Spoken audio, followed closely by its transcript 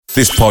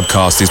This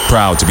podcast is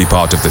proud to be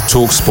part of the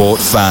TalkSport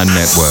Fan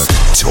Network.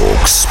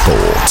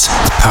 TalkSport.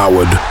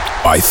 Powered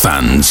by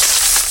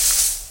fans.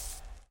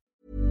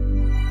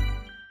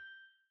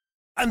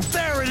 And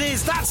there it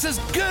is, that's as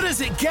good as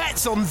it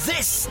gets on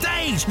this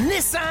stage.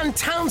 Nissan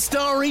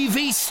Townstar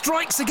EV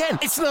strikes again.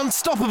 It's an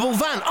unstoppable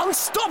van,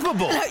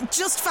 unstoppable.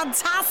 Just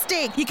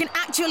fantastic. You can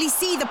actually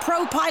see the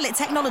Pro Pilot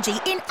technology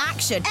in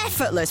action.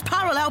 Effortless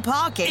parallel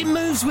parking. It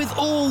moves with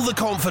all the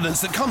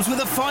confidence that comes with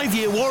a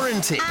 5-year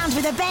warranty. And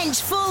with a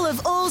bench full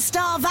of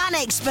all-star van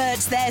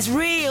experts, there's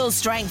real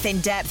strength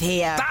in depth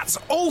here. That's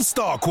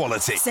all-star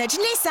quality. Search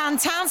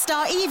Nissan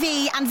Townstar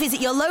EV and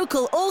visit your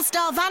local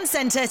all-star van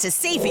centre to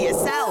see for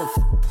yourself.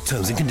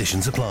 Terms and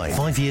conditions apply.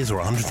 5 years or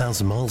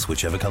 100,000 miles,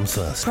 whichever comes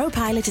first.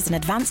 ProPilot is an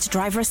advanced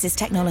driver assist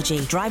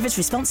technology. Driver's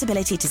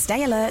responsibility to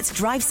stay alert,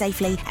 drive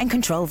safely and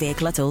control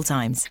vehicle at all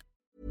times.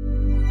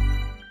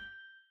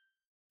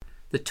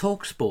 The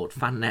TalkSport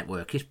Fan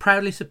Network is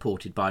proudly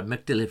supported by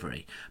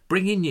McDelivery,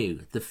 bringing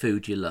you the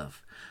food you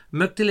love.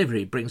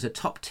 McDelivery brings a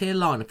top-tier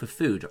lineup of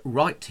food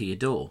right to your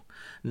door.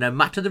 No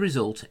matter the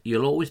result,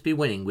 you'll always be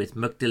winning with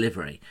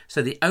McDelivery.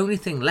 So the only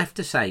thing left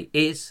to say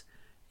is,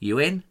 you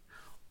in?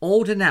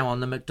 Order now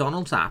on the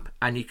McDonald's app,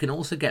 and you can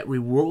also get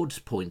rewards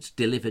points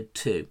delivered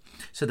too.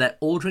 So that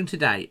ordering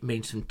today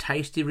means some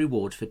tasty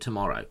rewards for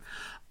tomorrow.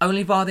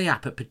 Only via the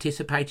app at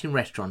participating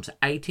restaurants.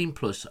 18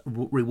 plus,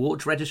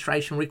 rewards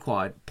registration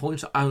required,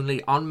 points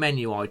only on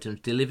menu items,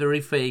 delivery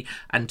fee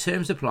and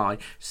terms apply.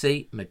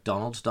 See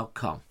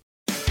mcdonalds.com.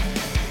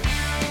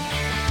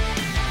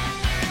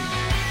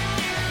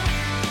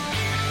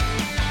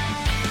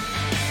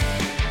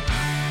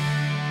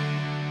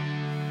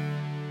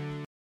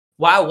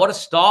 Wow, what a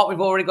start. We've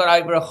already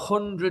got over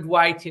 100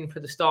 waiting for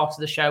the start of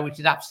the show, which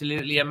is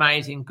absolutely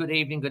amazing. Good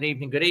evening, good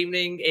evening, good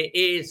evening. It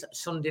is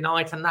Sunday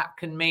night, and that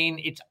can mean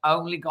it's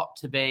only got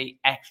to be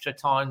extra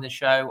time, the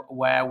show,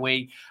 where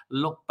we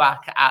look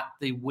back at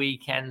the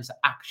weekend's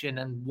action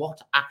and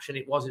what action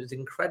it was. It was an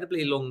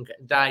incredibly long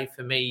day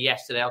for me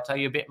yesterday. I'll tell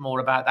you a bit more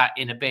about that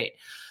in a bit.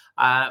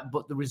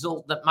 But the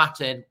result that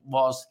mattered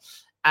was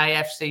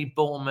AFC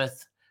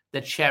Bournemouth,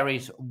 the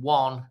Cherries,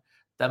 1.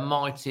 The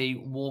mighty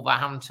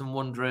Wolverhampton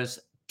Wanderers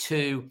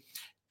 2.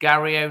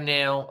 Gary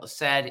O'Neill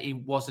said it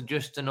was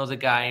just another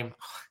game.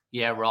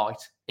 Yeah, right.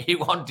 He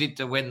wanted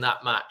to win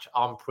that match.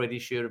 I'm pretty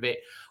sure of it.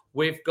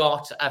 We've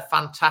got a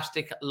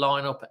fantastic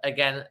lineup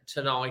again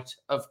tonight,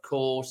 of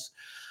course.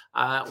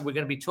 We're going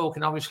to be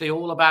talking, obviously,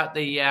 all about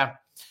the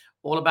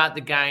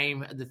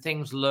game, the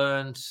things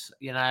learned,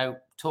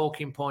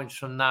 talking points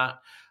from that.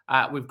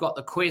 We've got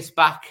the quiz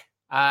back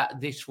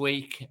this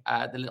week,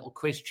 the little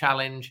quiz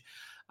challenge.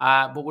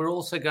 But we're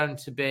also going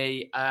to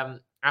be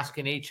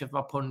asking each of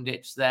my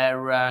pundits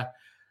their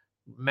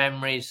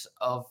memories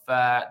of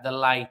the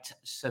late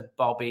Sir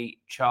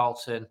Bobby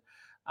Charlton,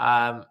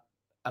 a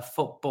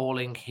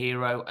footballing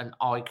hero, an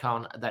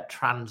icon that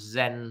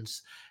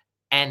transcends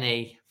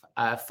any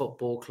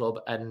football club.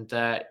 And,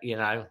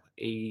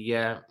 he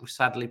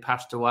sadly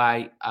passed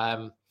away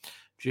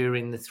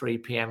during the 3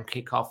 p.m.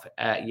 kickoff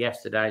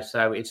yesterday.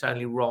 So it's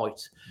only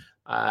right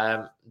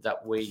that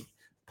we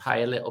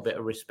pay a little bit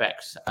of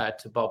respects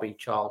to Bobby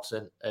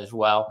Charlton as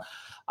well.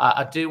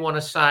 I do want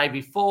to say,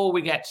 before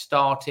we get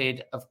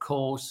started, of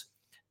course,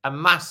 a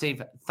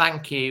massive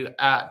thank you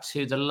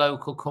to the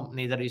local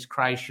company that is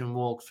Creation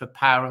Walks for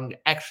powering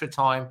extra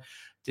time,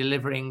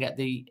 delivering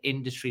the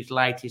industry's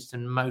latest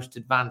and most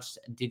advanced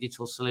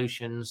digital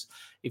solutions.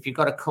 If you've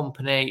got a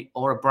company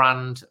or a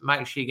brand,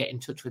 make sure you get in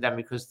touch with them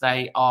because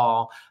they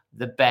are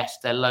the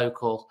best. They're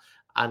local,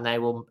 and they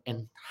will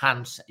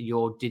enhance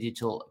your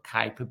digital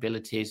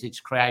capabilities.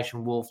 It's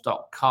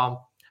creationwolf.com.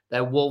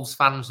 They're Wolves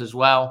fans as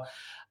well,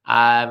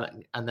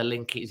 and the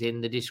link is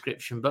in the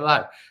description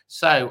below.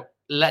 So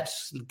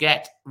let's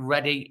get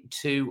ready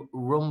to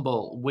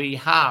rumble. We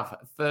have,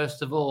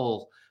 first of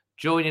all,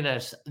 joining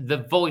us,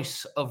 the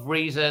voice of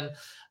reason,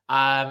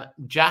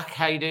 Jack.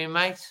 How you doing,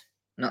 mate?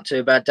 Not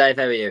too bad, Dave.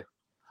 How are you?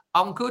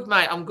 I'm good,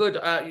 mate. I'm good.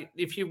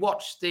 If you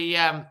watch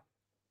the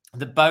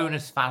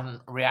bonus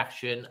fan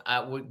reaction,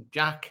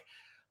 Jack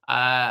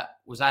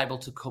was able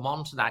to come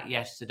on to that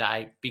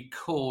yesterday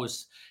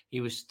because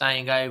he was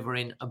staying over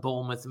in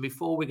Bournemouth. And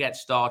before we get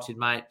started,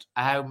 mate,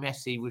 how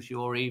messy was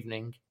your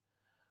evening?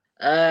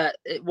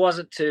 It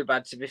wasn't too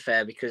bad, to be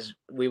fair, because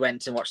we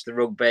went and watched the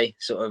rugby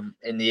sort of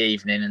in the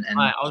evening. And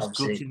mate, I was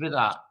gutted with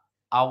that.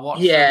 I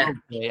watched the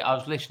rugby. I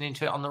was listening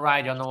to it on the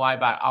radio on the way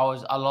back. I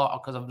was a lot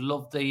because I've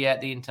loved the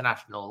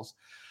internationals,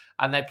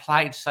 and they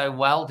played so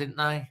well, didn't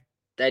they?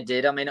 They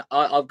did. I mean,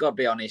 I've got to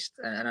be honest,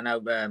 and I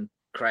know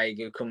Craig,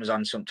 who comes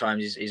on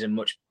sometimes, is a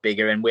much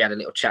bigger. And we had a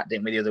little chat,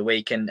 didn't we, the other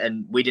week,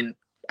 and we didn't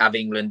have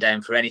England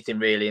down for anything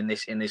really in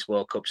this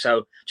World Cup.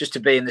 So just to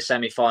be in the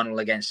semi-final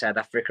against South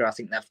Africa, I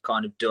think they've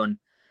kind of done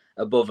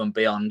above and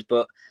beyond.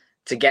 But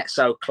to get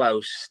so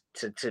close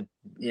to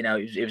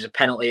it was a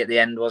penalty at the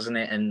end, wasn't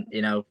it? And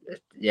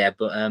yeah.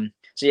 But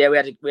so yeah, we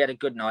had a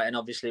good night, and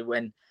obviously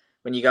when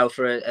you go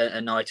for a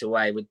night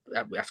away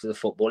after the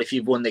football, if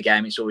you've won the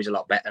game, it's always a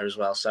lot better as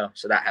well. So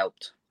that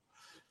helped.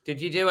 Did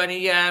you do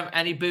any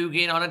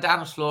boogieing on a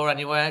dance floor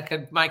anywhere?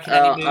 Making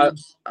any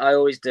moves? I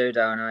always do,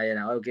 don't I?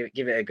 I'll give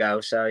it a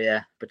go. So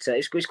yeah, but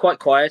it's quite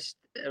quiet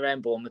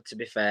around Bournemouth, to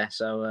be fair.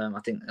 So I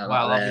think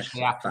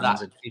obviously after that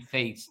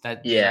defeat,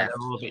 they're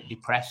all a bit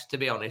depressed, to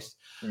be honest.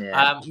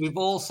 Yeah. We've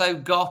also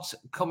got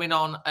coming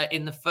on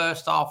in the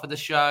first half of the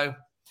show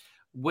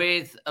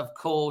with, of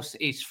course,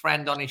 his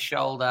friend on his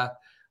shoulder,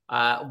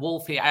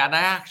 Wolfie, and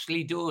I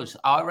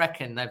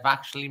reckon they've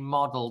actually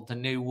modelled the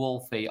new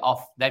Wolfie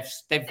off.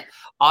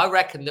 I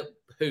reckon that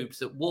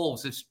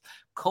Wolves have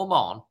come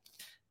on,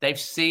 they've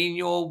seen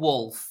your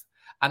Wolf,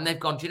 and they've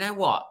gone, do you know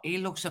what? He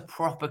looks a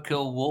proper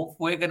cool Wolf.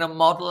 We're going to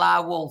model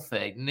our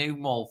new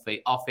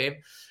Wolfie off him.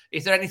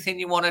 Is there anything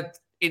you want to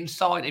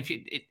insight? If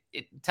you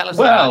tell us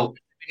about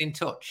it, in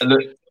touch.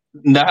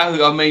 No,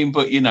 I mean,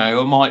 but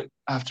I might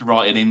have to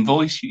write an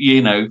invoice,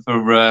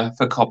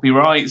 for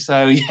copyright.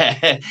 So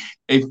yeah,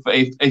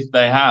 if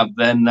they have,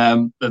 then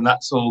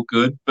that's all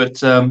good.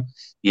 But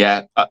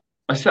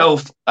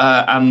myself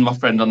and my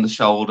friend on the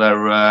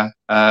shoulder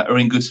are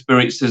in good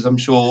spirits, as I'm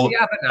sure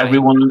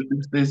everyone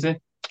is busy.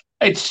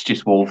 It's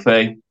just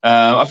Wolfie.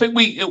 I think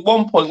at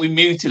one point we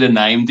muted a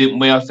name, didn't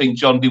we? I think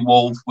John D.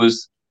 Wolf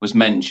was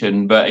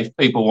mentioned, but if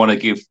people want to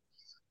give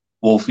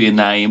Wolfie a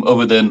name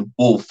other than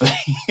Wolfie,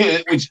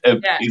 which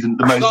isn't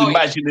the most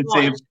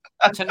imaginative.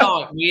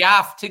 Tonight we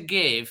have to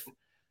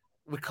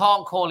we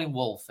can't call him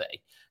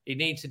Wolfie. He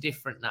needs a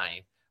different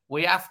name.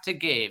 We have to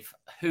give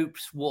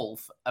Hoops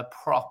Wolf a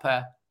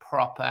proper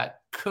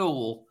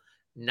cool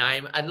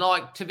name. And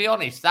to be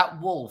honest,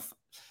 that Wolf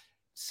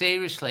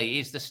seriously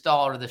is the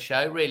star of the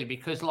show, really,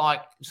 because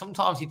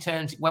sometimes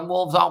when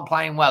Wolves aren't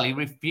playing well, he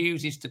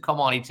refuses to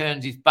come on. He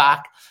turns his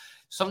back.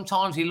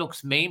 Sometimes he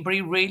looks mean, but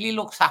he really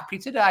looks happy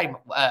today,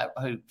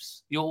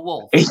 Hoops, your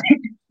Wolf.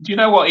 Do you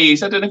know what he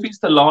is? I don't know if it's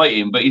the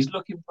lighting, but he's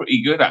looking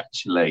pretty good,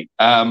 actually.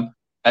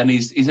 And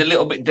he's a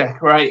little bit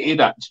decorated,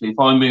 actually. If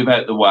I move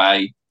out the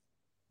way,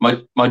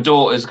 my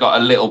daughter's got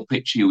a little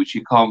picture which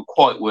you can't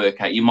quite work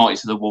out. You might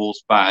see the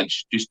Wolves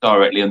badge just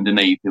directly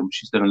underneath him.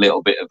 She's done a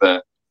little bit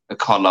of a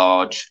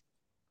collage.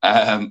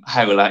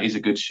 Howler is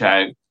a good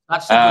shout.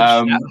 That's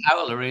a good shout.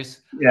 Howler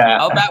is. Yeah.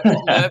 How about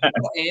what Murphy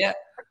got here?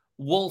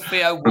 Wolfie.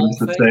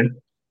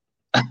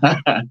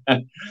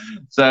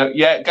 So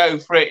yeah, go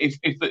for it.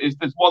 If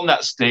there's one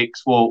that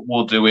sticks,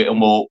 we'll do it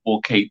and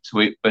we'll keep to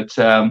it. But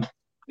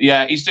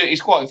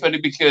it's quite funny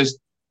because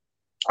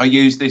I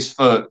use this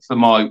for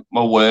my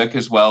work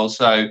as well.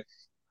 So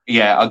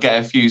yeah, I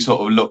get a few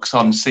sort of looks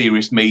on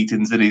serious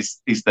meetings and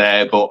he's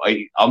there, but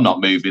I'm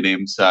not moving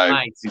him. So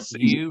mate, he's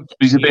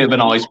a bit of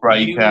an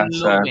icebreaker.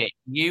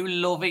 You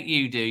love it,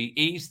 you do.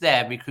 He's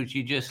there because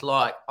you just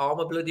I'm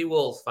a bloody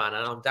Wolves fan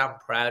and I'm damn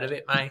proud of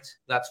it, mate.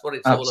 That's what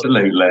it's all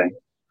about.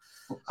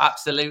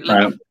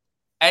 Absolutely.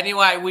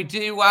 Anyway, we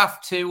do have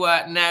to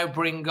now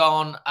bring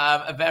on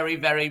a very,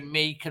 very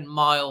meek and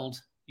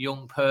mild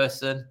young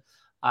person.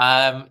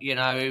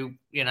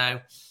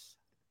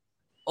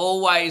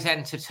 Always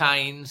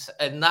entertains,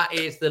 and that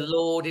is the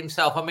Lord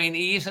himself. I mean,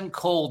 he isn't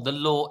called the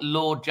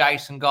Lord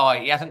Jason Guy.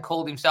 He hasn't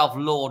called himself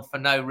Lord for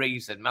no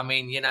reason. I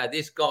mean,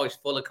 this guy's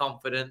full of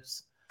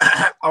confidence.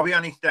 I'll be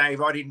honest,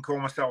 Dave, I didn't call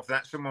myself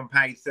that. Someone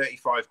paid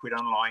 35 quid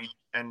online,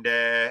 and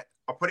I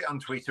put it on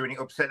Twitter, and it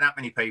upset that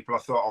many people. I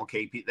thought I'll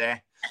keep it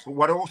there. But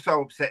what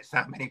also upsets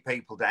that many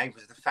people, Dave,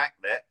 was the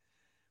fact that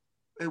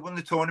who won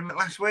the tournament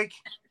last week?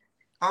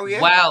 Oh, yeah.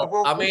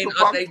 Well, I mean,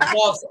 it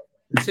was,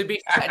 to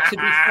be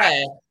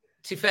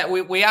fair,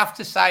 we have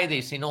to say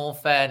this in all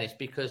fairness,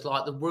 because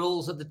the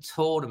rules of the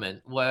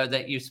tournament were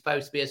that you're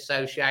supposed to be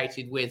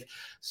associated with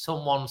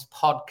someone's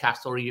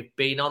podcast or you've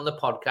been on the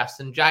podcast.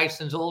 And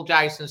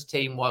Jason's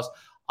team was,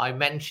 I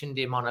mentioned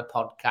him on a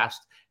podcast.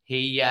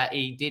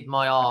 He did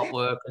my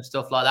artwork and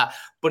stuff like that.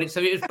 But it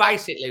was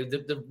basically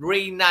the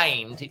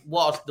renamed. It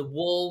was the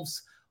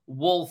Wolves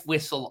Wolf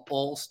Whistle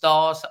All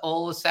Stars.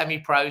 All the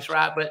semi-pros were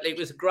out, but it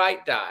was a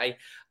great day.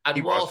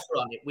 And whilst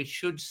we're on it, we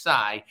should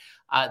say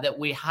that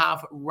we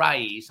have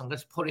raised. I'm going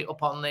to put it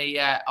up on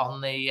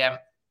the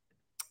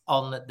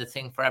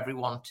thing for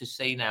everyone to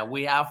see now.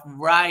 We have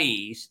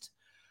raised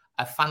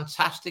a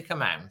fantastic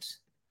amount,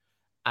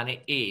 and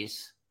it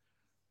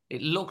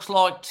looks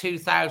like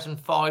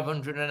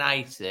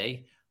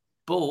 2,580,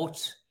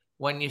 but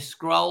when you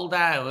scroll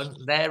down,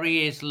 there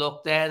he is.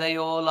 Look, there they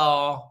all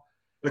are.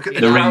 Look at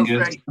the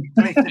ringers.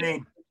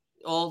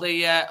 all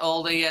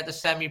the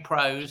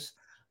semi-pros.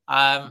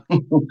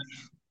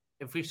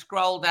 If we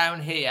scroll down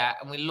here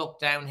and we look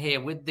down here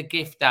with the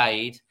gift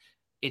aid,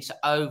 it's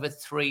over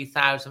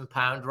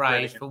 £3,000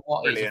 raised for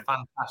what is a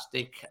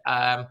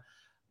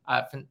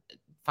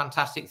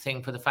fantastic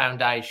thing for the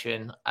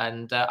foundation.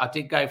 And I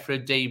did go for a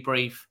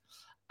debrief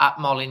at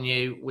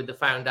Molineux with the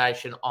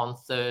foundation on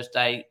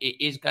Thursday.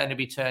 It is going to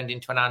be turned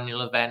into an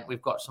annual event.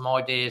 We've got some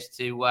ideas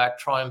to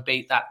try and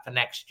beat that for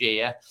next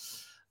year.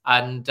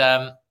 And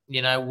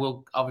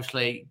we'll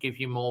obviously give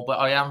you more, but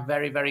I am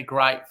very, very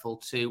grateful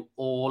to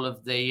all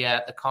of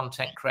the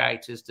content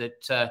creators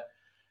that,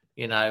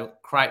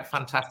 create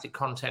fantastic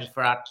content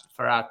for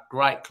our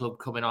great club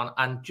coming on.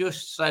 And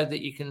just so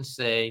that you can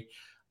see,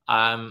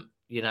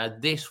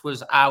 This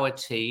was our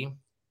team.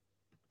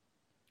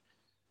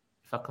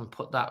 If I can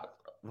put that,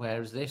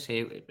 where is this?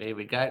 Here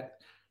we go.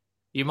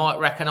 You might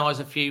recognise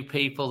a few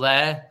people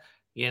there.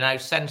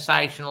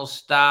 Sensational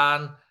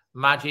Stan,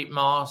 Magic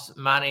Moss,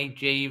 Manny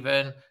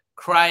Jeevan,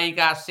 Craig,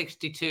 our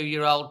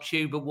 62-year-old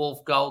Tuba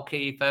Wolf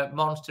goalkeeper,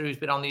 Monster, who's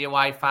been on the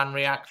away fan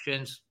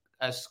reactions,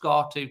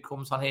 Scott, who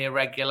comes on here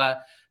regular,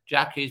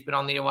 Jack, who's been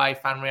on the away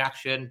fan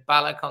reaction,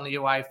 Balak on the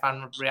away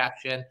fan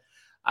reaction,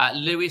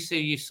 Lewis, who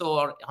you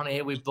saw on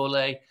here with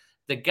Bully,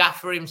 the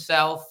gaffer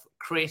himself,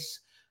 Chris,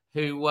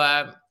 who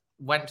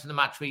went to the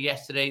match with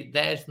yesterday.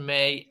 There's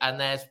me and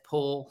there's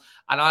Paul.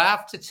 And I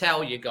have to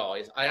tell you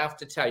guys,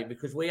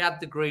 because we had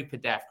the group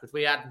of death, because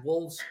we had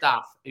Wolves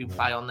staff who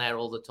play on there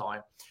all the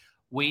time.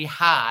 We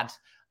had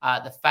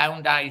the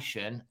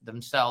foundation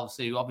themselves,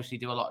 who obviously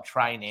do a lot of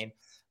training.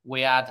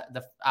 We had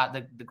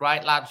the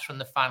great lads from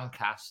the fan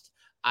cast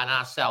and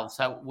ourselves.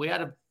 So we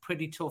had a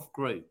pretty tough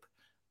group.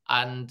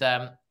 And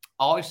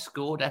I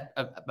scored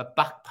a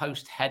back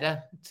post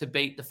header to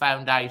beat the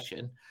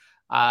foundation.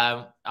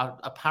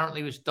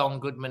 Apparently it was Don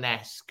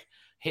Goodman-esque,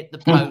 hit the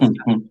post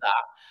after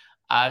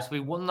that. So we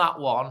won that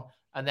one.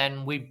 And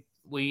then we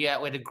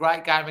had a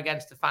great game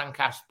against the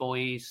Fancast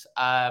boys.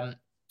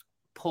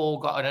 Paul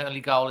got an early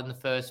goal in the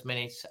first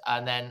minute,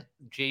 and then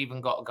Jeevan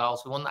got a goal.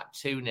 So we won that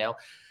 2-0.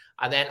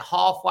 And then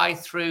halfway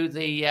through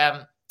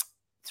the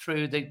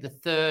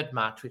third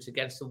match, which is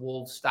against the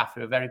Wolves staff,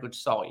 who are a very good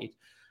side,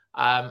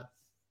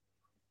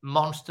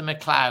 Monster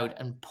McLeod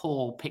and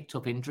Paul picked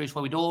up injuries.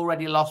 Well, we'd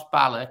already lost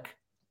Balak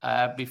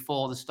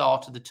before the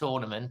start of the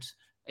tournament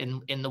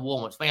in the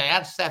warm-ups. We only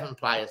had 7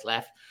 players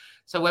left.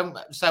 So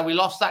we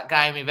lost that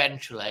game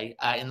eventually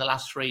in the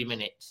last 3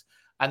 minutes.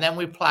 And then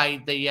we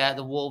played the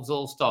Wolves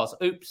All-Stars.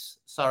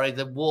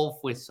 The Wolf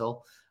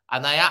Whistle.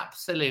 And they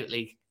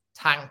absolutely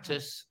tanked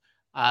us.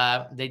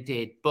 They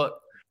did. But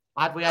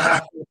had we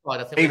had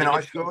I think even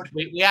I scored.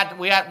 We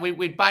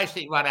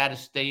basically ran out of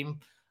steam.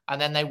 And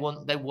then they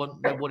won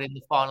in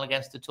the final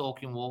against the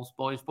Talking Wolves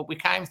boys. But we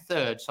came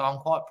third, so I'm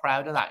quite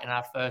proud of that in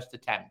our first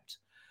attempt.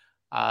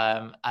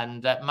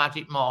 And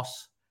Magic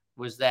Moss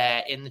was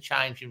there in the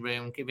changing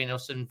room giving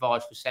us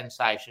advice for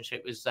sensation. So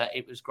it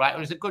was great. It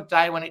was a good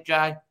day, wasn't it,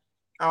 Jay?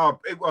 Oh,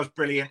 it was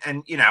brilliant.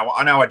 And,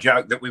 I know I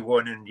joked that we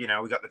won and, we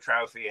got the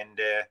trophy. And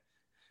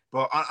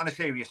but on a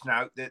serious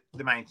note,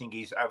 the main thing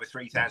is over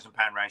 £3,000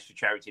 raised for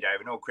charity,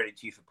 Dave. And all credit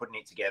to you for putting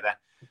it together.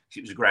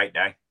 It was a great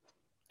day.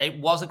 It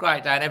was a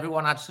great day and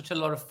everyone had such a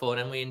lot of fun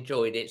and we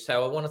enjoyed it.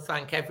 So I want to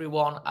thank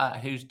everyone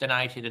who's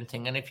donated and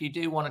thing. And if you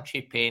do want to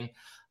chip in,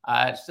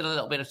 still a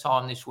little bit of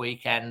time this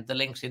weekend. The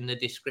link's in the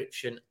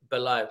description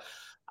below.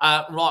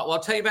 Right, well,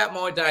 I'll tell you about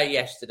my day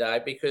yesterday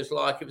because,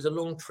 it was a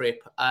long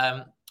trip.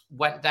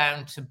 Went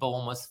down to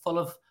Bournemouth full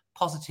of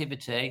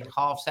positivity,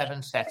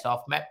 7:30 set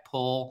off, met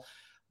Paul,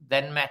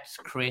 then met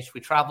Chris.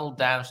 We travelled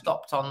down,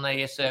 stopped on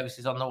the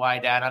services on the way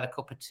down, had a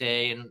cup of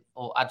tea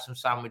or had some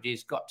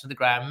sandwiches, got to the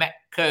ground, met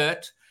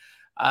Kurt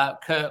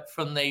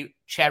from the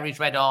Cherries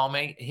Red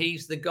Army.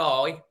 He's the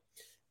guy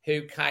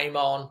who came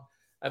on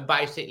and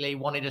basically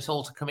wanted us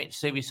all to commit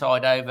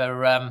suicide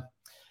over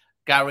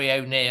Gary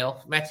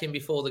O'Neill. Met him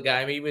before the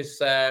game. He was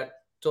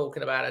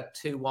talking about a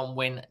 2-1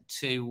 win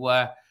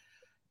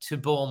to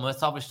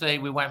Bournemouth. Obviously,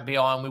 we went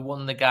behind. We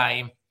won the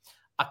game.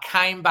 I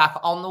came back.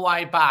 On the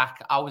way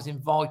back, I was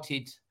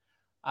invited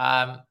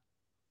to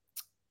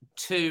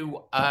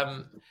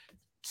the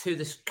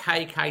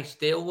KK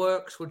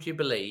Steelworks, would you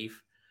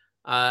believe?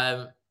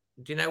 Do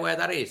you know where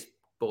that is,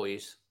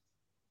 boys?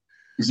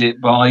 Is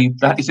it by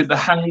that? Is it the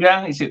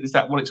hangar? Is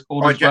that what it's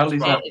called as well? Is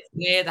that? It's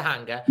near the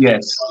hangar.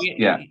 Yes.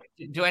 Yeah.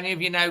 Do any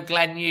of you know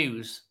Glenn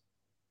Hughes?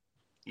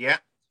 Yeah.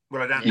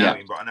 Well, I don't know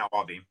him, but I know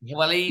of him.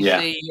 Well, he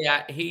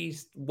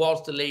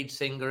was the lead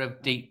singer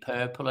of Deep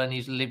Purple, and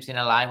he lives in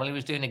LA. Well, he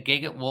was doing a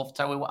gig at Wolf,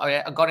 so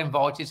I got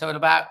invited. So at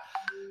about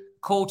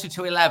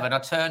 11:15, I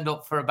turned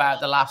up for about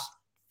the last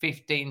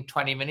 15,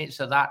 20 minutes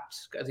of that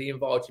as he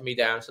invited me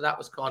down. So that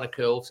was kind of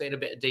cool, seeing a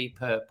bit of Deep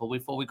Purple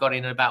before we got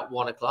in at about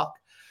 1:00.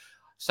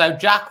 So,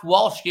 Jack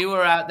Walsh, you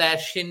were out there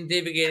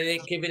shindigging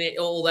it, giving it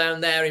all down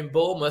there in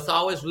Bournemouth.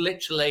 I was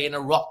literally in a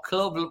rock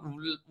club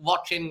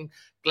watching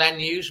Glenn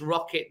Hughes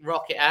rock it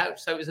out.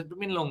 So it was a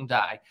long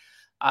day.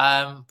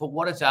 But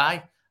what a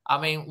day. I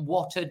mean,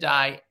 what a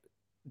day.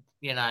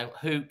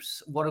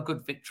 Hoops. What a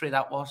good victory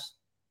that was.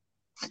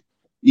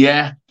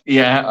 Yeah.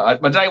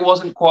 My day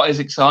wasn't quite as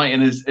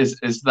exciting as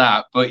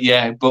that. But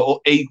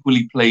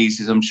equally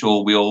pleased, as I'm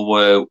sure we all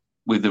were,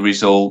 with the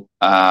result.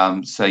 I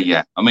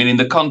mean, in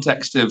the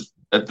context of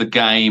the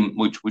game,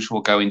 which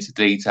we'll go into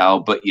detail,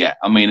 but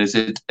I mean, as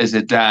a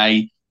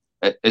day,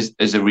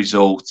 as a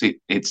result,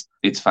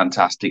 it's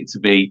fantastic to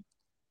be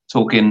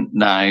talking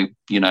now.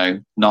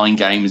 9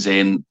 games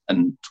in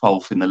and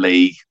 12th in the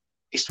league.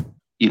 It's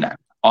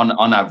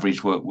on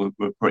average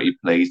we're pretty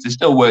pleased. There's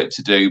still work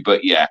to do,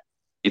 but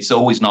it's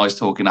always nice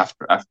talking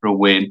after a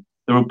win.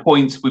 There were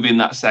points within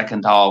that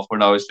second half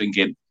when I was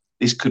thinking,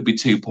 this could be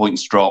 2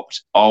 points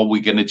dropped. Are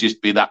we going to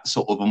just be that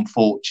sort of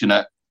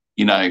unfortunate,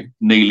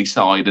 Neely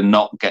side and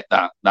not get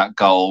that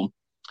goal?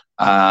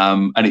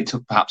 and it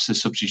took perhaps a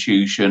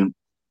substitution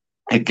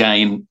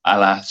again, a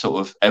la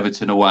sort of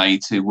Everton away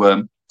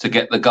to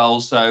get the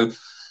goal. So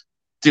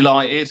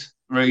delighted,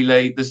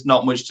 really. There's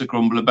not much to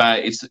grumble about.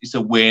 It's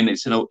a win.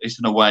 It's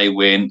an away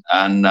win,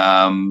 and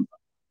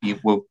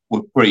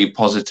we're pretty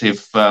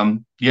positive.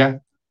 Yeah,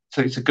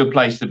 so it's a good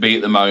place to be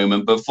at the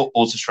moment. But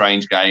football's a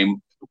strange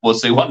game. We'll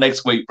see what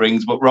next week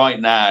brings. But right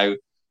now,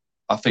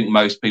 I think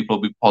most people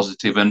will be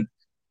positive, and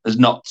there's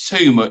not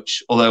too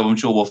much. Although I'm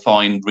sure we'll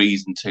find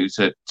reason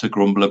to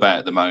grumble about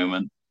at the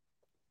moment.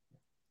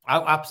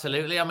 Oh,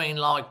 absolutely. I mean,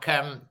 like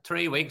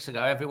 3 weeks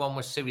ago, everyone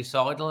was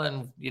suicidal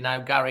and,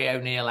 Gary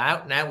O'Neill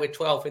out. Now we're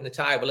 12th in the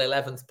table,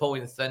 11th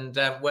points. And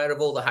where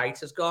have all the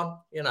haters gone?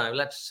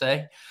 Let's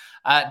see.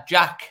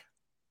 Jack,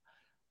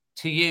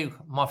 to you,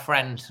 my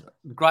friend,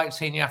 great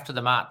seeing you after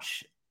the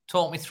match.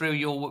 Talk me through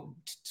your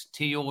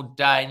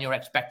day and your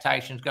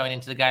expectations going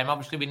into the game.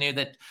 Obviously, we knew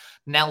that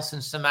Nelson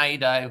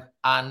Semedo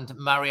and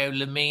Mario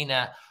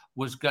Lemina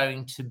was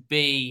going to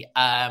be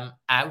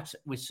out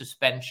with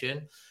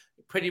suspension.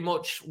 Pretty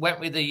much went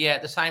with the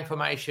same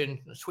formation,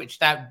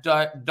 switched out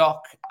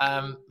Doc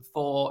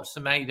for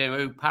Semedo,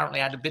 who apparently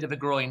had a bit of a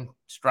groin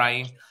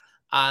strain.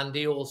 And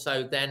he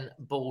also then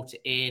brought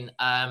in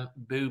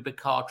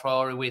Boubacar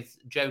Traore with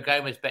Joe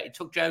Gomez. But he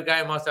took Joe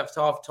Gomez after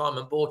half time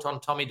and brought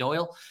on Tommy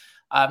Doyle.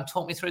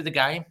 Talk me through the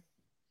game.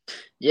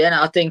 Yeah,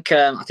 no, I think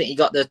you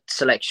got the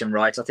selection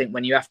right. I think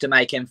when you have to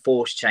make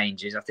enforced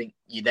changes, I think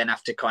you then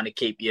have to kind of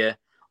keep your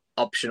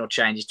optional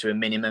changes to a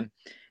minimum.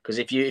 Because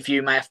if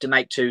you may have to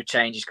make 2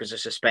 changes because of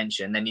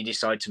suspension, then you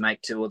decide to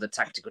make 2 other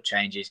tactical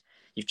changes.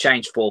 You've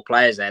changed 4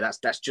 players there.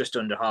 That's just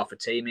under half a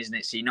team, isn't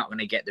it? So you're not going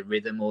to get the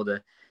rhythm or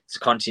the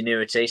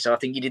continuity. So I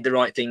think you did the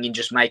right thing in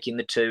just making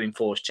the 2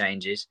 enforced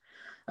changes.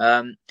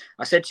 I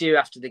said to you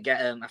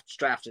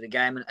straight after the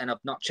game, and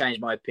I've not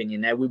changed my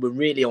opinion there. We were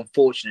really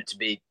unfortunate to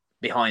be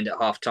behind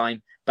at half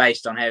time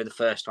based on how the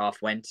first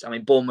half went. I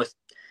mean, Bournemouth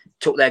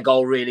took their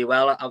goal really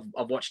well.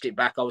 I've watched it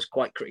back. I was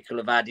quite critical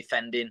of our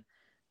defending.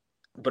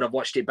 But I've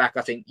watched it back.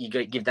 I think you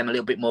give them a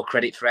little bit more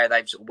credit for how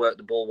they've sort of worked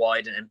the ball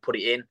wide and put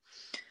it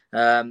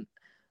in.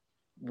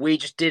 We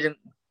just didn't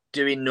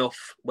do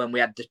enough when we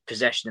had the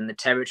possession and the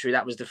territory.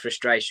 That was the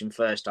frustration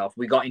first half.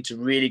 We got into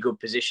really good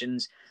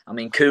positions. I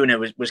mean, Kuna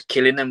was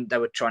killing them. They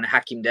were trying to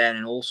hack him down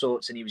and all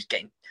sorts, and he was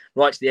getting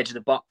right to the edge of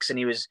the box, and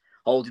he was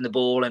holding the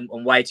ball and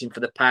waiting for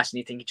the pass. And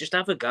you think, just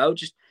have a go,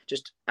 just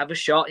have a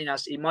shot.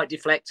 He might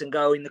deflect and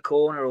go in the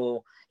corner,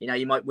 or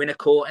you might win a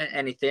corner,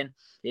 anything.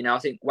 I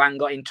think Wang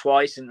got in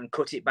twice and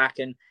cut it back,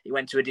 and he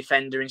went to a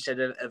defender instead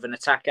of an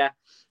attacker.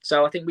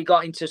 So I think we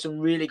got into some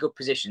really good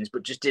positions,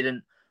 but just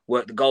didn't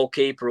work the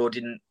goalkeeper or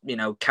didn't,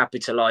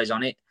 capitalise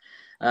on it.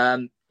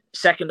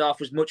 Second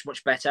half was much,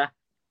 much better.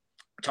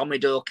 Tommy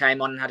Doyle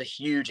came on and had a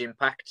huge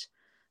impact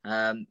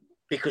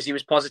because he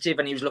was positive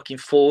and he was looking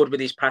forward with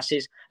his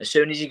passes. As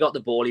soon as he got the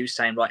ball, he was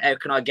saying, right, how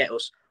can I get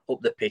us up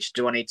the pitch?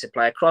 Do I need to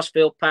play a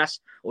crossfield pass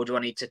or do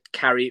I need to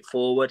carry it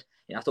forward?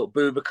 I thought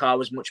Boubacar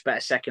was much better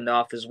second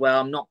half as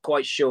well. I'm not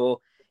quite sure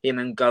him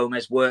and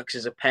Gomez works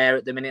as a pair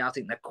at the minute. I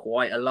think they're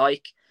quite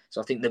alike. So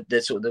I think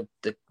the sort of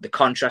the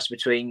contrast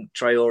between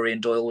Traore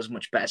and Doyle was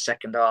much better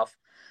second half.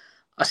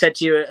 I said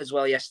to you as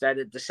well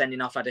yesterday that the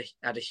sending off had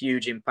a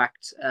huge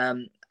impact.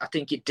 I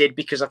think it did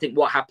because I think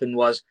what happened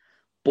was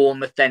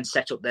Bournemouth then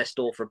set up their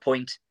stall for a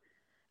point.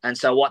 And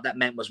so what that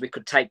meant was we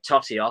could take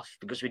Totti off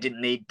because we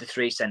didn't need the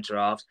 3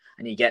 centre-halves,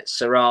 and you get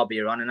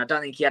Sarabia on. And I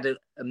don't think he had a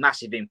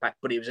massive impact,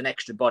 but he was an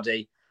extra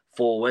body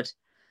forward.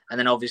 And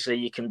then obviously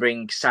you can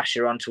bring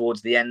Sasha on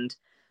towards the end.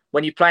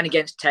 When you're playing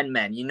against 10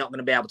 men, you're not going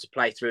to be able to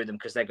play through them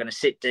because they're going to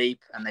sit deep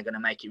and they're going to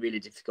make it really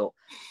difficult.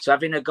 So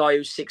having a guy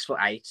who's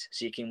 6'8",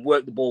 so you can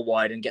work the ball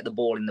wide and get the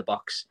ball in the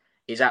box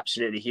is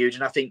absolutely huge.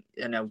 And I think,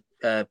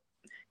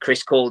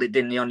 Chris called it,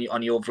 didn't he,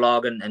 on your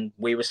vlog, and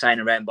we were saying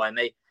around by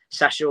me,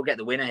 Sasha will get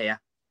the winner here.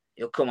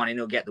 He'll come on and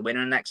he'll get the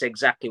winner, and that's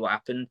exactly what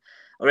happened.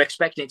 I was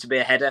expecting it to be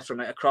a header from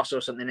a cross or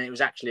something, and it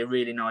was actually a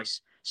really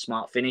nice,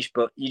 smart finish.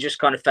 But you just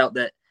kind of felt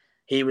that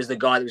he was the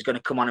guy that was going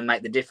to come on and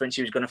make the difference.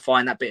 He was going to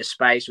find that bit of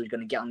space. He was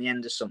going to get on the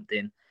end of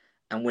something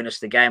and win us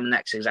the game, and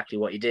that's exactly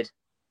what he did.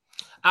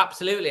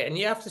 Absolutely, and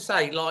you have to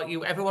say, a lot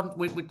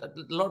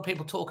of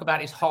people talk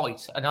about his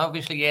height, and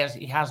obviously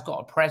he has got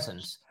a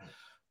presence.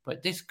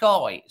 But this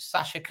guy,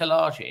 Sasha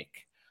Kalajic,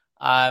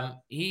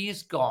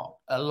 he's got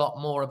a lot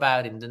more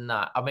about him than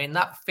that. I mean,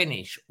 that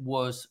finish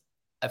was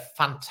a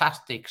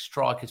fantastic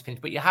striker's finish.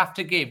 But you have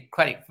to give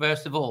credit,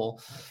 first of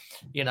all,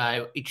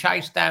 he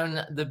chased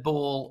down the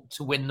ball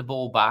to win the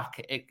ball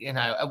back.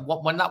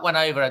 When that went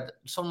over,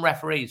 some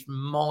referees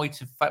might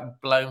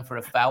have blown for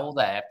a foul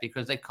there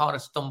because they kind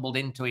of stumbled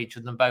into each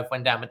other and both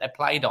went down, but they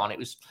played on.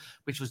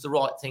 Which was the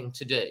right thing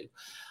to do.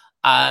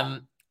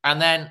 And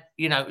then,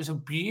 it was a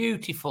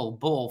beautiful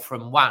ball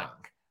from Wang.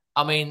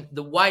 I mean,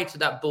 the weight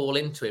of that ball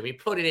into him, he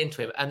put it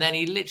into him, and then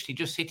he literally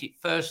just hit it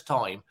first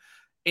time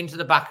into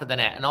the back of the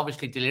net and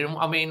obviously delirium.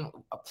 I mean,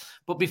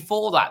 but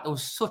before that, there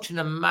was such an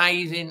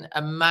amazing,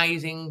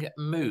 amazing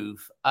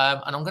move.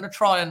 And I'm going to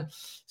try and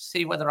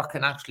see whether I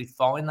can actually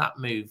find that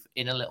move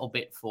in a little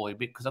bit for you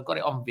because I've got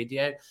it on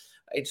video.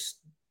 It's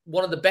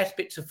one of the best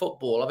bits of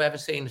football I've ever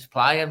seen us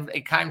play, and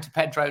it came to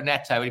Pedro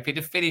Neto. If he'd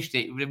have finished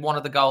it, it would have been one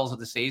of the goals of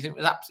the season. It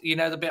was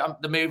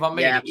the move on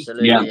me. Yeah,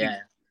 absolutely.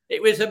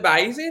 It was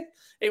amazing.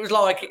 It was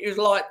like it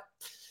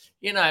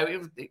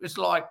was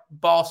like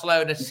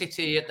Barcelona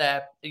City at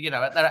their peak.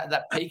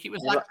 It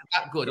was like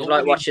that good. It was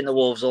like watching the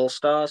Wolves All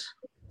Stars.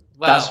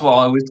 Well, that's what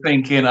I was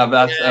thinking of.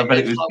 But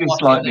it was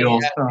just like the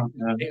All Stars.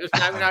 Yeah. It was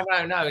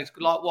no. It's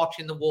like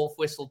watching the Wolf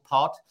Whistle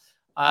pod.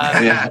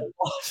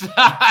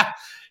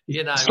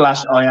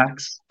 Slash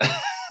Ajax.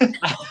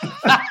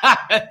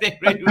 They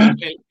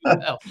really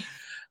well.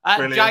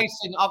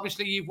 Jason,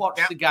 obviously you've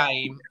watched the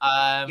game.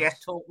 Yes.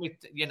 Talk with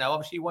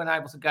obviously you weren't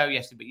able to go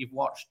yesterday, but you've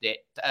watched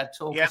it.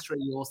 Talk us through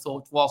your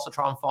thoughts whilst I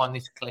try and find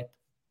this clip.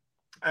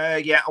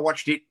 I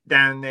watched it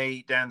down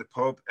the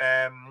pub.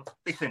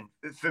 Listen,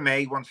 for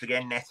me, once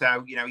again,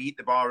 Neto, he hit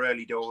the bar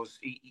early doors.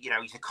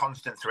 He's a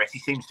constant threat. He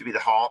seems to be the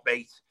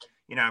heartbeat,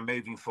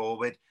 moving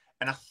forward.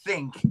 And I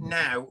think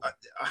now,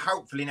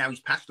 hopefully now he's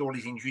past all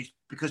his injuries,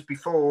 because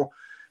before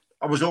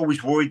I was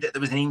always worried that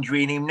there was an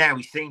injury in him. Now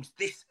he seems,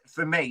 this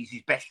for me is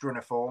his best run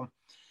of form.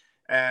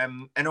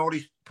 And all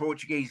his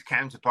Portuguese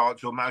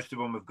counterparts, or most of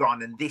them, have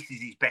gone, and this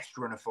is his best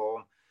run of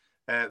form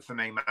for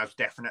me, most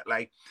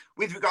definitely.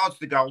 With regards to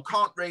the goal,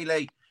 can't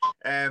really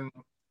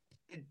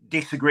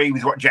disagree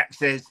with what Jack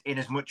says, in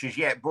as much as,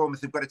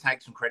 Bournemouth have got to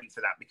take some credit for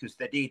that, because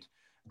they did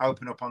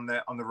open up on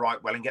the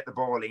right well and get the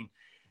ball in.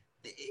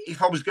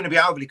 If I was going to be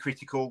overly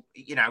critical,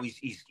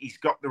 he's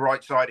got the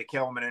right side of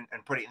Kilman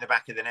and put it in the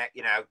back of the net.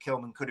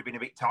 Kilman could have been a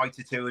bit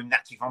tighter to him.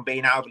 That's if I'm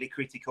being overly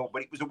critical,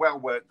 but it was a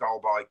well-worked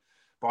goal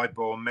by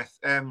Bournemouth.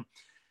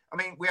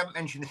 We haven't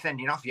mentioned the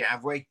sending off yet,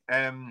 have we?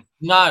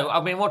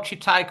 No. What's your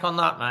take on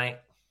that, mate?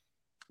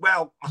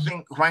 Well, I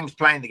think Hwang's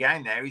playing the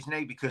game there, isn't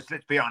he? Because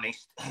let's be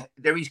honest,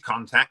 there is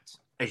contact,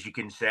 as you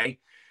can see.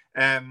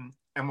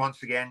 And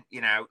once again,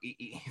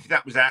 if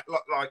that was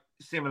like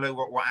similar to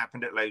what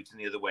happened at Luton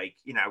the other week,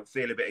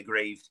 feel a bit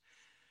aggrieved.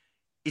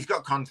 He's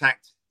got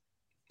contact.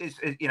 Is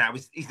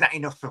that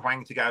enough for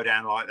Hwang to go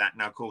down like that?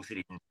 No, of course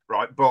it isn't,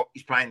 right? But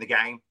he's playing the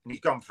game and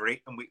he's gone for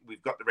it, and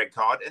we've got the red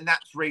card. And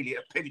that's really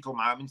a pivotal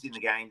moment in the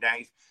game,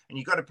 Dave. And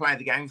you've got to play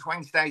the game. If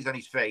Hwang stays on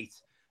his feet,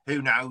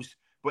 who knows?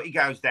 But he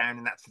goes down,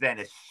 and that's then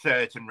a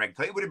certain red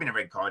card. It would have been a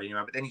red card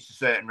anyway, but then it's a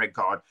certain red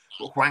card.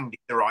 But Hwang did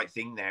the right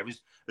thing there.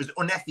 As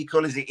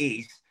unethical as it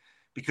is,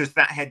 because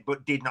that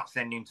headbutt did not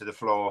send him to the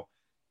floor.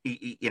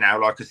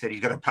 Like I said,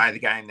 he's got to play the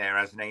game there,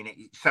 hasn't he?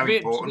 It's so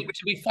important.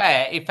 To be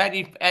fair, if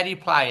any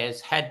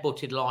players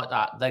headbutted like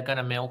that, they're going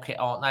to milk it,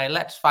 aren't they?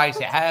 Let's face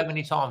it. How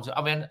many times?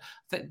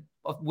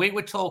 We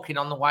were talking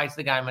on the way to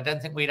the game. I don't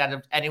think we'd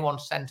had anyone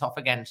sent off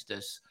against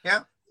us. Yeah,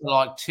 for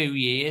like 2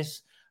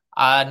 years,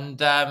 and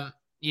that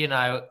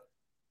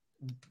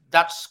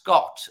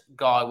Scott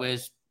guy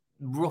was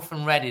rough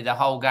and ready the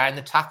whole game.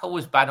 The tackle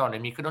was bad on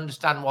him. You could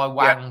understand why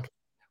Hwang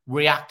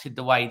reacted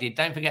the way he did.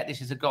 Don't forget, this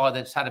is a guy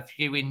that's had a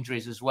few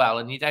injuries as well,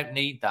 and you don't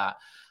need that.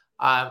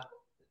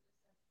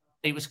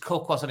 It was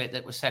Cook, wasn't it,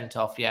 that was sent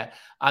off,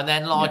 and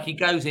then he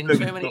goes into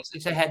him and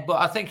it's a head.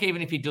 But I think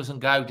even if he doesn't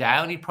go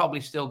down, he'd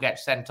probably still get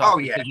sent off.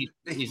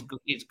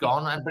 He's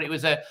gone. But it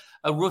was a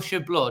rush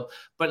of blood.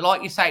 But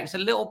like you say, it's a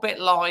little bit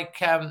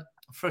like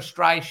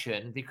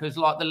frustration, because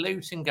like the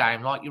Luton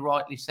game, like you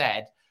rightly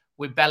said,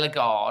 with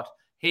Bellegarde,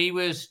 he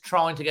was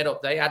trying to get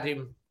up. They had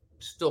him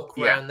stuck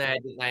around there,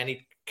 didn't they? And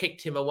he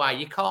kicked him away.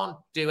 You can't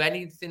do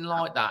anything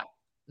like that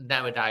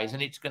nowadays,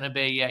 and it's going to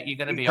be you're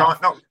going to be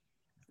off.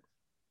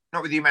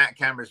 Not with the amount of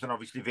cameras and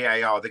obviously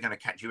VAR, they're going to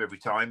catch you every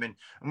time. And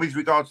with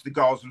regards to the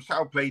goals, I'm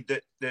so pleased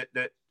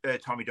that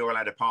Tommy Doyle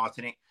had a part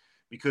in it,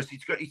 because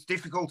it's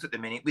difficult at the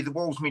minute with the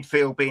Wolves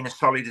midfield being as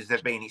solid as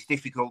they've been. It's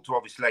difficult to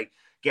obviously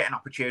get an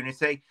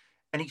opportunity,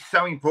 and it's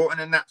so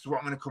important. And that's what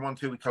I'm going to come on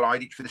to with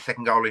Kalajdzic for the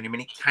second goal in a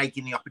minute,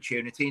 taking the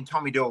opportunity. And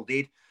Tommy Doyle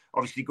did.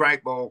 Obviously,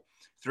 great ball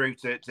through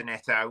to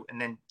Neto, and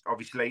then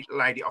obviously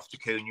laid it off to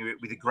Cunha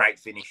with a great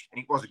finish.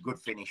 And it was a good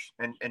finish.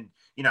 And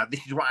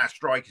this is what our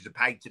strikers are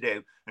paid to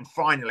do. And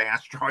finally, our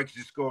strikers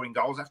are scoring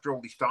goals after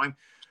all this time.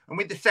 And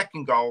with the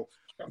second goal,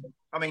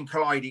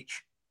 Kalajdzic,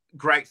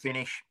 great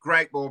finish,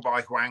 great ball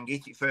by Hwang,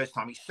 hit it first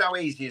time. It's so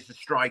easy as a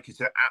striker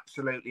to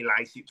absolutely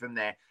lace it from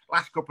there.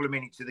 Last couple of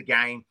minutes of the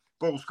game,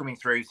 ball's coming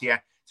through to you.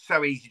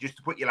 So easy just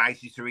to put your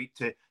laces through it,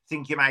 to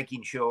think you're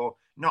making sure,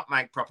 not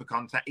make proper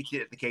contact, hit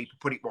it at the keeper,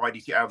 put it wide,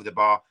 hit it over the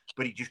bar,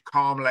 but he just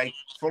calmly,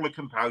 full of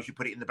composure,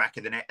 put it in the back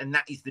of the net. And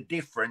that is the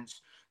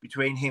difference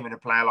between him and a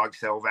player like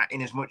Silva,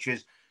 in as much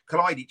as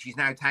Kalajdzic is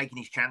now taking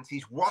his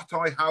chances. What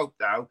I hope,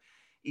 though,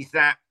 is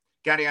that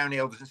Gary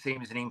O'Neill doesn't see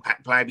him as an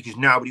impact player, because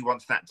nobody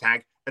wants that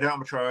tag.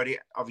 Adama Traore,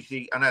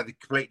 obviously, I know the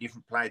completely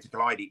different player to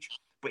Kalajdzic,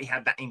 but he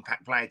had that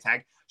impact player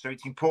tag. So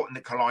it's important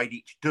that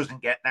Kalajdzic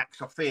doesn't get that,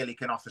 because I feel he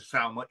can offer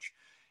so much.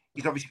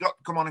 He's obviously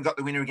come on and got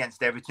the winner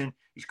against Everton.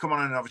 He's come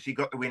on and obviously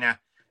got the winner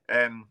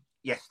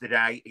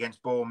yesterday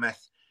against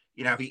Bournemouth.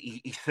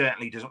 He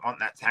certainly doesn't want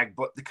that tag,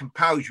 but the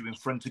composure in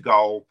front of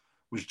goal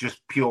was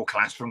just pure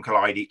class from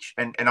Kalajdzic,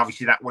 and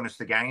obviously that won us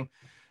the game.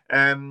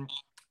 And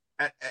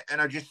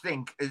And I just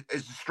think, as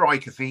a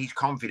striker, for his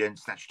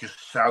confidence, that's just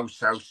so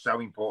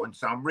important.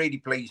 So I'm really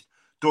pleased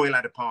Doyle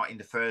had a part in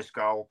the first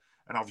goal,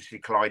 and obviously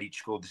Clyde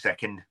scored the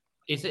second.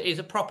 He's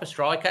a proper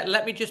striker.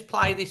 Let me just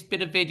play this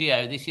bit of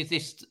video. This is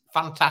this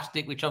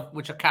fantastic, which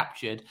I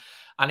captured,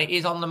 and it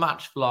is on the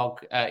match vlog.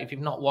 If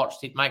you've not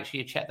watched it, make sure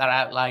you check that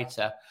out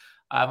later.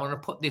 I'm going to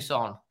put this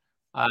on.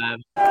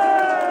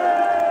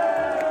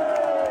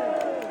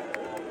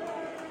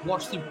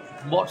 Watch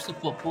the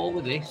football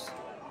with this.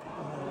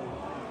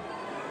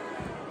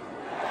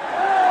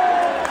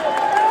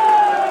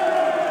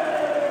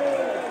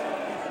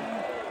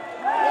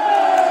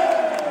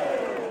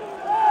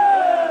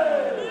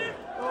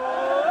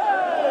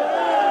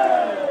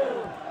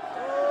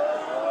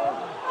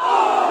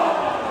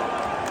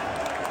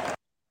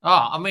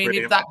 Oh, I mean,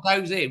 brilliant. If that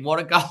goes in, what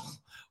a goal!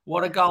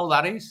 What a goal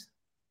that is!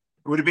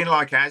 It would have been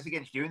like ours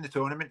against you in the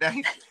tournament,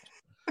 Dave.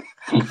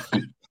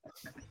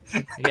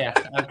 Yeah.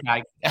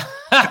 Okay.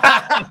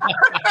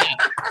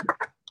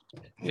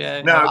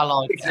 Yeah. No, I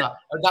like that.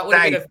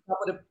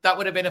 That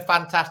would have been a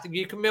fantastic.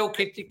 You can milk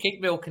it. You keep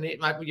milking it,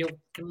 mate. You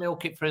can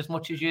milk it for as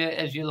much as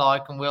you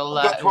like, and we'll.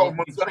 I've got 12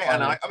 months on it,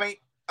 and I mean,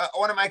 I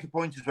want to make a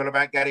point as well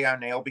about Gary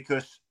O'Neill,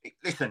 because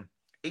listen,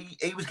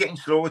 he was getting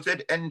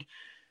slaughtered, and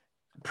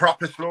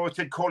proper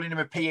slaughtered, calling him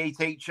a PE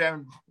teacher,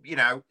 and, you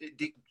know,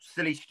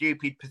 silly,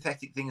 stupid,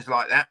 pathetic things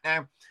like that.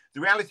 Now,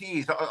 the reality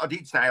is, I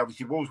did say,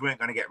 obviously, Wolves weren't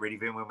going to get rid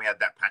of him when we had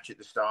that patch at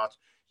the start.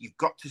 You've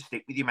got to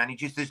stick with your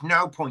managers. There's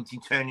no point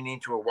in turning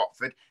into a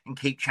Watford and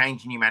keep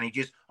changing your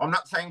managers. I'm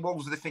not saying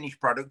Wolves are the finished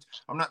product.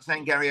 I'm not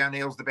saying Gary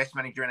O'Neill's the best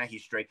manager in our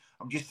history.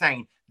 I'm just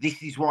saying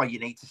this is why you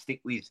need to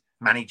stick with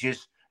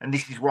managers. And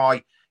this is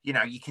why, you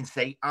know, you can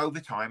see over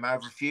time,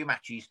 over a few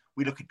matches,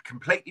 we look at a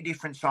completely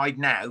different side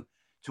now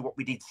to what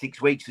we did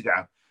 6 weeks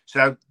ago.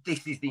 So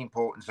this is the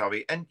importance of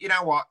it. And you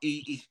know what?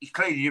 He's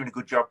clearly doing a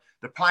good job.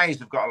 The players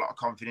have got a lot of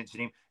confidence in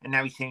him, and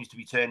now he seems to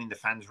be turning the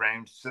fans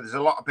round. So there's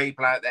a lot of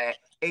people out there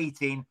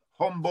eating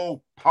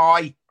humble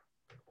pie.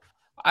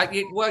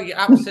 Well, you're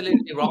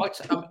absolutely right.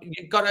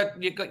 You've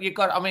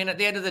got. I mean, at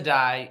the end of the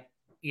day,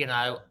 you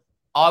know,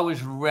 I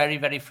was very,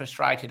 very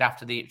frustrated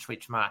after the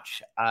Ipswich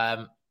match.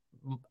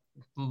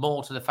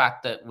 More to the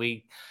fact that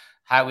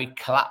how we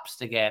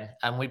collapsed again,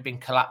 and we've been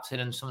collapsing,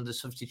 and some of the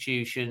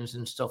substitutions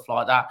and stuff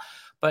like that.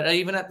 But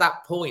even at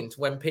that point,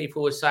 when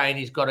people were saying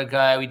he's got to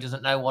go, he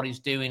doesn't know what he's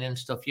doing and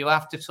stuff, you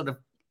have to sort of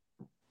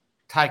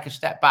take a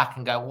step back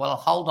and go, well,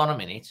 hold on a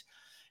minute.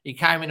 He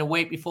came in a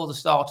week before the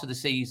start of the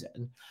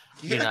season.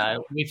 You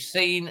know, we've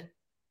seen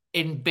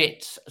in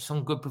bits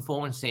some good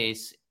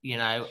performances, you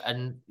know,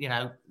 and, you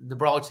know, the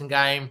Brighton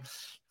game,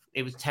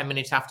 it was 10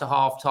 minutes after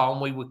half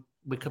time.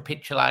 We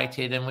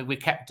capitulated, and we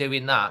kept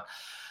doing that.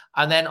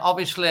 And then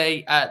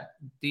obviously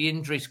the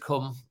injuries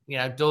come. You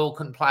know, Doyle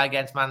couldn't play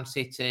against Man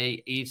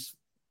City.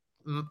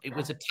 It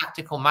was a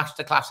tactical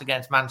masterclass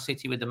against Man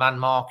City with the man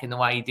marking, the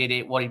way he did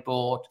it, what he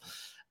bought.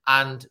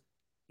 And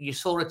you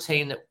saw a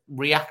team that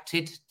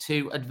reacted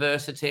to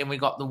adversity, and we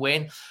got the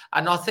win.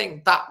 And I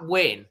think that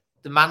win,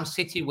 the Man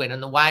City win,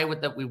 and the way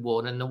that we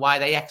won, and the way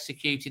they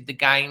executed the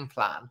game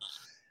plan,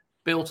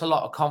 built a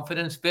lot of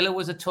confidence. Villa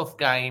was a tough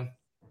game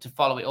to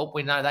follow it up.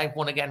 We know they've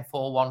won again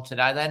 4-1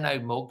 today. They're no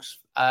mugs.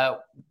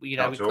 You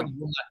know,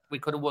 we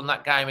could have won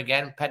that game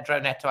again. Pedro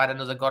Neto had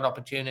another good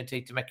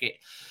opportunity to make it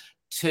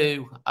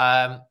 2,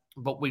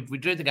 but we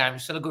drew the game.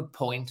 It's still a good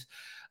point.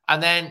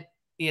 And then,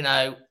 you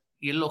know,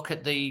 you look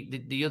at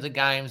the other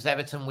games.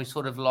 Everton, we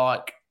sort of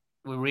like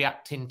we're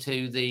reacting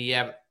to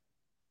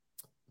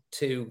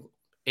to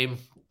him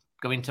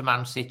going to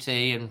Man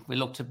City, and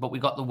but we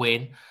got the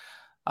win.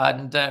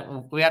 And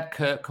we had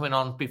Kirk coming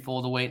on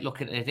before the week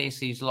looking at this.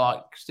 He's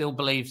like, still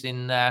believes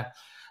in their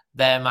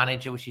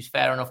manager, which is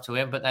fair enough to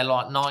him, but they're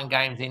like 9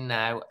 games in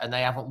now and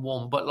they haven't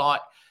won. But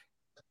like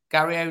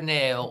Gary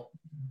O'Neill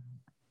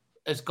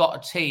has got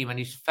a team, and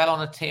he's fell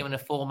on a team and a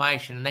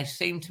formation, and they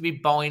seem to be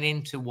buying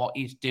into what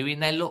he's doing.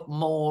 They look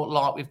more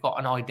like we've got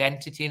an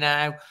identity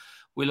now.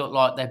 We look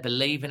like they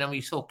believe in him.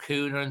 You saw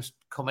Cunha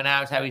coming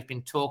out, how he's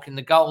been talking.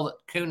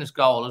 Cunha's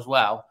goal as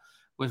well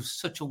was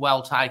such a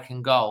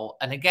well-taken goal.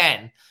 And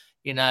again,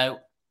 you know,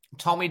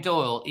 Tommy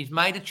Doyle, he's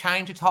made a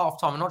change at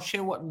half-time. I'm not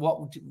sure what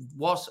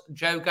was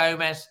Joe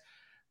Gomez.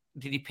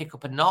 Did he pick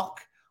up a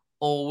knock,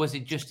 or was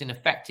it just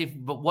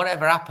ineffective? But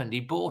whatever happened, he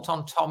brought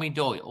on Tommy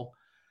Doyle,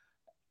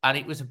 and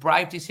it was a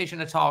brave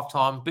decision at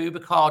half-time.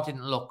 Boubacar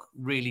didn't look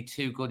really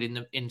too good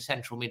in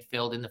central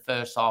midfield in the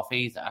first half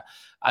either.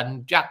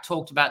 And Jack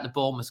talked about the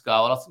Bournemouth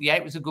goal.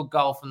 It was a good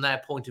goal from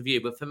their point of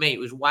view, but for me, it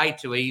was way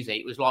too easy.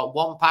 It was like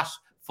one pass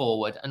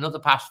forward, another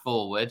pass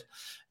forward.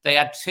 They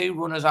had 2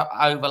 runners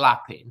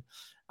overlapping.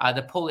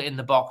 They pulled it in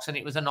the box, and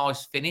it was a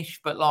nice finish.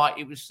 But like,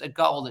 it was a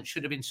goal that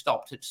should have been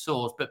stopped at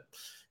source. But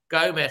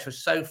Gomez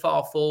was so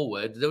far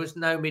forward, there was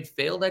no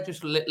midfield. They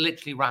just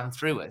literally ran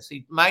through us.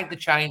 He made the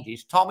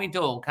changes. Tommy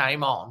Doyle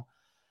came on,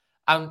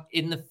 and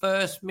in the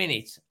first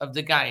minute of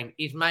the game,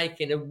 he's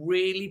making a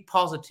really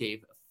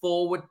positive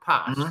forward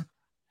pass,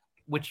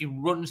 which he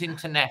runs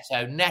into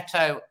Neto.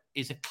 Neto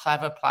is a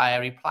clever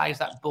player. He plays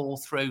that ball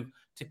through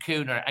to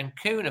Cunha, and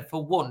Cunha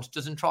for once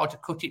doesn't try to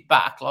cut it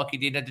back like he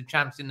did at the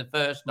chance in the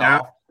first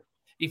half.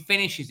 He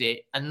finishes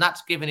it, and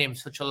that's given him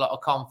such a lot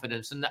of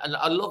confidence. And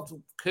I loved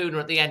Cunha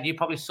at the end. You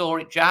probably saw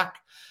it, Jack,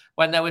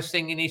 when they were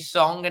singing his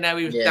song and how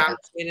he was dancing.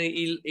 And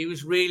he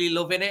was really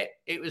loving it.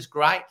 It was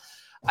great.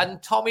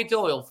 And Tommy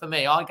Doyle, for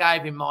me, I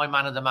gave him my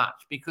man of the match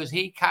because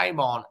he came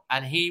on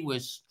and he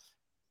was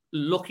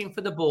looking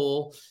for the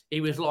ball.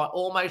 He was like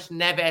almost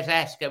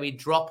Neves-esque. He'd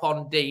drop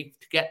on deep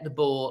to get the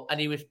ball. And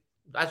he was,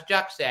 as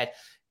Jack said,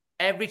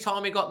 every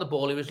time he got the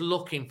ball, he was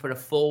looking for a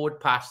forward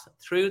pass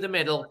through the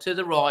middle to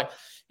the right.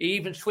 He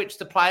even switched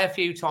the play a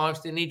few times,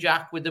 didn't he,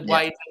 Jack, with the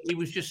way he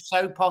was just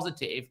so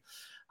positive.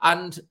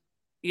 And,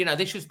 you know,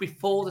 this was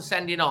before the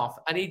sending off.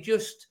 And he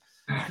just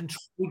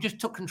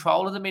took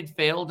control of the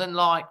midfield. And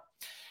like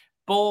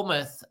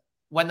Bournemouth,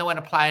 when they went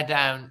a player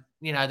down,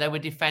 you know, they were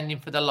defending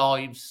for their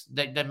lives.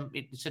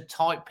 It's a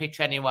tight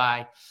pitch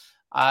anyway.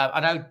 I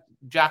know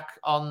Jack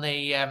on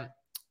the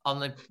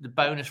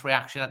bonus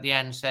reaction at the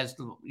end says,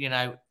 you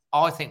know,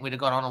 I think we'd have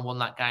gone on and won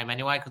that game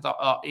anyway,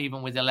 because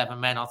even with 11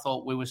 men, I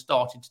thought we were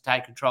starting to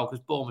take control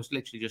because Bournemouth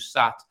literally just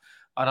sat,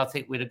 and I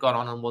think we'd have gone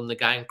on and won the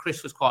game.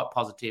 Chris was quite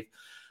positive,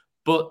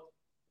 but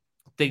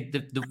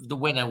the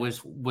winner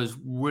was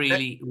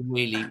really,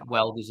 really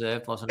well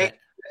deserved, wasn't it?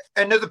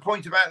 Another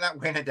point about that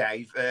winner,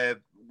 Dave.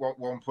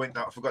 One point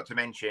that I forgot to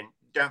mention.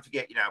 Don't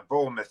forget, you know,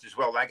 Bournemouth as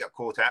well. They got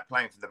caught out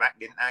playing from the back,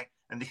 didn't they?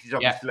 And this is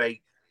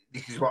obviously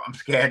this is what I'm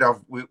scared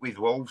of with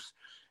Wolves.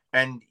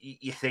 And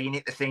you're seeing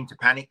it. They seem to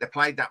panic. They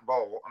played that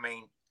ball. I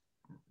mean,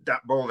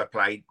 that ball they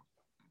played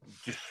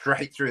just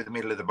straight through the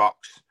middle of the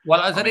box.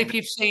 Well, I don't know if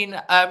you've seen,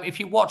 if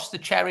you watch the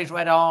Cherries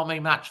Red Army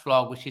match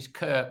vlog, which is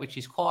Kurt, which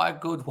is quite a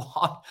good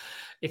one.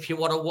 If you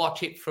want to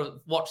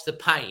watch the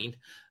pain,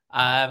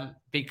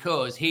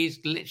 because he's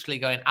literally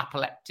going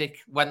apoplectic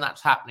when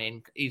that's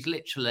happening. He's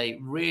literally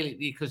really,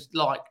 because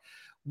like,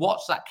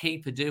 what's that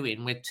keeper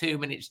doing with 2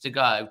 minutes to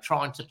go,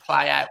 trying to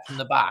play out from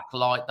the back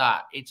like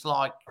that? It's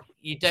like,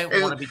 you don't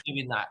want to be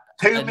doing that.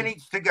 2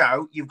 minutes to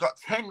go. You've got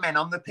 10 men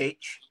on the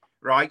pitch,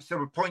 right? So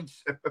the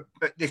points,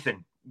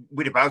 listen,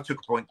 we'd have both took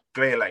a point,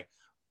 clearly.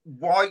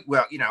 Why?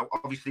 Well, you know,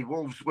 obviously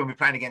Wolves, when we're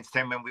playing against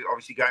 10 men, we're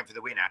obviously going for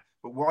the winner.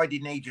 But why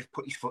didn't he just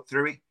put his foot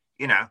through it,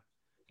 you know?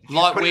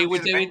 Like we were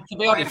doing, to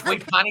be honest, we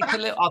panicked a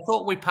little. I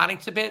thought we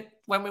panicked a bit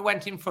when we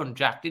went in front,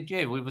 Jack. Did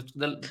you? We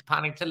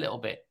panicked a little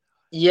bit.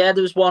 Yeah,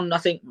 there was one, I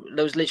think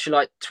there was literally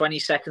like 20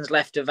 seconds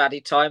left of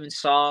added time, and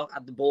Sarr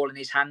had the ball in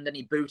his hand and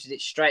he booted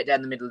it straight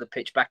down the middle of the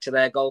pitch back to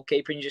their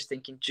goalkeeper. And you're just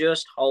thinking,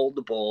 just hold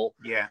the ball.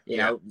 Yeah. You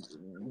know,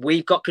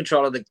 we've got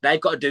control of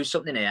they've got to do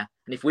something here.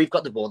 And if we've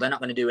got the ball, they're not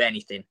going to do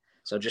anything.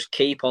 So just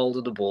keep hold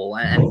of the ball.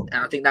 And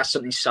I think that's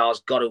something Sarr's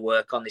got to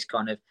work on, this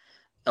kind of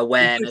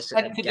awareness.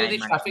 And game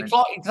management. It's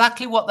like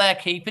exactly what their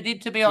keeper did,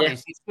 to be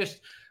honest. Yeah. It's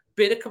just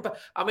bit of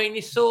I mean,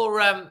 you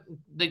saw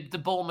the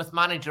Bournemouth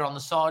manager on the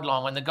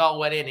sideline when the goal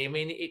went in. I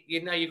mean,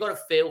 you know, you got to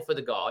feel for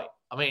the guy.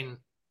 I mean,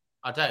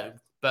 I don't,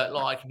 but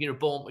like if you're a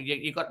Bournemouth,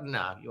 you got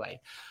you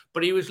ain't.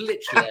 But he was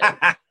literally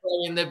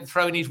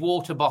throwing his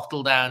water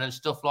bottle down and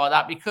stuff like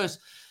that, because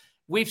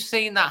we've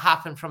seen that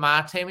happen from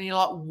our team, and you're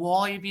like,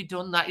 why have you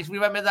done that? Is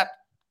remember that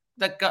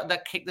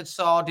kick that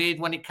Sarr did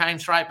when it came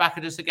straight back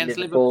at us against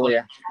Liverpool?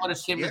 Yeah. Quite a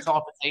similar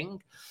type of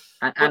thing.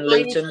 And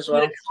Luton as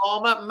well.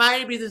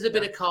 Maybe there's a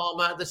bit of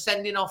karma. The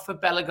sending off for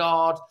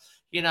Bellegarde,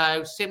 you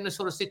know, similar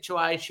sort of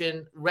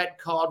situation. Red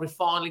card, we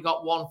finally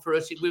got one for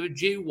us. We were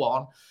due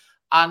one.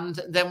 And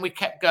then we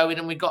kept going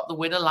and we got the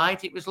winner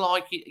late. It was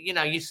like, you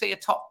know, you see a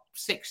top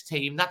 6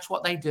 team, that's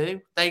what they do.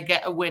 They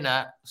get a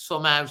winner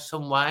somehow,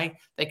 some way.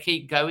 They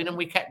keep going, and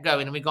we kept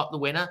going and we got the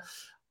winner.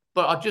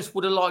 But I just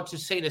would have liked to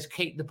see us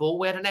keep the ball.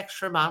 We had an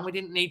extra man. We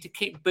didn't need to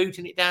keep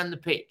booting it down the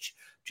pitch.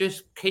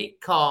 Just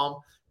keep calm.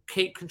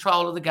 Keep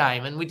control of the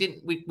game, and we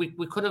didn't.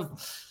 We could have.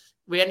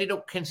 We ended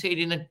up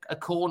conceding a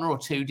corner or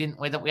two, didn't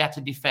we? That we had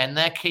to defend.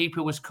 Their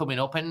keeper was coming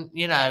up, and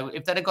you know,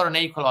 if they'd have got an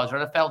equaliser, I'd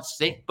have felt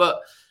sick. But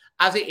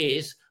as it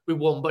is, we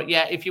won. But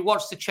yeah, if you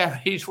watch the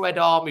Cherries Red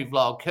Army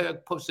vlog,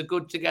 Kirk puts a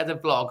good together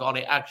vlog on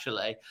it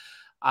actually,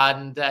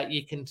 and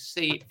you can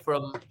see it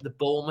from the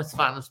Bournemouth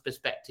fans'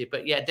 perspective.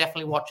 But yeah,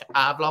 definitely watch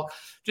our vlog.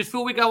 Just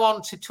before we go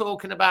on to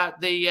talking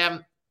about the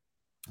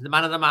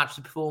man of the match,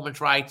 the performance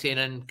rating,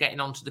 and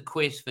getting onto the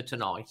quiz for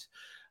tonight.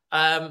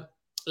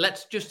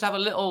 Let's just have a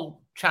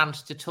little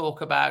chance to talk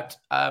about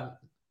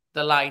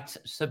the late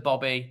Sir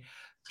Bobby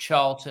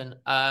Charlton,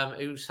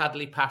 who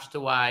sadly passed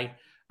away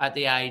at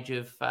the age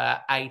of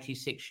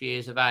 86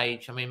 years of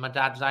age. I mean, my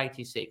dad's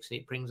 86, and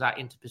it brings that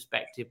into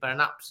perspective. But an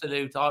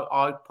absolute,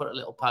 I put a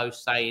little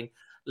post saying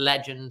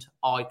legend,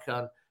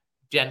 icon,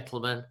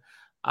 gentleman,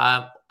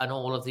 and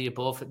all of the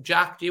above.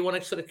 Jack, do you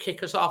want to sort of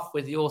kick us off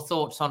with your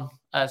thoughts on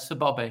Sir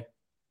Bobby?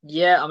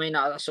 Yeah, I mean,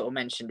 I sort of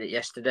mentioned it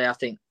yesterday. I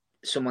think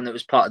someone that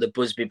was part of the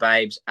Busby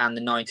Babes and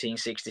the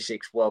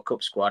 1966 World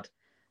Cup squad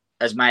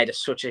has made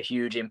such a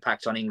huge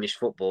impact on English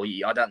football.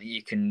 I don't think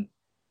you can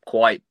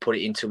quite put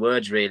it into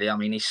words, really. I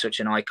mean, he's such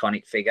an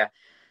iconic figure.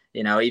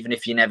 You know, even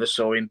if you never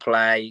saw him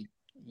play,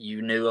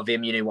 you knew of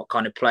him, you knew what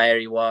kind of player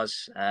he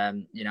was.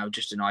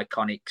 Just an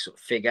iconic sort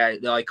of figure.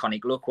 The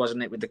iconic look,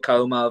 wasn't it, with the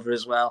comb over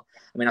as well?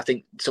 I mean, I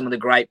think some of the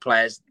great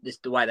players, this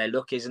the way they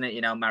look, isn't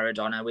it?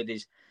 Maradona with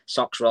his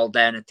socks rolled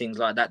down and things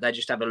like that. They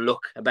just have a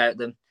look about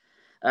them.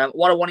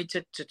 What I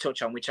wanted to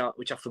touch on, which I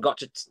forgot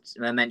to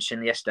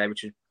mention yesterday,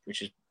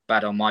 which was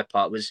bad on my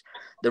part, was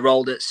the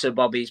role that Sir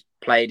Bobby's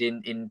played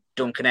in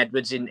Duncan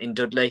Edwards in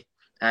Dudley,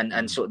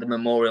 and sort of the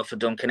memorial for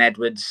Duncan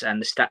Edwards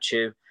and the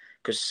statue.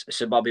 Because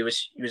Sir Bobby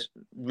was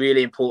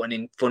really important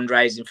in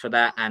fundraising for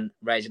that and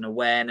raising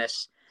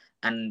awareness,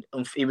 and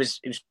he was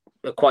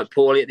quite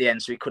poorly at the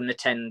end, so he couldn't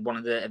attend one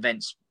of the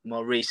events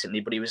more recently.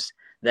 But he was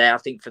there, I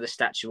think, for the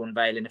statue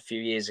unveiling a few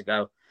years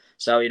ago.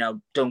 So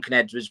Duncan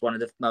Edwards, one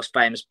of the most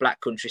famous Black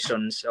Country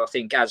sons. So I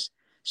think as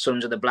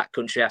sons of the Black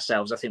Country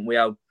ourselves, I think we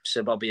owe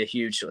Sir Bobby a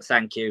huge sort of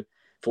thank you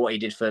for what he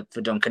did for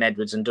Duncan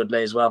Edwards and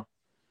Dudley as well.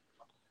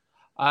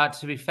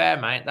 To be fair,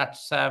 mate,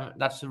 that's a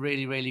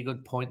really, really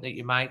good point that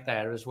you make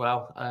there as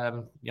well.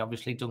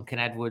 Obviously, Duncan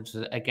Edwards,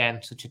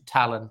 again, such a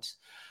talent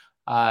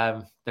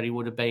that he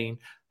would have been.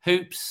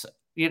 Hoops,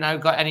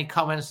 got any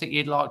comments that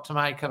you'd like to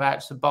make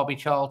about Sir Bobby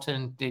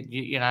Charlton? Did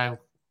you,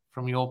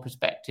 from your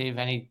perspective,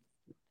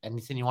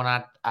 anything you want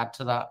to add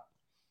to that?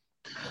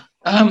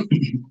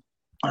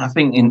 I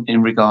think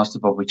in regards to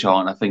Bobby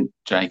Charlton, I think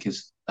Jack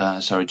has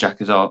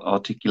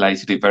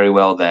articulated it very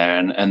well there,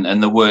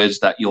 and the words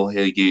that you'll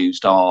hear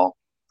used are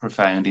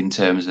profound in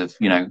terms of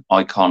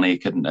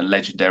iconic and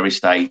legendary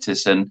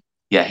status. And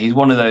yeah, he's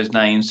one of those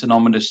names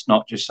synonymous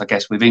not just, I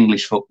guess, with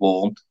English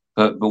football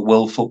but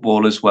world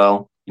football as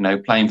well.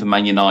 Playing for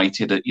Man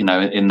United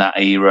in that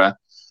era,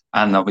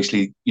 and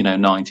obviously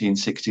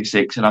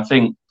 1966. And I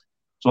think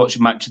I was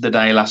watching Match of the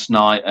Day last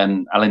night,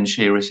 and Alan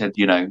Shearer said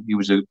he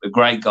was a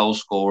great goal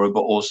scorer but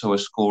also a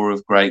scorer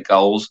of great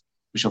goals,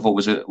 which I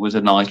thought was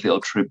a nice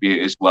little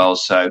tribute as well.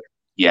 So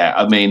yeah,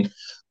 I mean,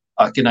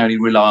 I can only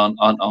rely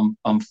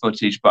on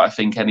footage, but I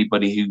think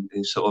anybody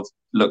who sort of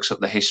looks at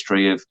the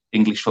history of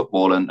English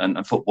football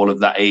and football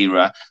of that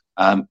era,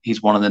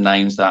 he's one of the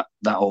names that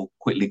will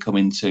quickly come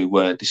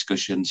into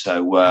discussion.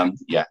 So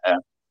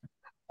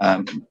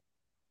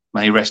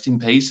may he rest in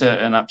peace,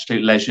 an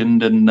absolute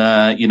legend.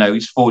 And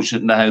he's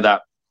fortunate now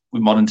that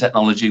with modern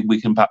technology we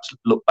can perhaps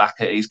look back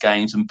at his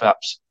games, and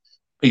perhaps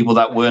people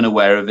that weren't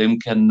aware of him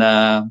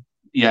can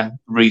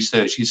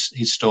research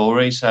his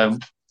story. So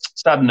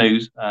sad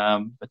news,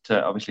 but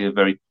obviously a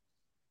very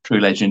true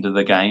legend of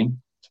the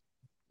game.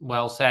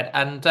 Well said.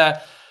 And,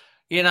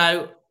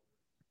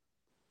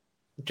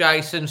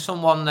 Jason,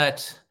 someone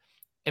that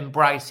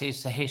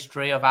embraces the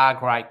history of our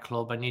great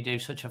club, and you do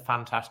such a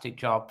fantastic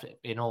job,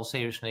 in all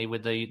seriousness,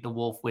 with the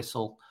Wolf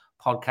Whistle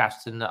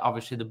podcast and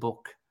obviously the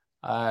book,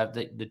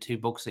 the two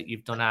books that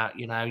you've done out.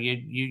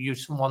 You're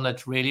someone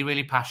that's really,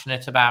 really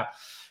passionate about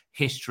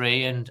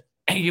history, and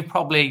you've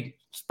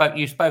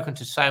spoken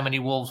to so many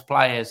Wolves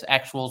players,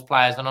 ex-Wolves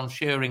players, and I'm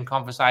sure in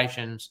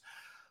conversations,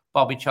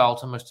 Bobby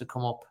Charlton must have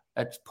come up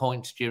at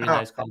points during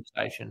those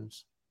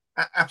conversations.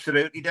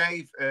 Absolutely,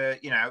 Dave.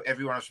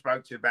 Everyone I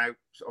spoke to about,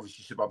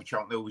 obviously, Sir Bobby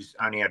Charlton always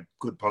only had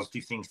good,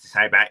 positive things to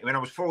say about him. And I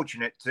was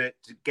fortunate to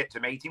get to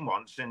meet him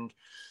once. And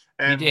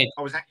you did.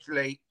 I was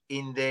actually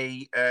in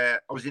the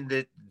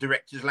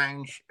directors'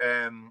 lounge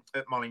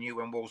at Molineux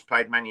when Wolves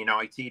played Man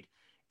United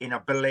in, I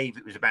believe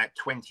it was about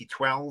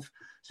 2012.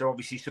 So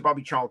obviously, Sir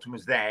Bobby Charlton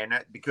was there, and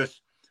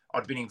because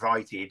I'd been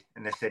invited,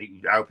 and they said it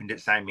opened at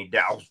the same midday,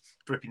 I was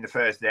flipping the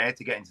first there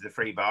to get into the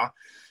free bar,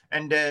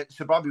 and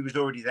Sir Bobby was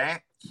already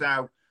there.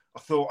 So I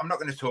thought, I'm not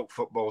going to talk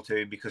football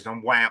to him because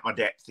I'm way out my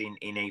depth in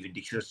even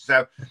discuss.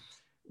 So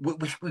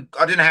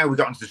I don't know how we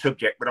got into the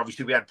subject, but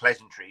obviously we had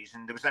pleasantries,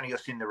 and there was only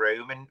us in the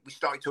room, and we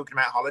started talking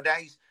about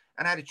holidays.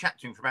 And I had a chat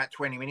to him for about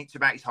 20 minutes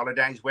about his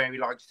holidays, where he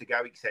likes to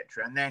go,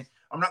 etc. And then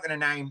I'm not going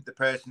to name the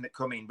person that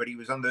come in, but he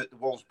was on the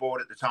Wolves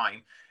board at the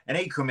time, and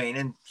he come in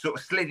and sort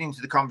of slid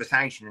into the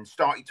conversation and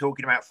started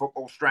talking about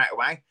football straight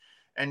away.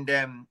 And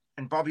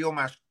Bobby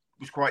almost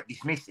was quite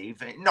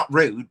dismissive, not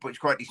rude, but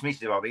quite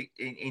dismissive of it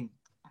in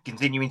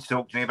continuing to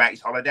talk to me about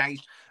his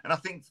holidays. And I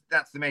think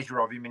that's the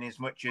measure of him, in as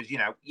much as,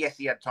 yes,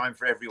 he had time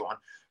for everyone,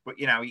 but,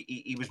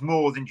 he was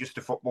more than just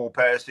a football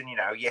person.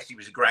 Yes, he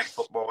was a great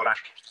footballer,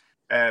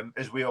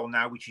 as we all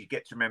know, which he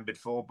gets remembered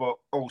for, but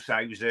also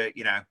he was a,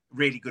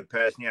 really good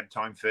person. He had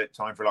time for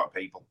a lot of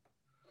people.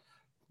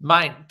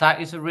 Mate,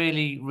 that is a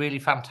really, really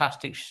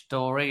fantastic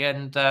story,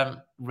 and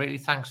really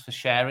thanks for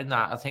sharing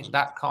that. I think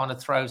that kind of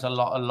throws a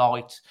lot of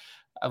light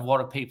of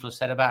what people have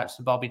said about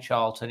Sir Bobby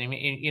Charlton. I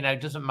mean,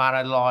 it doesn't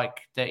matter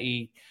like that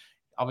he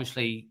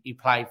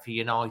played for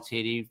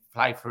United, he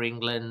played for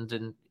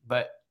England,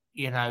 but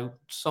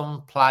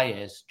some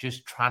players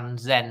just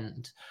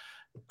transcend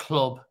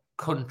club,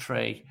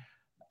 country,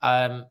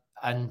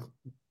 and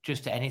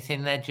just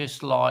anything. They're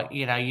just like,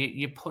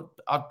 you put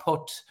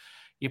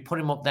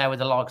him up there with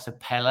the likes of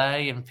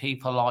Pele and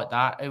people like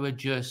that who are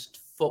just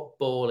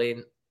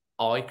footballing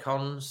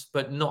icons,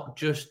 but not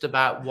just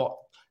about what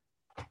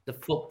the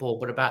football,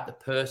 but about the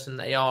person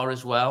they are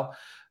as well.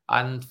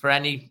 And for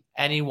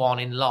anyone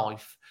in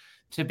life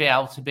to be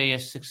able to be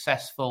as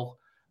successful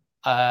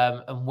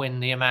and win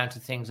the amount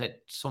of things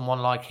that someone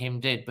like him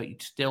did, but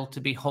still to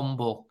be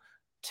humble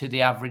to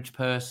the average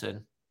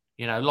person.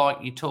 You know, like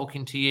you're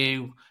talking to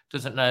you,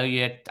 doesn't know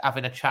you,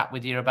 having a chat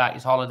with you about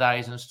his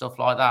holidays and stuff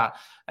like that,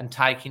 and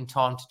taking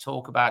time to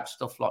talk about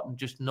stuff like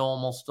just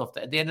normal stuff.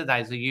 That at the end of the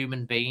day is a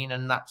human being,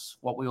 and that's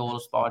what we all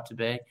aspire to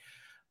be.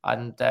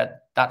 And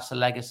that's a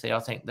legacy, I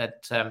think,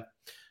 that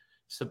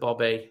Sir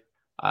Bobby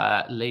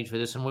leaves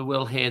with us. And we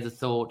will hear the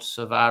thoughts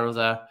of our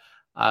other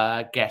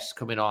guests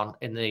coming on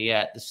in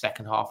the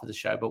second half of the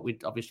show. But we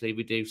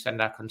do send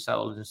our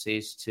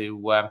condolences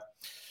to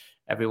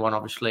everyone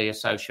obviously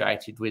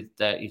associated with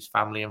his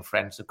family and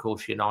friends, of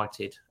course,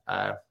 United,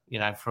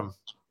 from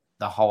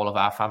the whole of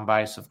our fan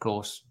base, of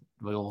course,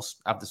 we all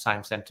have the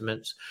same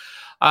sentiments.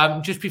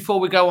 Just before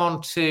we go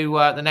on to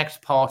the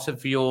next part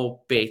of your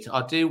bit,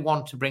 I do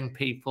want to bring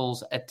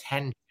people's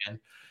attention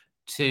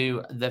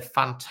to the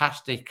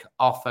fantastic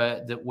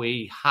offer that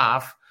we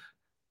have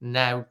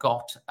now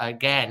got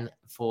again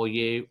for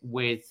you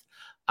with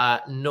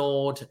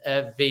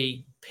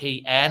NordVPN.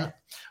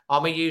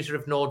 I'm a user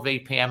of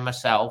NordVPN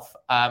myself.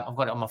 I've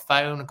got it on my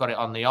phone, I've got it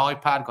on the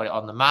iPad, got it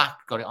on the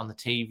Mac, got it on the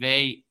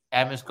TV.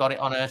 Emma's got it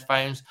on her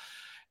phones.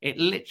 It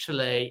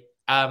literally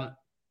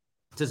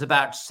does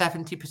about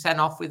 70%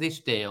 off with this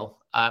deal.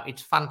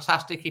 It's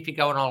fantastic if you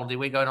go on holiday.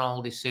 We're going on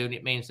holiday soon.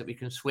 It means that we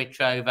can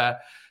switch over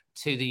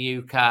to the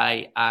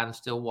UK and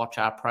still watch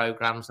our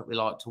programs that we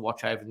like to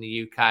watch over in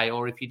the UK.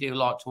 Or if you do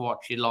like to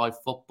watch your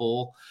live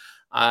football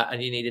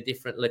and you need a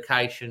different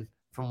location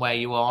from where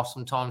you are,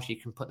 sometimes you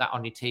can put that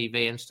on your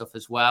TV and stuff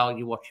as well.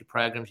 You watch your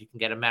programs, you can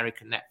get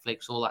American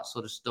Netflix, all that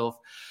sort of stuff.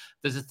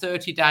 There's a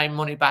 30-day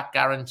money-back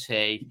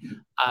guarantee.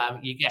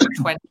 You get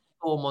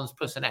 24 months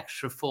plus an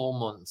extra 4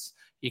 months.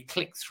 You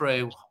click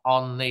through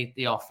on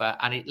the offer,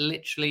 and it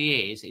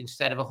literally is,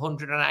 instead of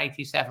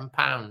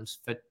 £187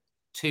 for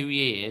 2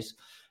 years,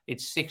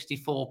 it's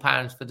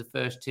 £64 for the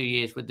first 2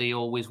 years with the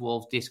Always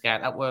Wolves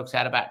discount. That works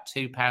out about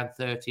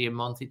 £2.30 a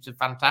month. It's a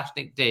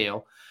fantastic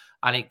deal,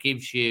 and it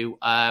gives you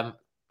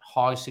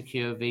high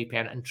secure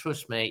VPN. And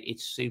trust me,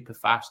 it's super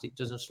fast. It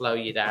doesn't slow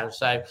you down.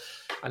 So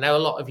I know a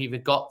lot of you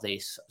have got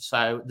this.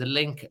 So the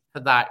link for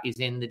that is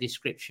in the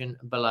description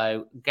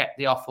below. Get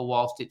the offer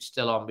whilst it's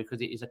still on,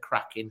 because it is a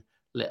cracking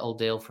little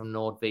deal from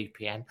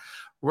NordVPN.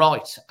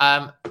 Right.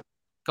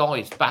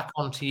 Guys, back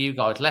onto you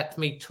guys. Let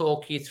me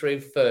talk you through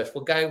first.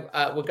 We'll go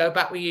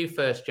back with you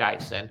first,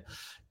 Jason.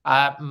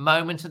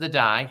 Moment of the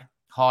day,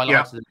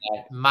 highlight of the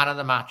day, man of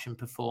the match, and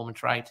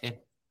performance rating.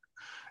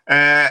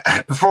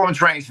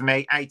 Performance rating for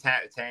me, 8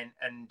 out of 10,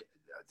 and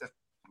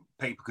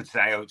people could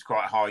say, oh, it's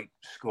quite a high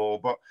score,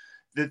 but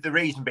the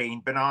reason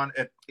being,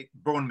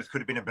 Bournemouth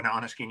could have been a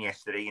banana skin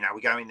yesterday. You know,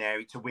 we go in there,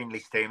 it's a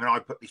winless team, and I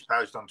put this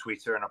post on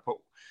Twitter, and I put,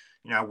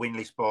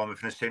 winless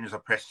Bournemouth, and as soon as I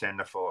pressed send,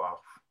 I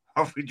thought,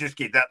 I would just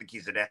give that the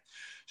kiss of death.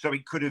 So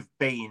it could have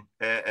been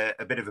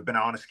a bit of a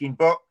banana skin,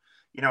 but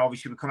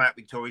obviously we come out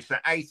victorious. So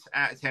 8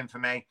 out of 10 for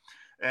me.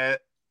 Man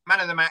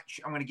of the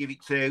match, I'm going to give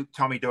it to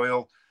Tommy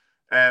Doyle.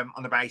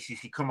 On the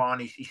basis he come on,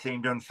 he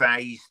seemed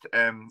unfazed.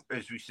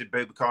 As we said,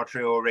 Boubacar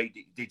Traoré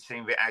did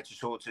seem a bit out of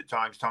sorts at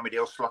times. Tommy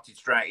Doyle slotted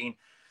straight in.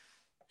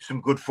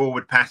 Some good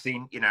forward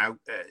passing,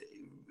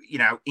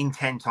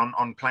 intent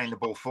on playing the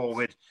ball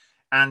forward.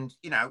 And,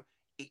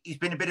 he's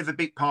been a bit of a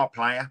big part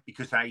player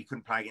because he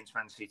couldn't play against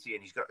Man City,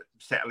 and he's got to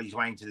settle his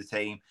way into the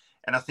team.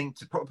 And I think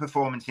to put a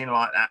performance in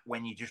like that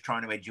when you're just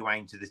trying to edge your way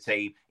into the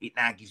team, it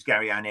now gives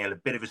Gary O'Neill a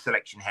bit of a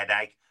selection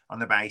headache on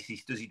the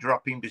basis. Does he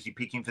drop him? Does he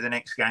pick him for the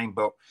next game?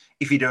 But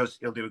if he does,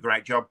 he'll do a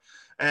great job.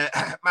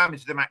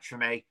 Moment of the match for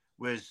me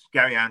was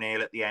Gary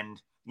O'Neill at the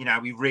end.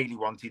 We really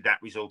wanted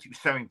that result. It was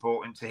so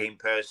important to him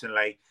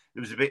personally.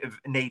 There was a bit of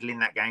a needle in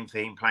that game for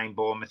him playing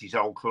Bournemouth, his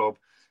old club.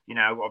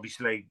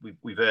 Obviously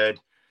we've heard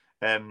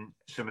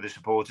some of the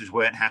supporters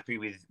weren't happy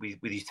with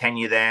his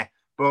tenure there,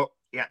 but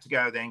he had to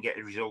go there and get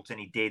a result, and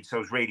he did. So I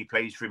was really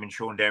pleased for him and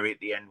Sean Derry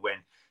at the end when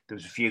there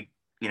was a few,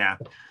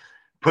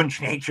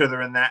 punching each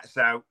other and that.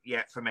 So,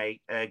 yeah, for me,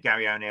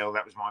 Gary O'Neill,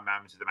 that was my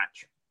moment of the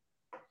match.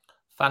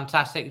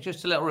 Fantastic.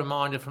 Just a little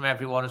reminder from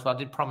everyone as well. I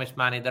did promise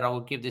Manny that I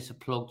would give this a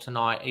plug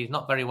tonight. He's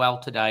not very well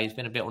today. He's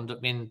been a bit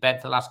in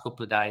bed for the last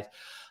couple of days.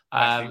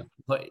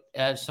 But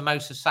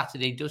Samosa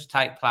Saturday does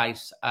take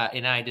place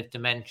in aid of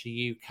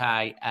Dementia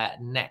UK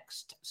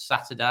next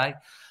Saturday.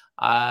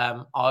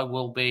 I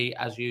will be,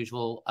 as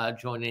usual,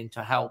 joining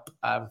to help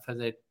for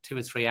the 2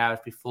 or 3 hours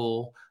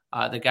before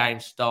the game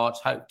starts.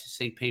 Hope to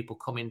see people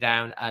coming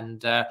down.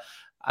 And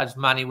as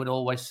Manny would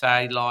always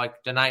say,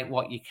 donate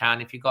what you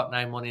can. If you've got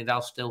no money,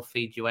 they'll still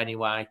feed you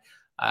anyway.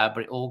 But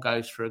it all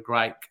goes for a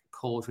great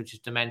cause, which is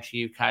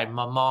Dementia UK.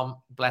 My mom,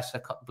 bless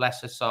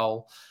her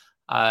soul,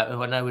 who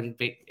I know would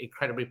be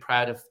incredibly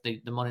proud of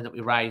the money that we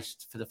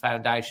raised for the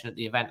foundation at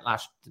the event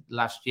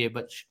last year,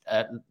 but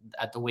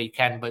at the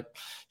weekend. But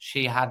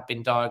she had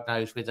been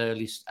diagnosed with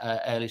early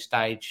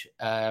stage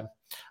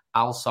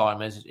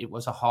Alzheimer's. It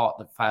was a heart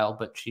that failed,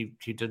 but she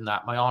done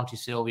that. My auntie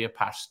Sylvia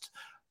passed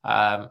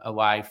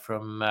away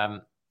from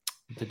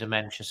the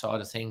dementia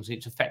side of things.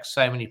 It affects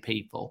so many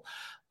people.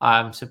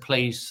 So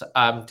please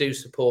do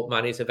support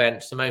Manny's event,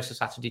 Samosa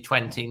Saturday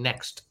 20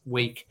 next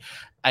week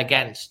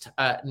against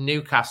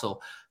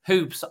Newcastle.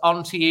 Hoops,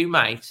 on to you,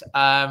 mate.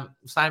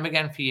 Same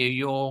again for you,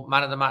 your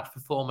man of the match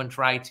performance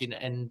rating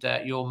and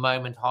your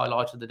moment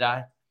highlight of the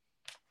day.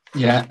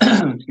 Yeah,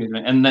 excuse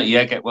me. And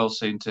get well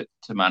soon to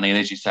Manny. And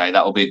as you say,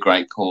 that will be a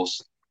great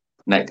course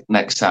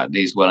next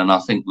Saturday as well. And I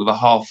think with a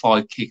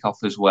 5:30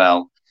 kickoff as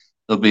well,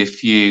 there'll be a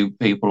few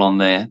people on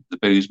there, the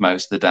booze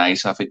most of the day.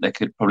 So I think they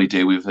could probably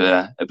do with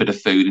a bit of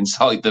food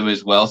inside them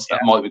as well. So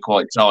that might be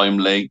quite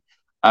timely.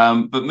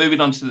 But moving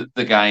on to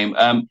the game,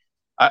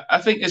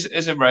 I think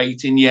as a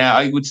rating,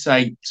 I would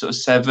say sort of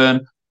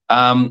 7.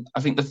 I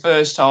think the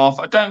first half,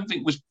 I don't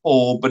think was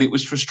poor, but it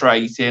was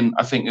frustrating.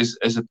 I think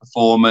as a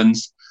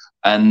performance.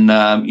 And,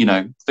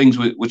 things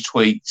were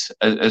tweaked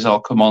as I'll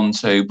come on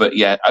to. But,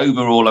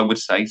 overall, I would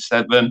say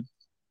 7.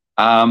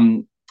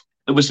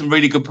 There were some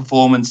really good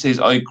performances.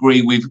 I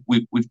agree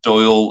with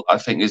Doyle. I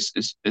think,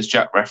 as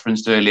Jack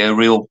referenced earlier, a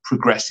real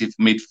progressive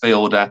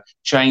midfielder,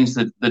 changed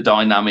the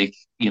dynamic,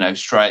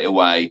 straight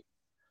away.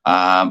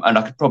 And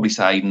I could probably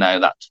say, no,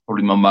 that's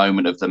probably my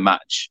moment of the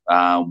match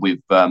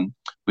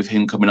with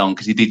him coming on,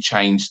 because he did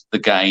change the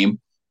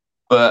game.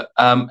 But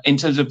in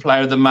terms of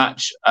player of the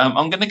match,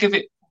 I'm going to give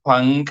it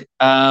Hwang,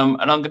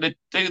 and I'm going to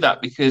do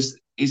that because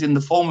he's in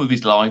the form of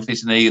his life,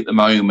 isn't he, at the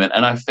moment?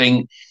 And I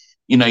think,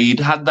 you'd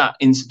had that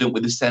incident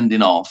with the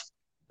sending off.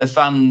 The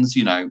fans,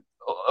 are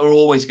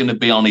always going to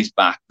be on his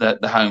back, the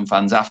home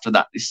fans, after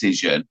that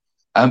decision.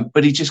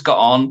 But he just got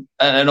on,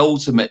 and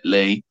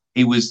ultimately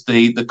he was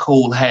the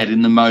cool head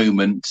in the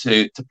moment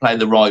to play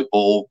the right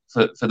ball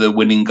for the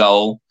winning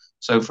goal.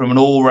 So from an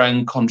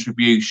all-round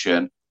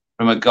contribution,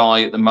 from a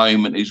guy at the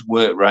moment whose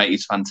work rate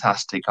is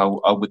fantastic,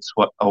 I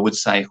would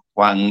say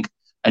Hwang.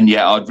 And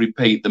I'd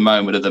repeat, the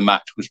moment of the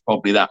match was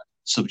probably that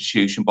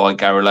substitution by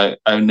Gary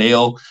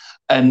O'Neill.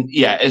 And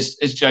as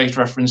Jay's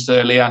referenced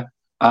earlier,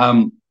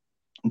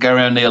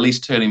 Gary O'Neill is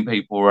turning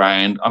people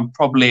around. I'm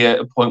probably at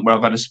a point where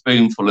I've had a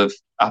spoonful of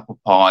apple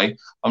pie.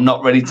 I'm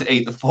not ready to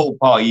eat the full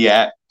pie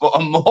yet, but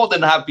I'm more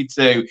than happy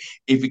to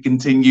if he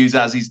continues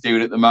as he's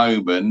doing at the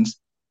moment.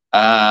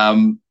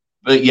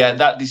 But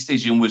that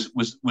decision was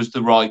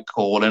the right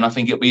call, and I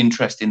think it'll be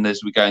interesting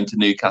as we go into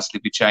Newcastle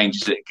if he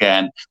changes it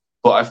again.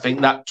 But I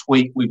think that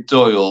tweak with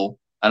Doyle,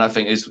 and I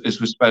think as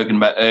we've spoken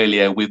about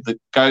earlier with the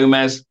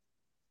Gomez,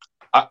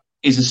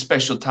 is a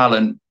special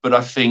talent. But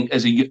I think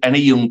as any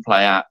young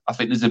player, I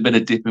think there's a bit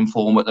of dip in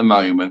form at the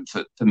moment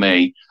for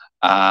me,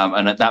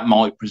 and that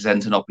might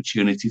present an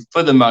opportunity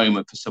for the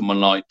moment for someone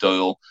like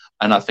Doyle.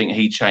 And I think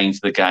he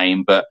changed the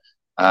game, but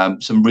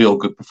some real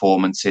good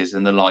performances,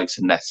 and the likes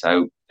of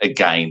Neto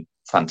again.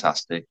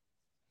 Fantastic.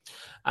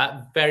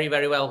 Very,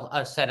 very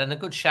well said, and a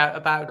good shout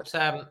about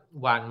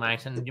Hwang,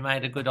 mate. And you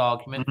made a good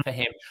argument for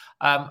him.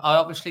 I'm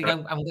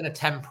going to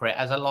temper it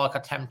as I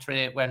temper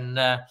it when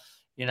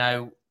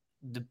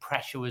the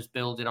pressure was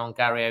building on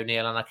Gary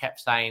O'Neill, and I kept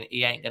saying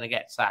he ain't going to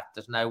get sacked.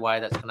 There's no way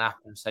that's going to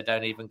happen. So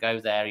don't even go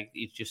there.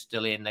 He's just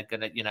still in. They're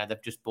going to,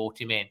 they've just brought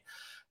him in.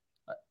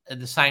 At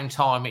the same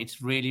time,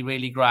 it's really,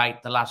 really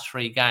great, the last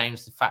 3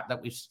 games, the fact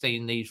that we've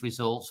seen these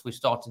results, we're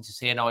starting to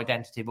see an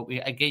identity, but we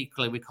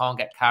can't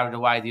get carried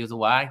away the other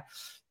way.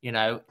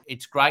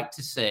 It's great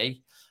to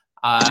see.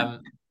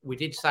 We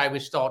did say we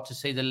start to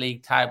see the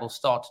league table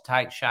start to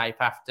take shape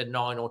after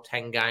 9 or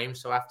 10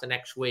 games. So after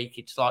next week,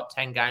 it's like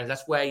 10 games.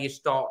 That's where you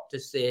start to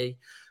see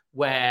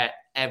where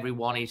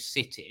everyone is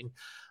sitting.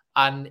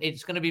 And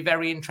it's going to be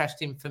very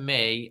interesting for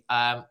me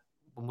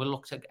when we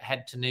look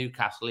ahead to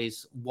Newcastle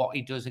is what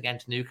he does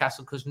against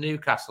Newcastle, because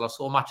Newcastle, I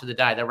saw match of the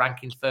day, they're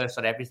ranking first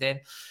on everything.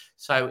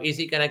 So is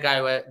he going to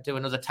go do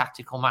another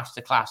tactical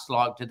masterclass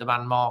like do the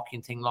man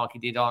marking thing like he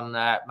did on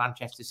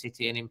Manchester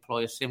City and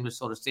employ a similar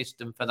sort of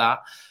system for that?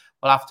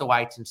 We'll have to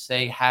wait and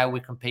see how we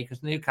compete,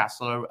 because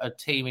Newcastle are a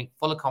team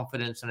full of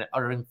confidence and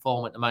are in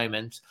form at the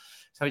moment.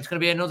 So it's going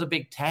to be another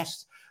big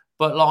test.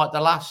 But like the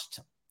last,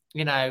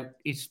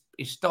 he's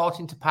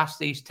starting to pass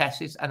these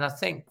tests. And I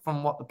think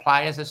from what the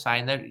players are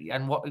saying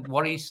and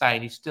what he's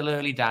saying, it's still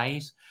early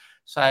days.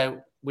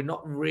 So we're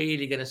not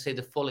really going to see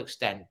the full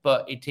extent,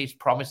 but it is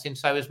promising.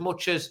 So as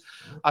much as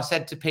I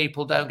said to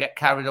people, don't get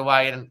carried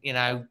away and,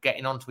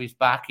 getting onto his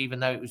back, even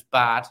though it was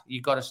bad,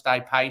 you've got to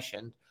stay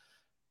patient.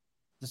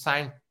 The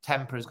same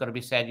temper has got to be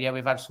said. Yeah,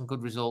 we've had some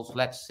good results.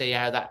 Let's see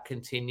how that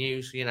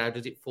continues.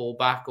 Does it fall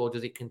back or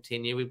does it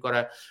continue? We've got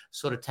to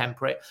sort of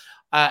temper it.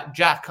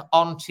 Jack,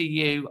 on to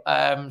you.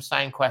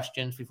 Same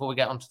questions before we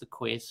get onto the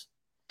quiz.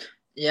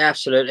 Yeah,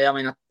 absolutely. I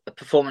mean, a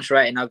performance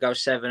rating, I'll go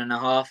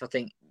 7.5. I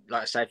think,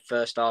 like I said,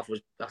 first half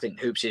was, I think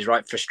Hoops is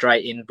right,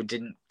 frustrating. We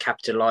didn't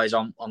capitalise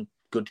on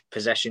good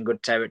possession,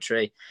 good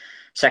territory.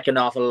 Second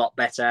half, a lot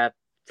better,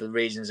 for the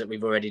reasons that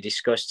we've already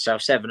discussed. So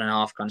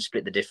 7.5 kind of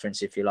split the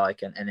difference, if you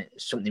like, and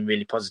it's something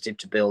really positive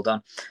to build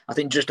on. I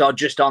think just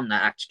on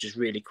that act, just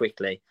really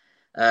quickly,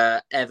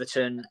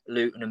 Everton,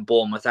 Luton and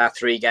Bournemouth, our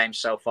 3 games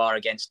so far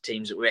against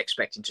teams that we're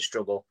expecting to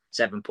struggle,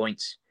 7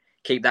 points.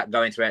 Keep that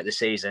going throughout the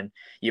season.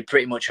 You're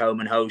pretty much home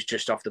and hosed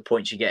just off the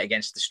points you get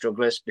against the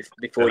strugglers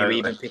before you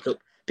even pick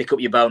pick up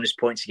your bonus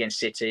points against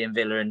City and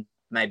Villa and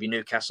maybe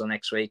Newcastle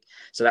next week.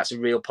 So that's a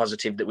real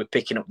positive that we're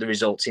picking up the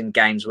results in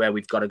games where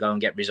we've got to go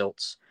and get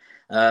results.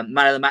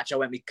 Man of the match, I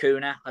went with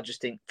Kuna. I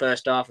just think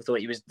first half, I thought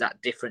he was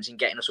that difference in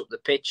getting us up the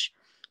pitch.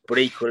 But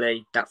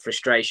equally, that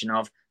frustration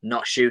of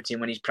not shooting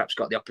when he's perhaps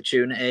got the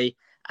opportunity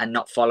and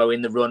not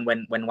following the run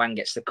when Wang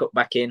gets the cut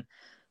back in.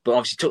 But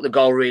obviously took the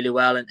goal really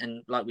well.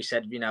 And like we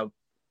said,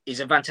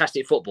 he's a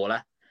fantastic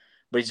footballer,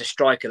 but he's a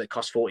striker that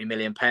costs £40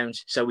 million.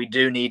 So we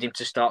do need him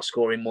to start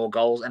scoring more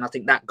goals. And I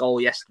think that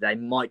goal yesterday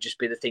might just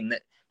be the thing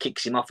that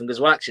kicks him off and goes,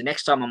 well, actually,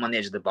 next time I'm on the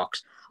edge of the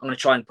box, I'm going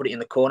to try and put it in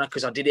the corner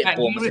because I did it at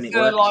Bournemouth and it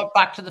worked. Like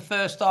back to the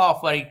first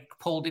half where he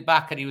pulled it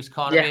back and he was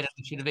kind of in and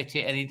he should have hit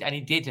it and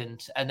he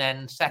didn't. And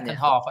then second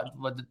half,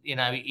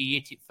 he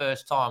hit it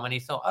first time and he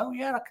thought, oh,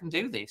 yeah, I can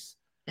do this.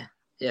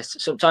 Yes,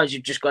 sometimes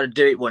you've just got to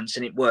do it once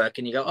and it work,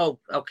 and you go, oh,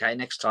 okay,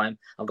 next time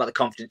I've got the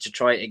confidence to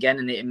try it again,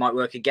 and it might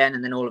work again.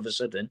 And then all of a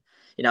sudden,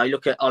 you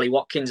look at Ollie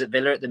Watkins at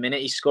Villa at the minute.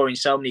 He's scoring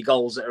so many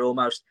goals that are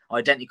almost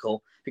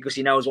identical because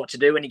he knows what to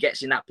do when he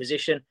gets in that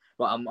position.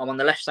 Right, I'm on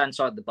the left-hand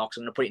side of the box.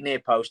 I'm going to put it near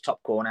post,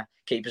 top corner.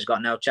 Keeper's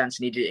got no chance,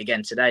 and he did it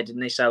again today,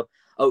 didn't he? So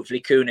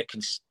hopefully Kuna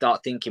can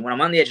start thinking, when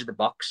I'm on the edge of the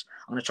box,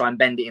 I'm going to try and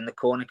bend it in the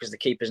corner because the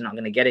keeper's not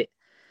going to get it.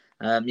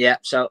 I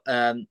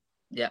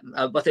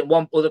think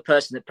one other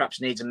person that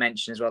perhaps needs a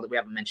mention as well that we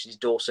haven't mentioned is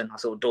Dawson. I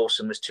thought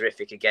Dawson was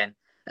terrific again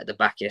at the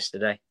back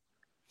yesterday.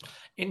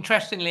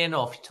 Interestingly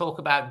enough, you talk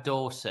about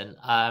Dawson.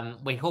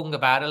 We hung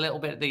about a little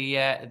bit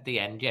at the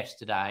end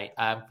yesterday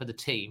for the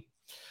team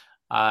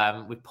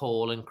with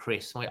Paul and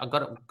Chris. I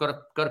got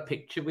a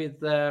picture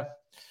with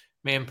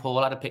me and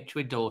Paul had a picture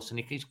with Dawson.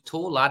 He's a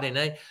tall lad, isn't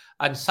he?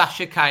 And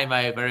Sasha came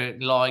over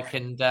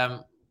and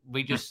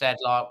we just said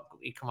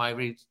he come over.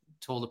 He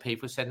told the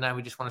people, said, no,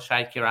 we just want to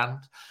shake your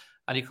hand.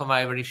 And he come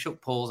over, he shook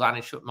Paul's hand,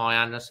 he shook my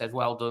hand and said,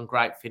 well done,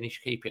 great finish,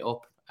 keep it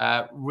up.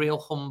 Real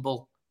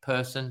humble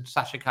person,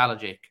 Sasha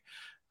Kalajic,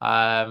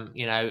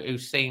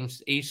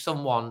 he's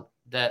someone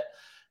that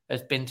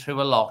has been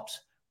through a lot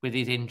with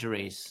his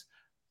injuries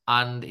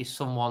and is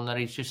someone that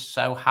is just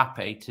so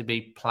happy to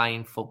be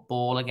playing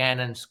football again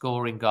and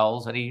scoring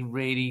goals. And he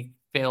really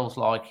feels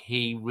like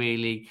he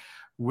really,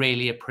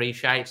 really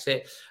appreciates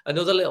it.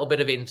 Another little bit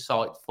of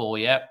insight for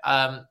you.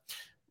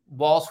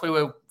 Whilst we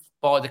were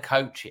by the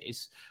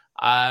coaches,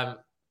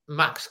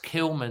 Max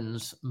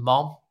Kilman's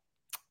mom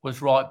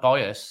was right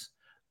by us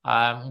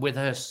with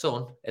her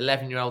son,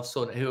 11-year-old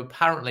son, who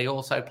apparently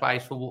also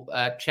plays for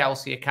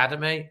Chelsea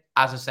Academy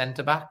as a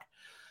centre-back.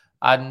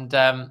 And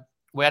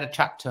we had a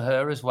chat to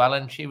her as well,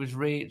 and she was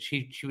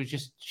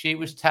she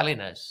was telling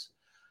us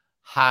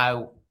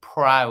how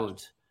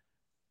proud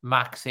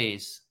Max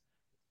is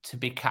to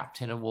be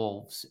captain of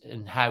Wolves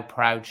and how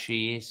proud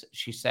she is.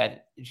 She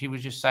said, she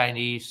was just saying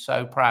he's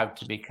so proud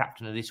to be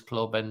captain of this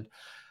club. And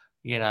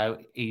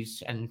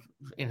and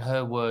in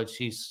her words,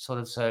 he's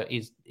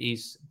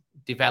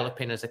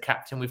developing as a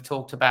captain. We've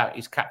talked about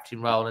his captain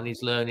role and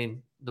he's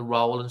learning the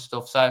role and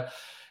stuff. So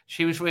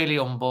she was really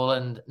humble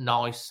and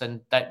nice,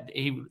 and that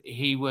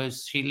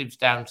she lives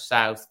down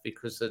south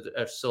because of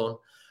her son,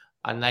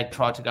 and they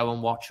tried to go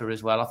and watch her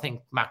as well. I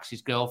think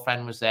Max's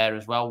girlfriend was there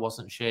as well,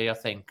 wasn't she? I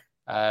think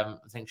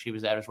she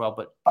was there as well.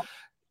 But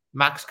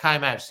Max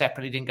came out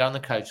separately, didn't go on the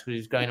coach because he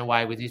was going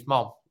away with his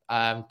mom.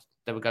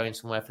 They were going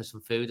somewhere for some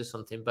food or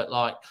something. But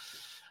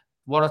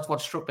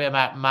what struck me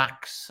about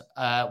Max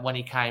when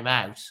he came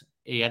out,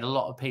 he had a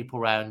lot of people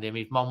around him.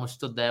 His mom was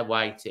stood there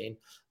waiting,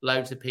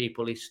 loads of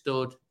people. He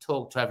stood,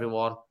 talked to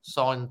everyone,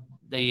 signed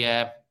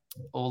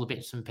all the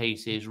bits and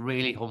pieces,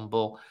 really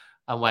humble,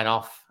 and went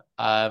off.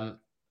 And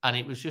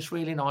it was just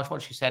really nice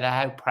what she said,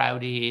 how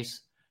proud he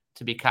is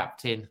to be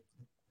captain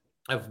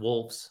of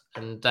Wolves.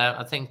 And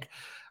I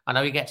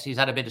know he's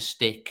had a bit of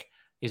stick.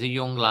 He's a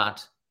young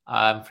lad.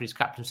 For his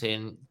captaincy,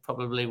 and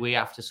probably we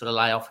have to sort of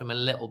lay off him a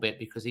little bit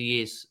because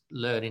he is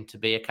learning to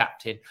be a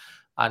captain.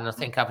 And I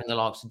think having the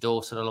likes of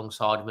Dawson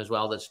alongside him as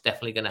well, that's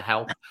definitely going to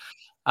help.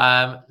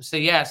 So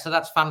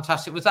that's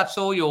fantastic. That's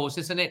all yours,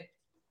 isn't it,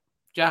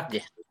 Jack?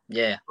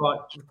 Yeah. Right,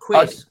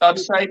 quiz. I'd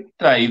say,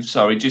 Dave,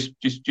 sorry,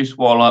 just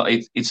while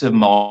it's of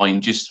mine,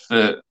 just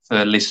for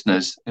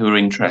listeners who are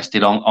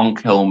interested on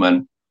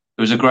Kilman.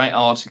 There was a great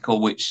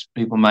article which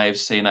people may have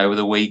seen over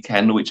the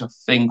weekend, which I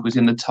think was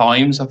in the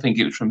Times. I think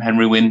it was from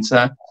Henry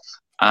Winter.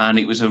 And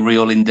it was a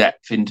real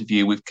in-depth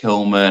interview with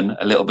Kilman,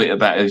 a little bit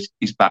about his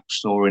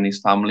backstory and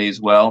his family as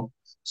well.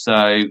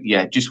 So,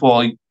 yeah, just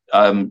while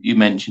you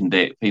mentioned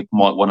it, people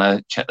might want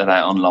to check that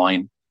out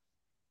online.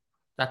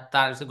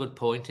 That is a good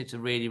point. It's a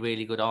really,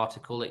 really good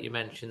article that you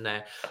mentioned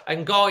there.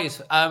 And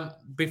guys,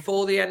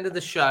 before the end of the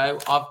show,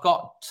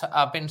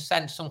 I've been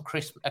sent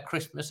a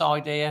Christmas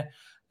idea.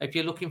 If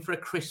you're looking for a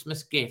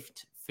Christmas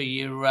gift for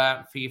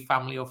your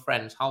family or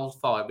friends, hold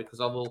fire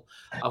because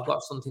I've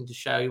got something to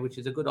show you, which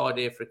is a good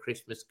idea for a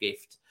Christmas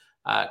gift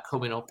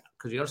coming up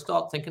because you got to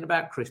start thinking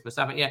about Christmas,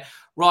 haven't you?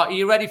 Right, are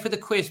you ready for the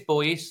quiz,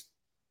 boys?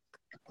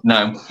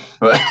 No.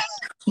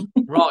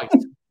 Right,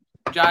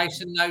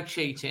 Jason, no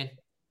cheating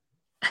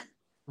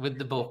with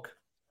the book.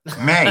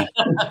 Me?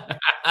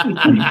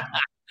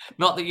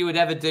 Not that you would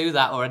ever do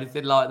that or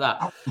anything like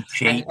that.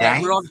 Cheat,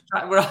 We're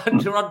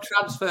on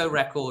transfer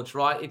records,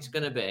 right? It's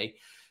going to be.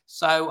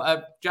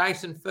 So,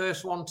 Jason,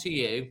 first one to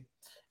you.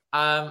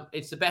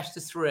 It's the best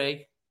of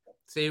three.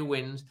 See who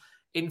wins.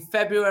 In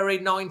February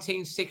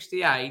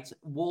 1968,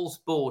 Wolves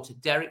bought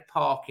Derek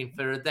Parkin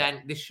for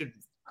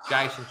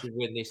Jason should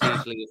win this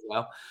easily as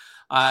well.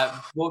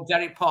 Bought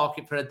Derek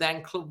Parkin for a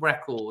then club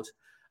record,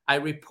 a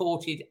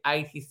reported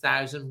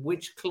 80,000.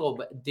 Which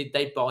club did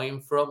they buy him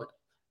from?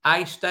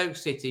 A, Stoke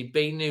City,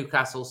 B,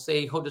 Newcastle,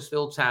 C,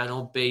 Huddersfield Town,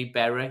 or B,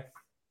 Bury?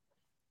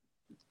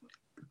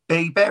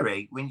 B,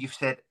 Bury, when you've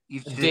said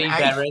D,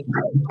 Bury.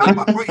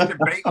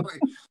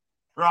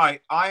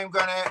 Right, I am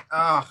going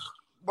to...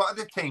 what are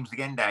the teams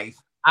again, Dave?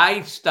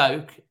 A,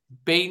 Stoke,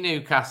 B,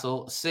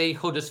 Newcastle, C,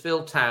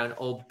 Huddersfield Town,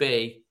 or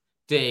B,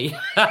 D,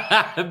 Bury.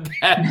 I'm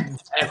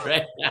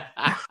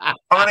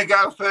going to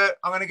go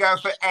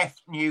for F,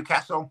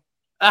 Newcastle.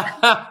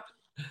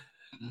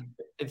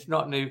 It's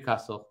not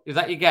Newcastle. Is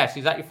that your guess?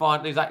 Is that your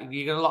final? Is that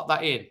you're going to lock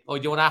that in, or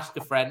do you want to ask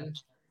a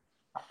friend?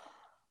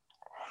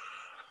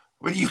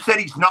 Well, you said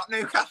it's not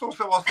Newcastle,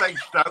 so I'll say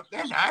Stoke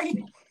then, eh?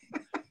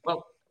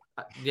 Well,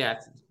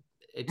 yeah,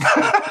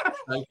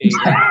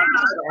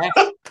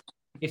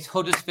 it's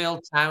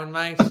Huddersfield Town,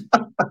 mate.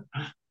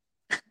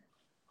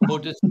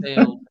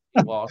 Huddersfield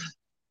it was.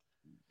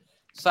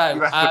 So,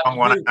 you asked the wrong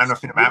one. I know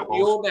nothing about Wolves.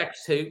 Your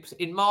next hoops.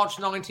 In March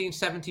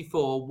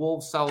 1974,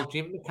 Wolves sold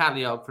Jim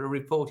McCalliog for a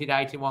reported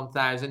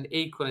 81,000,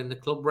 equaling the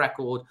club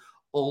record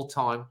all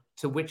time.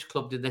 To which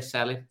club did they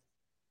sell him?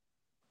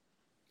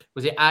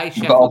 Was it A,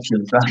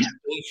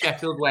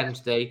 Sheffield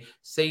Wednesday,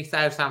 C,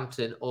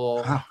 Southampton,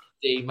 or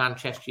D,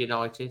 Manchester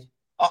United?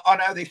 I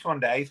know this one,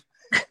 Dave.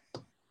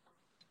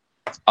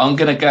 I'm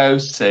going to go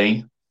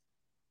C.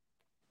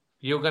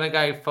 You're going to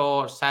go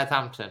for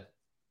Southampton?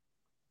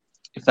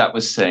 If that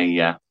was C,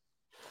 yeah.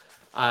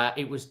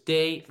 It was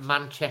D,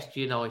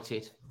 Manchester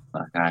United.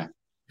 Okay.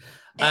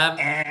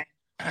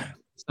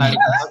 So,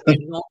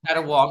 0 out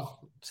of 1.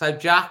 So,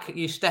 Jack,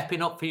 you're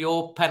stepping up for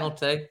your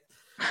penalty.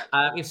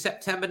 In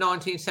September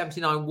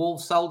 1979,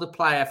 Wolves sold a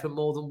player for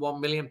more than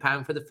 £1 million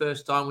for the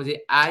first time. Was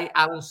it A,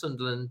 Alan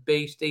Sunderland,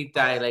 B, Steve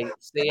Daly,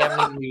 C,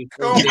 Emily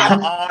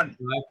Newton?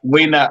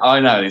 I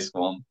know this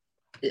one.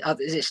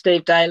 Is it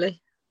Steve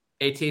Daly?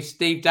 It is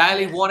Steve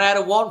Daly. 1 out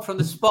of 1 from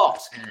the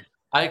spot.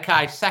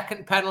 Okay,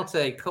 second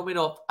penalty coming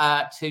up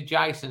to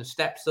Jason.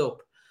 Steps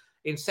up.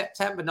 In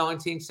September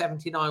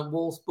 1979,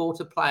 Wolves bought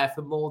a player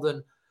for more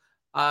than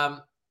 £1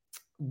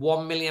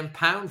 million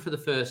for the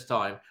first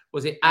time.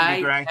 Was it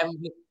Andy Gray?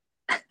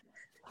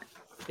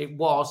 It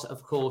was,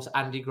 of course,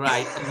 Andy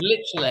Gray.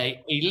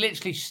 He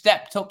literally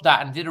stepped up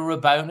that and did a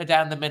Rabona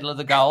down the middle of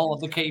the goal,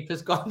 and the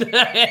keeper's gone.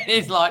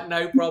 He's like,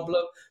 no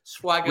problem.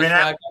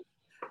 Swagger.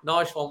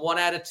 Nice one. 1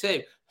 out of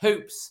 2.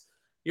 Hoops.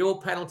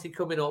 Your penalty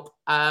coming up.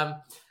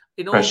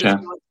 In August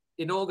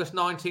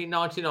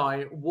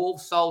 1999,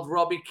 Wolves sold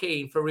Robbie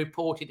Keane for a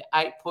reported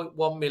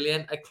 8.1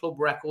 million, a club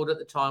record at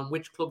the time.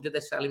 Which club did they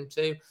sell him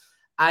to?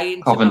 A,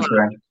 Inter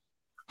Coventry.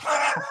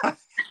 Milan.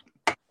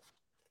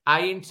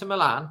 A, Inter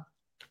Milan.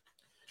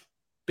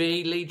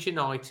 B, Leeds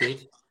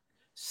United.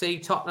 C,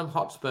 Tottenham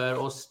Hotspur,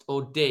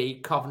 or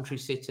D, Coventry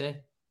City.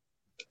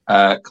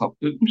 I'm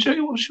sure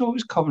it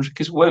was Coventry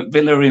because weren't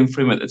Villa in for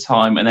him at the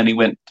time, and then he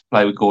went to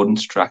play with Gordon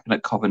Strachan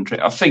at Coventry.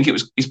 I think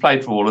he's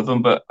played for all of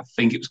them, but I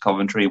think it was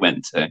Coventry he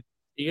went to.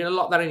 You're going to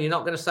lock that in. You're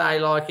not going to say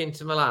like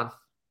Inter Milan.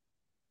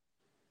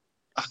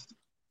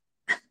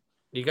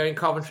 You're going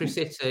Coventry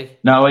City.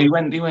 No, he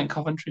went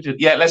Coventry.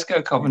 Yeah, let's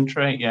go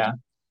Coventry. Yeah,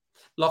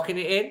 locking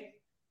it in.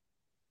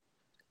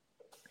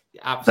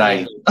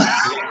 Absolutely.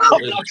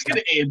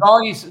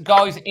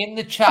 Guys, in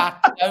the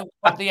chat, don't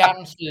put the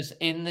answers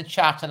in the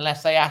chat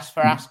unless they ask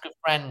a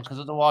friend, because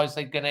otherwise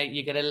you're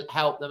gonna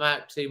help them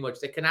out too much.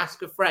 They can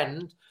ask a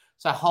friend,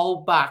 so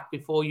hold back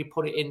before you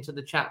put it into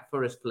the chat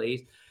for us,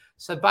 please.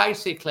 So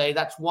basically,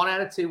 that's 1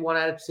 out of 2, 1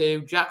 out of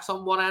 2. Jack's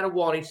on 1 out of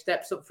 1. He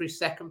steps up for his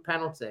second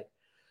penalty.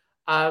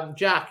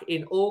 Jack,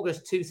 in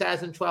August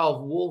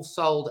 2012, Wolves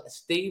sold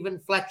Stephen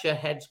Fletcher,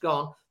 heads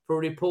gone, for a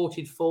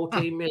reported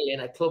 14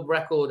 million, a club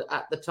record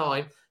at the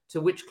time. To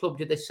which club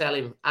did they sell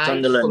him?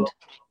 Sunderland.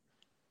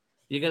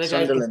 You're going to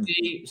go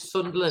to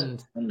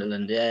Sunderland.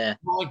 Sunderland, yeah.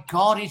 My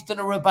God, he's done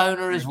a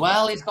Rabona as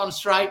well. He's gone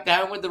straight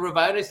down with the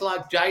Rabona. It's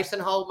like, Jason,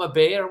 hold my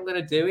beer. I'm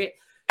going to do it.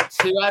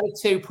 2 out of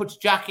 2 puts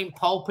Jack in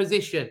pole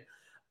position.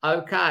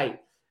 Okay.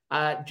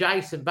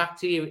 Jason, back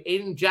to you.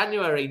 In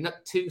January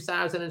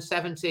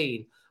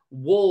 2017,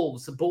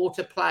 Wolves bought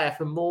a player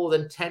for more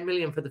than 10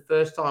 million for the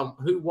first time.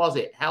 Who was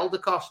it? Helder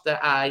Costa,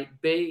 A,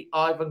 B,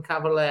 Ivan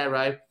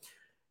Cavallero,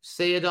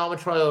 C, Adama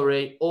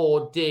Traore,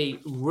 or D,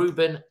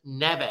 Ruben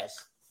Neves?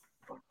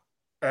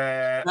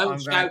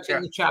 Don't shout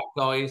in the chat,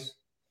 guys.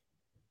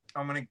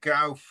 I'm going to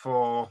go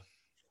for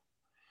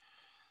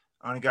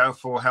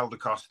Helder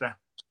Costa.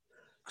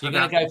 You're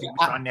going to go for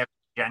signed Neves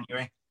in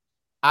January.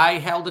 A,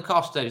 Helder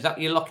Costa. Is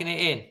that you're locking it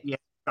in? Yeah,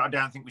 I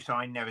don't think we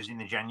signed Neves in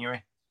the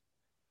January.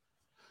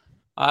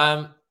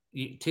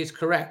 It is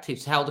correct.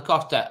 It's Helder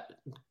Costa.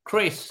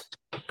 Chris,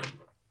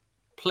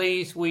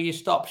 Please, will you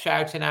stop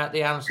shouting out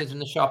the answers in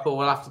the shop, or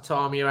we'll have to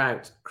time you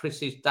out?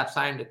 That's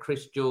aimed at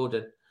Chris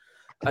Jordan.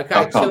 Okay,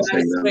 I 2 can't out see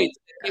of them. 3.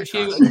 Gives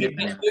you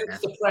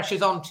the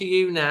pressure's on to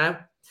you now.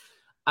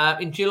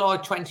 In July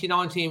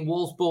 2019,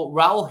 Wolves bought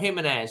Raul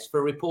Jimenez for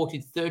a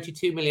reported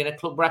 32 million, a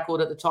club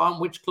record at the time.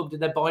 Which club did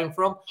they buy him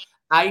from?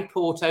 A,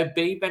 Porto,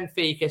 B,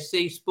 Benfica,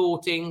 C,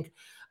 Sporting,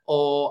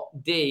 or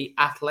D,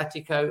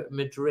 Atletico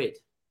Madrid?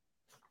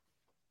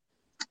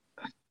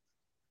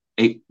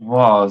 It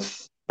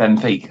was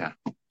Benfica.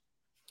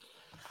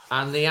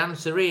 And the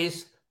answer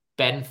is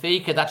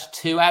Benfica. That's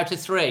 2 out of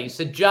 3.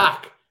 So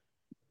Jack,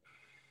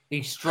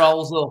 he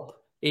strolls up.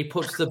 He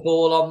puts the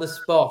ball on the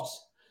spot.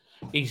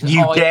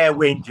 Dare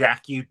win,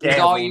 Jack. You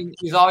dare win.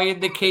 He's eyeing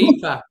the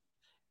keeper.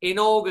 In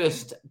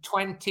August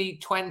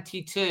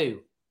 2022,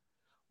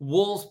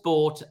 Wolves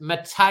bought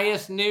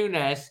Mateus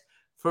Nunes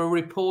for a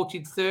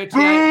reported 38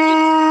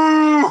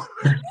 million.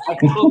 A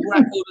club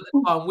record at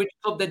the time. Which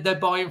club did they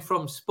buy him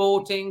from?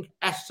 Sporting,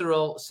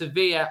 Estoril,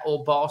 Sevilla,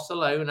 or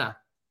Barcelona?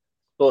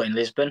 Sporting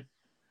Lisbon.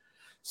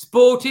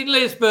 Sporting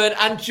Lisbon.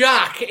 And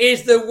Jack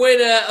is the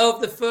winner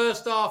of the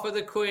first half of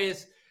the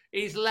quiz.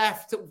 He's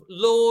left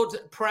Lord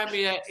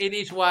Premier in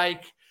his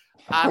wake.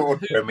 And Lord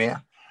Premier.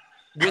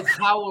 With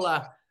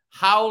Howler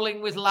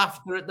howling with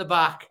laughter at the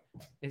back.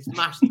 His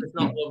master's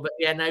not one, but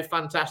yeah, no,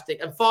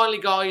 fantastic. And finally,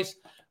 guys,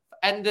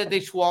 end of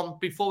this one,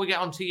 before we get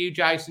on to you,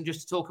 Jason,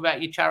 just to talk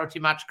about your charity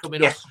match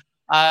coming up.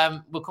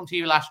 We'll come to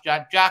you last,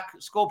 Jack. Jack,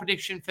 score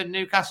prediction for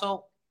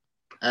Newcastle?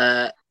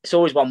 It's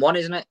always 1-1,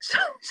 isn't it?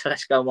 So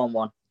let's go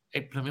 1-1.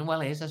 It blooming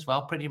well is as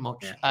well, pretty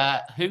much.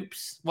 Yeah.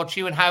 Hoops, what's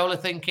you and Howler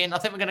thinking? I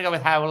think we're going to go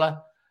with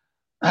Howler.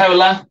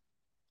 Howler?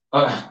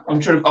 I'm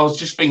trying. I was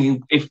just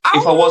thinking, if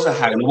I was a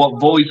Howler,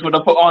 what voice would I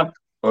put on?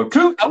 Or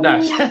two? No.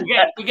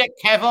 we get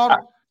Kev on.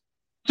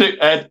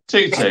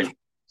 2-2.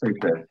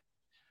 2-2.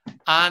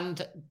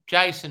 And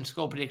Jason,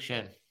 score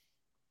prediction?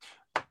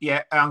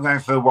 Yeah, I'm going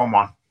for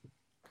 1-1.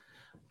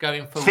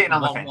 Going for sitting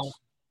on the fence.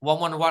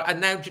 1-1.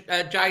 And now,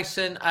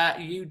 Jason,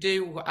 you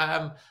do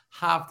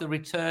have the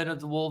return of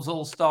the Wolves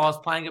All-Stars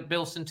playing at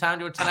Bilston Town.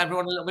 Do you want to tell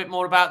everyone a little bit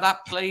more about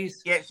that,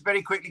 please? Yes,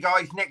 very quickly,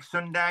 guys. Next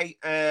Sunday,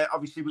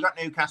 obviously, we've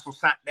got Newcastle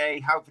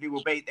Saturday. Hopefully,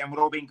 we'll beat them.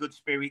 We'll all be in good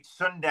spirits.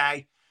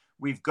 Sunday,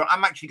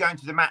 I'm actually going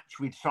to the match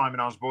with Simon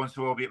Osborne,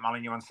 so we'll be at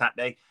Molineux on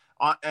Saturday.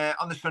 On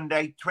the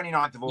Sunday,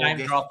 29th of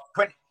August.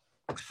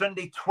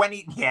 Sunday,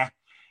 20... Yeah,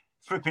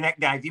 flipping heck,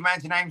 Dave. The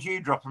amount of names you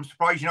drop, I'm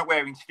surprised you're not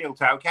wearing steel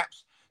toe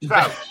caps. So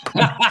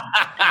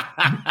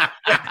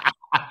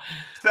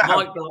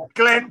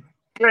Glenn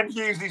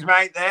Hughes is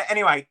mate there.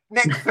 Anyway,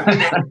 next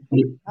Sunday,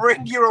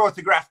 bring your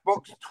autograph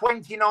books.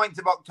 29th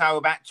of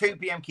October, 2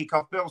 p.m.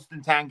 kickoff,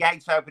 Bilston Town.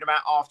 Gates open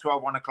about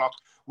 12:30, 1 o'clock.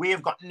 We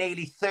have got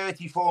nearly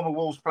 30 former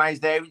Wolves players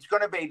there. It's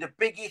going to be the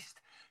biggest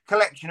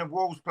collection of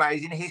Wolves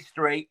players in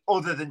history,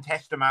 other than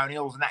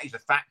testimonials, and that is a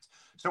fact.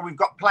 So we've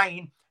got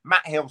playing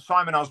Matt Hill,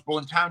 Simon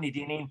Osborne, Tony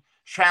Dinning,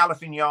 Shaula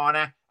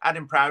Fignana,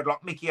 Adam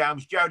Proudlock, Mickey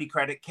Holmes, Jody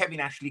Credit, Kevin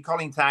Ashley,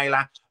 Colin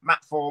Taylor,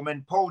 Matt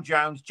Foreman, Paul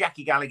Jones,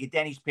 Jackie Gallagher,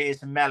 Dennis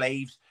Pearson, Mel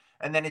Eves.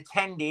 And then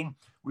attending,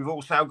 we've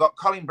also got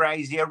Colin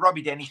Brazier,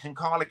 Robbie Dennison,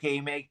 Carl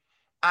Akimi,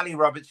 Ali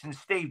Robertson,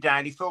 Steve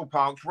Daly, Phil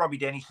Parks, Robbie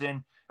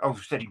Dennison, I've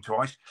said him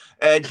twice,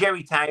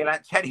 Jerry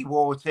Taylor, Teddy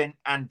Wharton,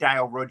 and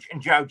Dale Rudge,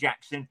 and Joe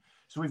Jackson.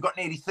 So we've got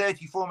nearly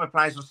 30 former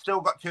players. We've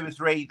still got 2 or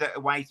 3 that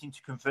are waiting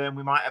to confirm.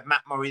 We might have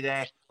Matt Murray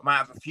there. We might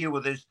have a few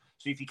others.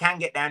 So if you can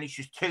get down, it's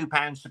just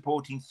 £2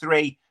 supporting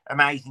 3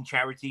 amazing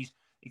charities.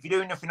 If you're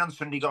doing nothing on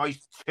Sunday,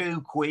 guys,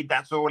 £2.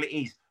 That's all it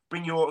is.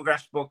 Bring your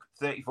autographs book,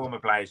 30 former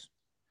players.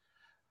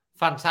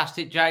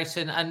 Fantastic,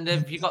 Jason. And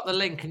have you got the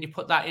link? Can you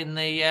put that in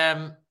the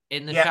chat?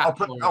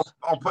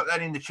 I'll put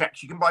that in the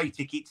chat. You can buy your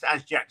tickets,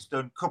 as Jack's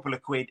done, couple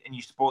of quid, and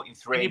you're supporting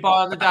 3. Can you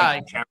buy on the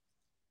day?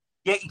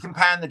 Yeah, you can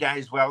pay on the day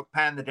as well.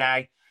 Pay on the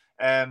day.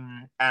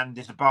 And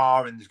there's a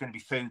bar and there's going to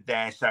be food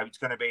there. So it's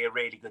going to be a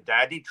really good day.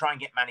 I did try and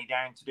get Manny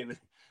down to do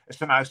a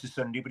samosa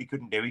Sunday, but he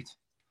couldn't do it.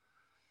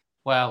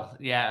 Well,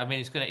 yeah, I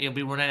mean, he'll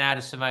be running out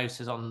of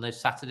samosas on the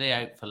Saturday,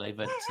 hopefully,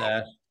 but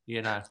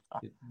you know.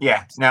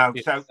 Yeah, no.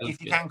 So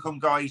if you can come,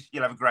 guys,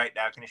 you'll have a great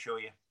day, I can assure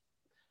you.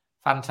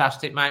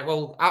 Fantastic, mate.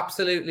 Well,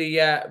 absolutely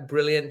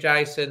brilliant,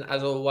 Jason,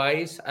 as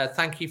always.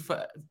 Thank you,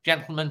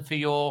 gentlemen, for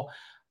your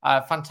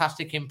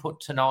fantastic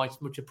input tonight.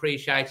 Much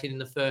appreciated in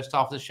the first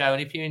half of the show.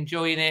 And if you're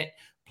enjoying it,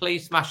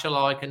 please smash a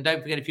like. And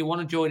don't forget, if you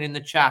want to join in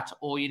the chat,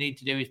 all you need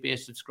to do is be a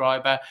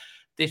subscriber.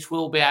 This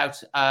will be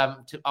out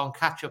on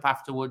catch up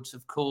afterwards,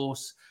 of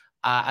course.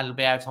 And it'll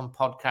be out on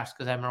podcast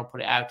because Emma will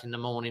put it out in the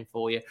morning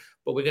for you.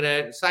 But we're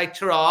going to say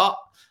ta-ra.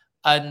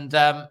 And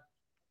program.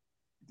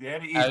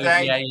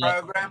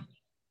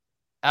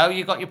 Oh,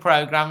 you got your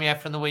program,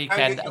 from the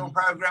weekend. Your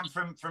program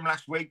from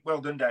last week. Well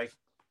done, Dave.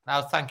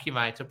 Oh, thank you,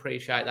 mate.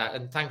 Appreciate that.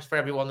 And thanks for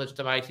everyone that's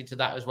donated to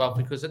that as well,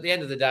 because at the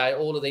end of the day,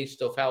 all of these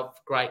stuff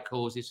help great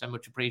causes. So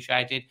much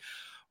appreciated.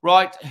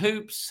 Right,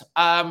 Hoops,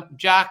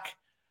 Jack,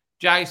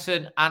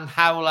 Jason, and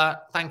Howler,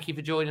 thank you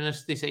for joining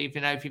us this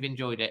evening. I hope you've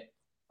enjoyed it.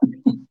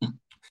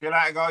 See you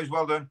later, guys.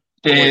 Well done.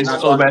 Cheers.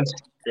 All the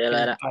best. See you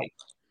later. Bye.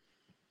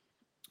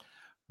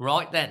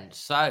 Right then.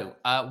 So,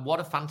 what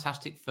a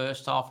fantastic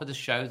first half of the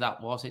show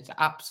that was. It's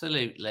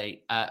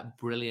absolutely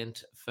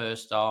brilliant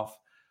first half,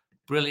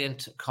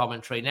 brilliant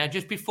commentary. Now,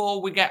 just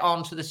before we get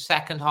on to the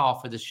second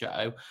half of the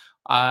show,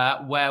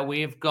 where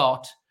we've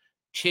got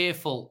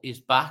Cheerful is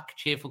back,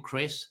 Cheerful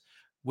Chris.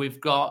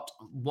 We've got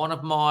one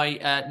of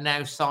my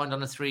now signed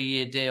on a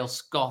 3-year deal,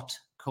 Scott,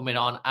 coming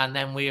on. And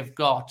then we have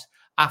got,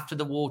 after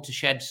the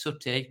watershed,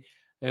 Sooty,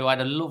 who I had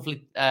a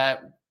lovely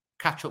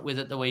catch up with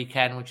at the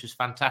weekend, which was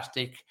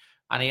fantastic.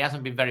 And he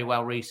hasn't been very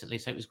well recently,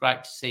 so it was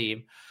great to see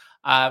him.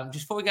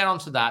 Just before we get on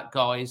to that,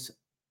 guys,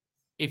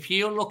 if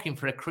you're looking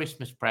for a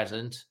Christmas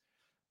present,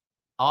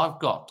 I've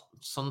got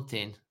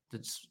something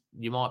that's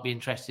you might be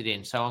interested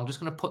in. So I'm just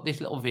going to put this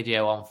little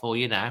video on for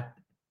you now.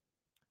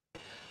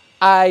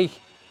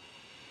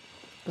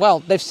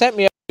 Well, they've sent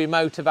me a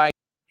motivated.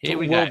 Here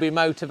we will be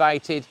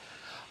motivated.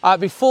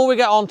 Before we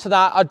get on to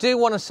that, I do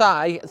want to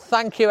say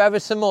thank you ever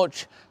so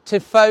much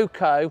to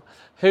Foco,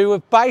 who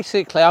have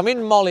basically, I'm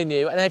in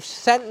Molyneux, and they've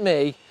sent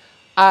me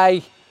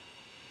a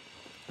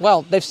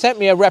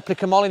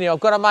replica Molyneux. I've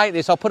got to make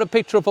this. I'll put a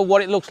picture up of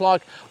what it looks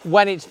like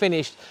when it's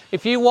finished.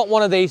 If you want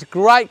one of these,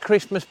 great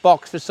Christmas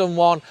box for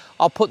someone,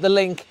 I'll put the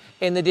link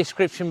in the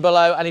description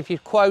below. And if you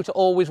quote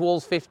Always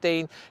Wolves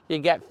 15, you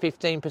get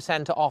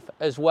 15% off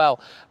as well.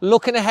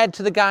 Looking ahead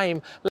to the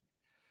game.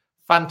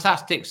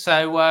 Fantastic.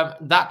 So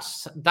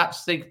that's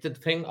the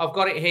thing. I've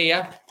got it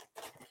here.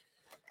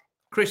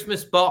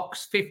 Christmas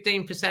box,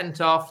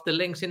 15% off. The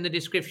link's in the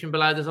description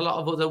below. There's a lot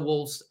of other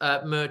Wolves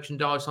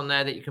merchandise on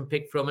there that you can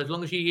pick from. As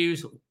long as you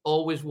use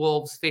Always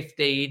Wolves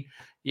 15,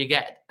 you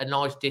get a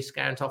nice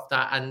discount off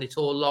that. And it's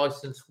all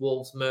licensed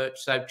Wolves merch.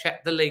 So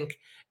check the link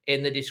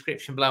in the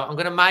description below. I'm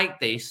going to make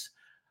this.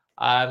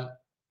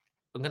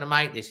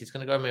 It's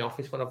going to go in my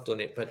office when I've done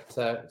it, but it's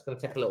going to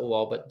take a little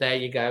while. But there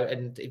you go.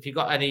 And if you've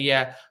got any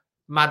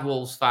Mad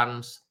Wolves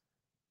fans,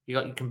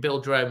 you can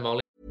build your own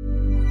Molly.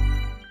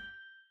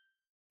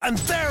 And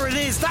there it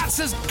is, that's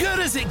as good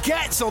as it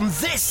gets on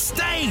this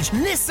stage.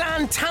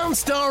 Nissan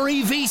Townstar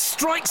EV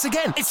strikes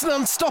again. It's an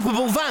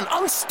unstoppable van,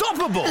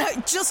 unstoppable.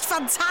 Just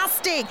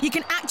fantastic. You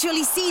can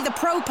actually see the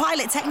Pro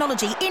Pilot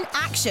technology in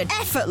action.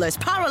 Effortless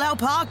parallel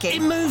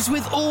parking. It moves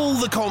with all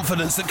the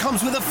confidence that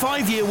comes with a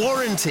 5-year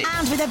warranty.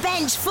 And with a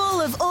bench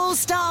full of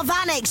all-star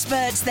van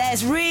experts,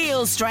 there's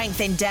real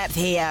strength in depth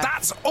here.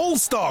 That's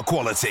all-star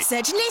quality.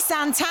 Search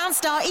Nissan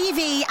Townstar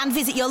EV and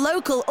visit your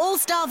local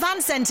all-star van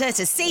centre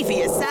to see for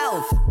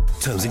yourself.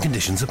 Terms and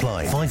conditions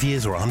apply. 5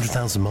 years or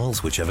 100,000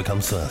 miles, whichever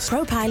comes first.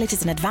 Pro Pilot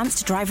is an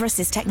advanced driver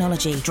assist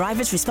technology.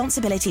 Driver's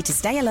responsibility to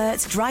stay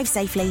alert, drive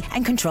safely,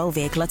 and control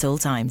vehicle at all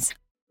times.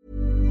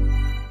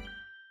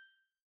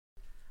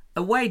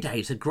 Away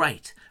days are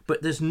great,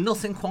 but there's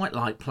nothing quite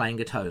like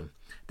playing at home.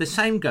 The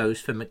same goes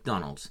for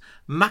McDonald's.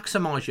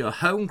 Maximise your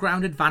home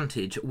ground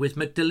advantage with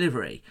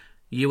McDelivery.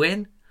 You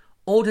in?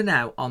 Order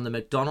now on the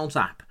McDonald's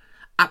app.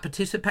 At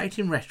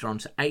participating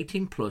restaurants,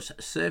 18 plus,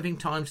 serving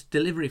times,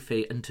 delivery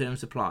fee and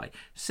terms apply.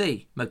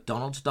 See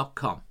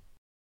mcdonalds.com.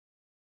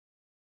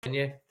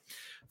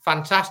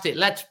 Fantastic.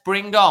 Let's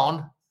bring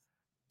on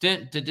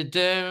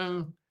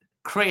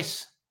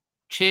Chris.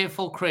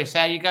 Cheerful Chris.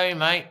 How you going,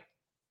 mate?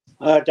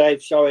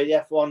 Dave, sorry,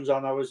 the F1's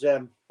on. I was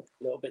a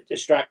little bit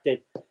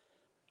distracted.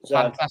 So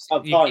fantastic.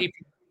 I'm fine.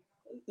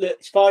 Look,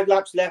 it's 5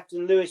 laps left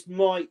and Lewis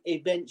might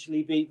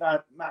eventually beat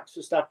Max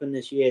Verstappen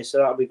this year, so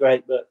that'll be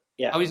great. But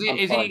yeah, is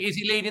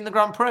he leading the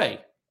Grand Prix?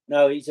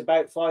 No, he's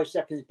about 5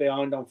 seconds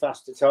behind on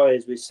faster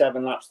tyres with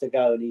 7 laps to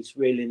go, and he's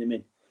reeling them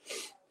in.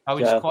 Oh,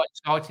 it's quite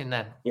exciting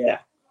then. Yeah.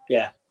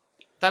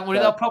 Don't worry,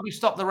 they'll probably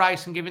stop the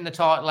race and give him the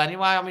title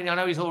anyway. I mean, I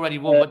know he's already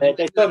won, but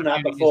they've done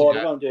that before.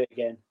 They won't do it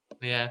again.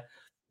 Yeah.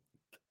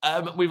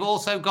 We've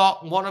also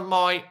got one of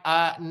my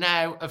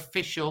now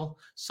official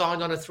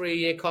signed on a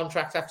 3-year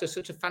contract after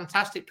such a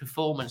fantastic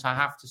performance, I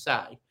have to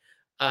say,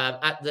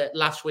 at the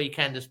last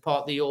weekend as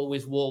part of the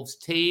Always Wolves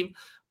team.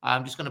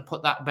 I'm just going to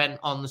put that Ben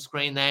on the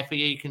screen there for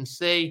you. You can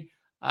see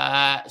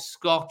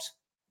Scott.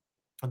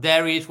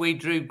 There he is. We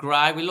drew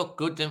grey. We looked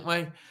good, didn't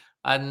we?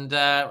 And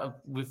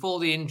with all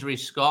the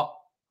injuries, Scott,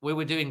 we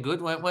were doing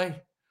good, weren't we?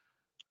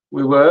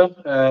 We were.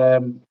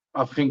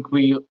 I think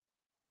we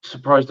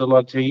surprised a lot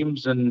of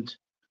teams and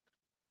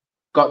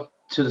got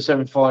to the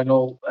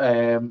semi-final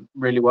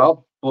really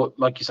well. But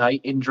like you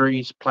say,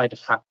 injuries played a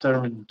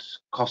factor and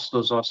cost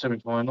us our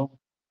semi-final.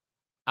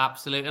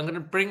 Absolutely. I'm going to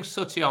bring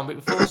Sooty on, but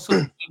before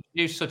Sooty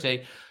introduce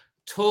Sooty,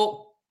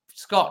 talk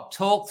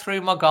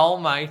through my goal,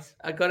 mate.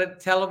 I got to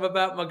tell him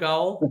about my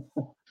goal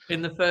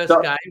in the first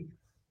game.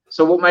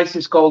 So what makes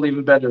this goal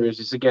even better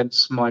is it's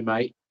against my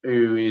mate,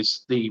 who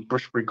is the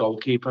Brushbury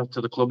goalkeeper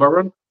to the club I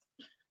run.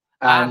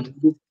 And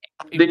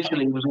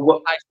literally it was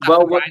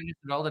well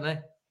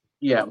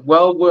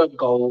worked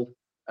goal.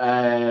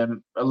 A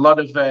lot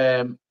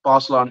of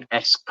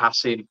Barcelona-esque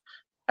passing.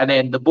 And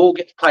then the ball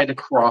gets played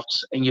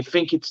across and you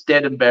think it's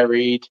dead and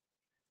buried.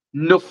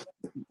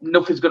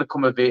 Nothing's going to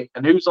come of it.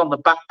 And who's on the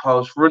back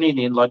post running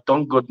in like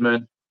Don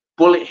Goodman,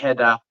 bullet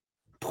header,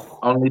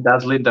 only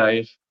dazzling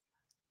Dave.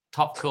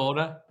 Top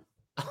corner.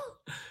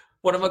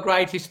 One of my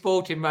greatest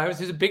sporting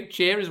moments is a big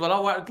cheer as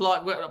well.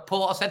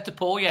 I said to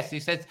Paul yesterday, he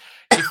said,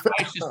 your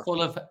face is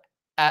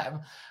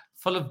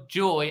full of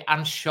joy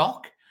and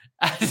shock.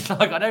 And it's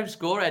like, I don't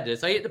score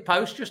headers. I hit the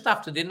post just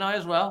after, didn't I,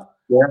 as well?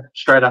 Yeah,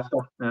 straight after.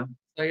 Yeah.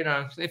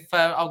 So, if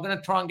I'm going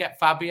to try and get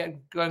Fabio,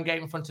 go and get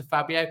in front of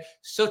Fabio.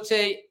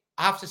 Sooty,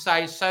 I have to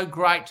say, it's so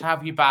great to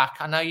have you back.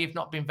 I know you've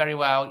not been very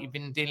well. You've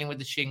been dealing with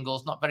the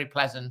shingles, not very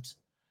pleasant.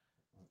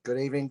 Good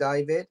evening,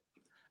 David.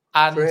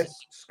 And Chris,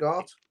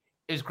 Scott.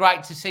 It was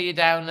great to see you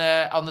down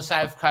on the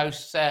South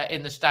Coast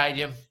in the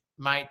stadium,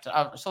 mate.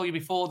 I saw you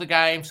before the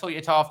game, saw you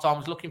at half-time,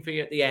 was looking for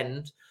you at the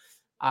end.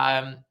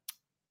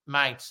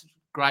 Mate,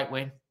 great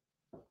win.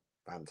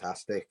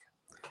 Fantastic.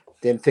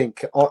 Didn't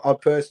think, I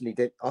personally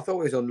did. I thought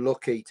it was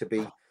unlucky to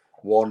be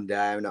one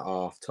down at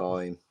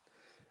half-time.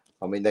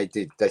 I mean,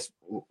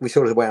 we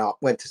sort of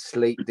went to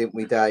sleep, didn't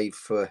we, Dave,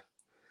 for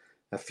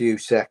a few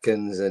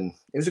seconds, and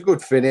it was a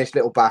good finish,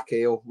 little back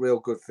heel, real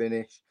good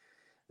finish.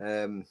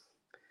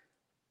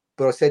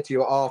 But I said to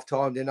you at half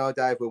time, didn't I,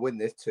 Dave, we'll win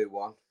this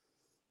 2-1.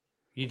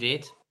 You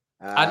did.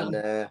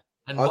 And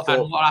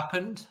what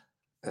happened?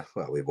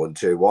 Well, we won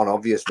 2-1,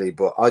 obviously,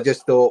 but I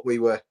just thought we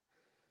were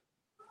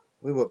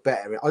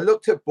better. I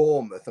looked at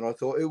Bournemouth and I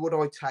thought, who would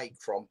I take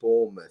from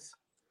Bournemouth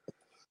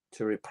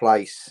to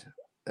replace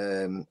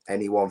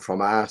anyone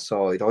from our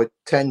side? I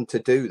tend to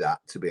do that,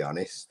 to be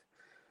honest.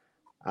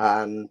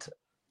 And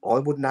I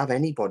wouldn't have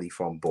anybody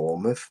from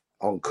Bournemouth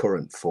on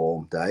current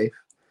form, Dave.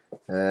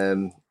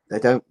 They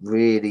don't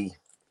really...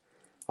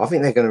 I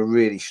think they're going to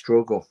really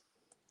struggle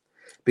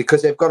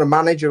because they've got a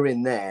manager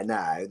in there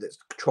now that's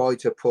tried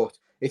to put...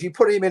 If you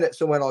put him in at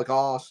somewhere like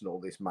Arsenal,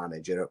 this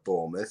manager at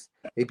Bournemouth,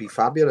 he'd be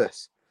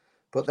fabulous.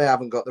 But they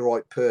haven't got the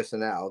right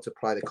personnel to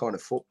play the kind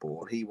of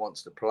football he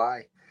wants to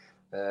play.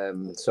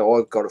 So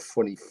I've got a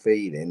funny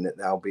feeling that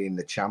they'll be in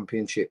the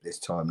Championship this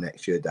time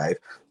next year, Dave.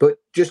 But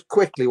just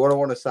quickly, what I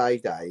want to say,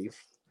 Dave,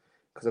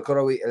 because I've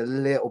got to eat a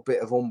little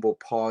bit of humble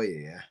pie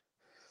here.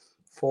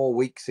 4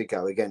 weeks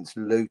ago against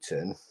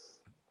Luton,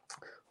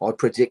 I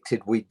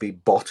predicted we'd be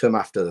bottom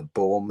after the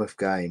Bournemouth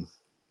game.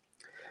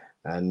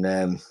 And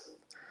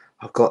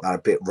I've got that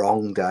a bit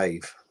wrong,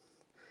 Dave.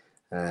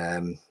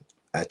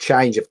 A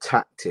change of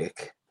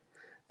tactic,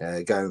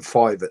 going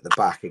 5 at the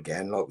back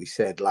again, like we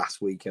said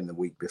last week and the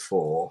week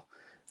before,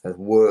 has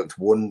worked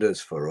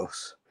wonders for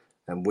us.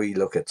 And we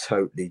look a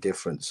totally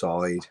different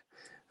side.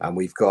 And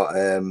we've got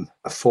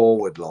a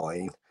forward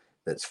line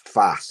that's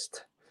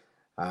fast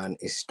and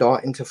is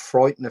starting to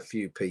frighten a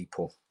few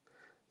people.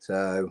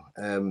 So,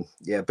 a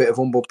bit of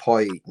humble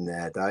pie eating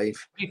there,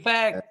 Dave. To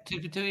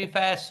be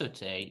fair,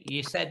 Sooty,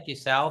 you said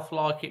yourself,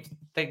 like, if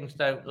things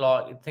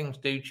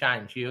do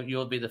change,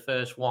 you'll be the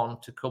first one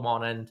to come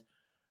on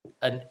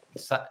and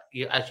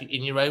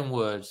in your own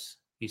words,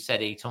 you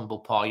said eat humble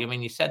pie. I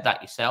mean, you said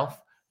that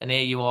yourself, and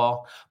here you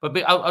are. But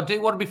I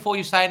do want to, before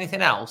you say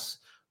anything else,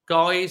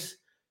 guys,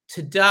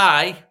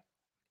 today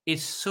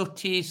is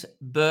Sooty's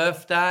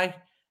birthday.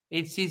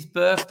 It's his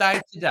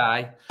birthday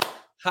today.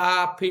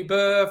 Happy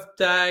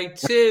birthday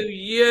to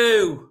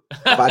you.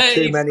 I've had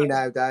too many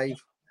now,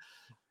 Dave.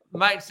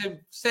 Mate, so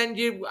send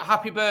you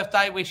happy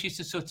birthday wishes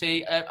to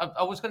Sooty.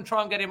 I was going to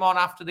try and get him on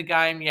after the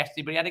game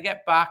yesterday, but he had to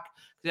get back.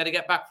 He had to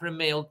get back for a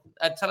meal.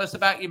 Tell us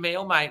about your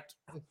meal, mate.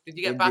 Did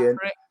you get back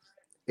for it?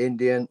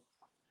 Indian.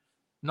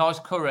 Nice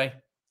curry.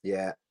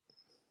 Yeah.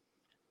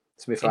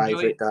 It's my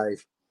favourite,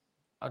 Dave.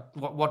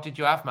 What did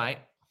you have, mate?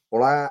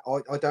 Well,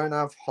 I don't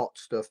have hot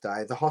stuff,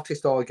 Dave. The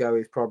hottest I go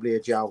is probably a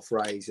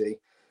jalfrezi,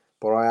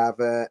 but I have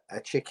a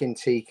chicken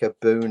tikka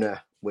boona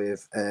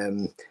with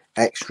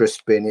extra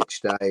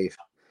spinach, Dave,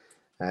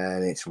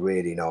 and it's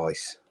really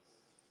nice.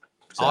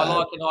 So, I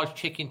like a nice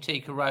chicken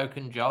tikka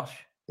roken,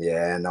 Josh.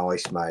 Yeah,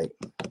 nice, mate.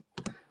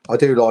 I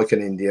do like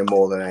an Indian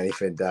more than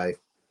anything, Dave.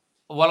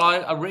 Well,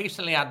 I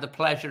recently had the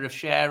pleasure of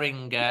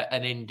sharing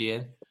an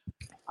Indian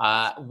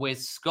with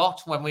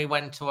Scott when we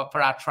went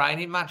for our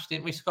training match,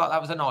 didn't we, Scott?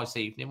 That was a nice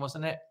evening,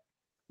 wasn't it?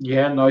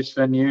 Yeah, nice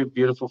venue,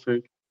 beautiful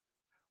food.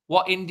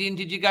 What Indian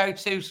did you go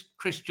to?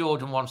 Chris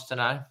Jordan wants to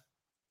know.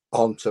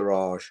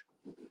 Entourage.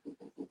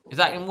 Is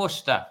that in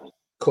Worcester?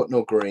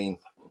 Cutnell Green,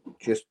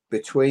 just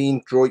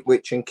between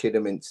Droitwich and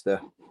Kidderminster.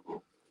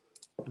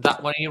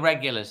 That one of your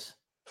regulars?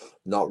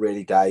 Not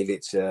really, Dave.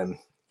 It's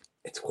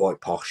quite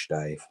posh,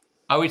 Dave.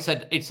 Oh, it's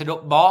an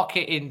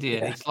upmarket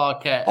Indian. Yeah. It's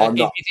like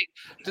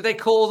do they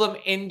call them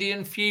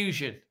Indian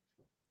fusion?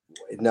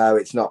 No,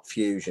 it's not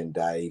fusion,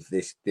 Dave.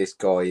 This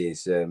guy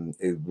is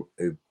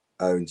who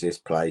owns this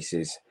place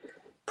is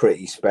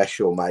pretty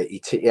special,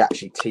 mate. He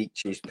actually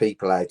teaches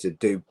people how to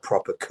do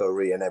proper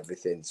curry and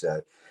everything.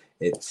 So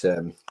it's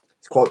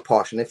quite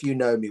posh. And if you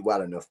know me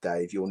well enough,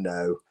 Dave, you'll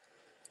know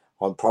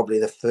I'm probably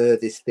the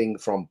furthest thing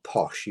from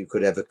posh you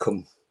could ever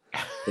come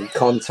in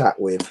contact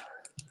with.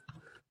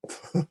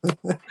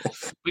 But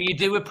you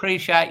do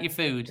appreciate your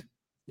food.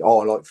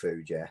 Oh, I like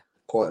food, yeah.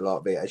 Quite a lot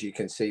of it, as you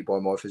can see by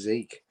my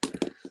physique.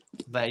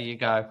 There you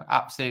go.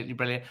 Absolutely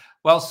brilliant.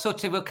 Well,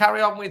 Sooty, we'll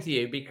carry on with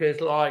you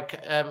because,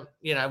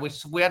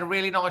 we had a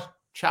really nice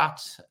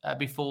chat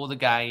before the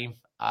game.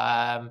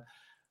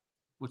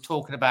 were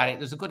talking about it.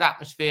 There's a good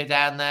atmosphere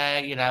down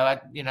there.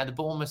 The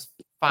Bournemouth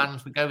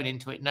fans were going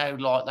into it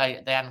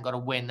like they hadn't got a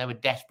win. They were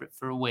desperate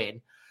for a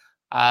win.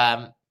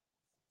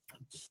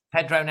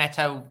 Pedro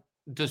Neto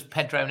does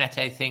Pedro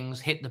Neto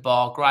things, hit the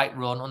bar, great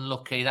run,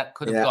 unlucky. That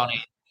could have gone in.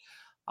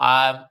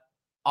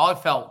 I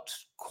felt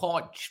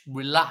quite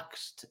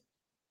relaxed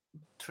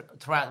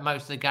throughout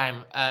most of the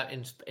game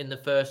in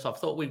the first half. I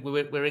thought we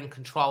were in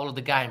control of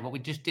the game, but we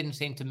just didn't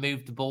seem to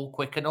move the ball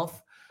quick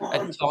enough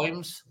at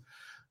times.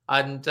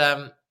 And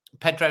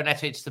Pedro Neto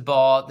hits the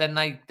bar. Then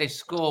they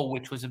score,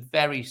 which was a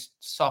very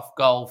soft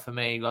goal for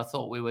me. I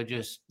thought it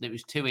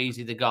was too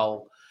easy, the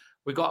goal.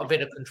 We got a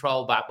bit of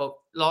control back. But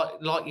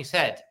like you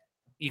said,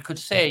 you could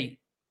see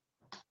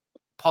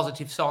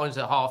positive signs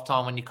at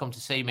halftime when you come to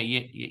see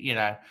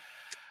me,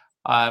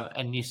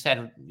 and you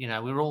said, we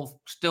were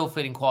all still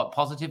feeling quite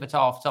positive at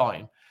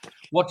halftime.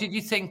 What did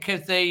you think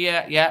of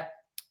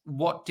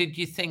what did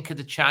you think of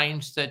the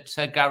change that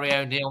Gary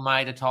O'Neill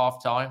made at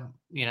halftime?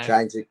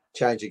 Change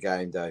the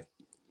game, Dave.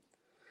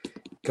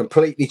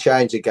 Completely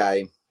change the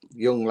game.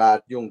 Young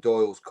lad, young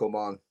Doyle's come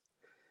on,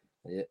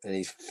 and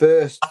his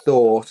first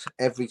thought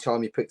every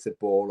time he picks the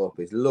ball up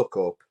is look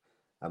up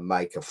and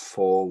make a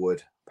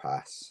forward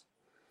pass.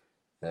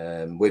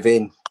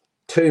 Within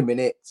 2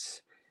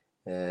 minutes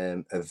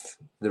of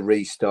the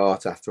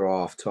restart after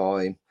half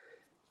time,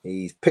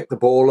 he's picked the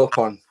ball up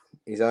on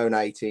his own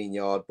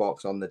 18-yard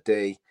box on the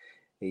D.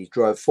 He's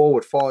drove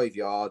forward 5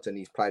 yards and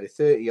he's played a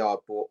 30-yard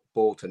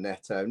ball to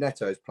Neto.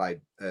 Neto's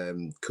played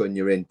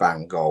Cunha in,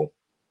 bang, goal.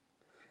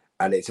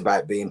 And it's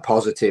about being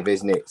positive,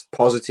 isn't it? It's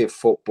positive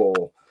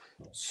football.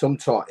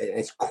 Sometimes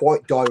it's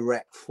quite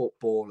direct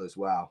football as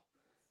well.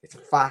 It's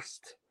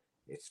fast,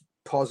 it's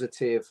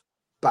positive,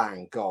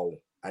 bang, goal.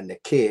 And the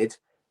kid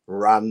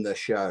ran the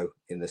show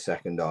in the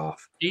second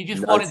half. He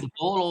just wanted the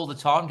ball all the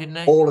time, didn't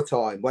he? All the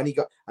time.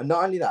 And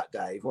not only that,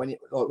 Dave, when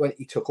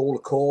he took all the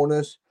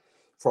corners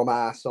from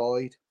our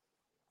side,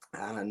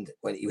 and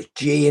when he was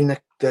G'ing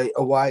the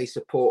away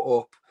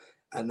support up,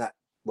 and that,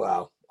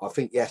 well, I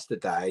think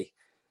yesterday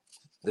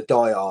the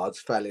diehards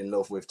fell in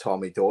love with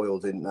Tommy Doyle,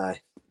 didn't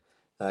they?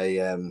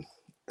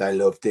 They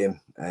loved him,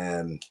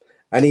 and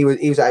he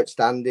was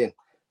outstanding.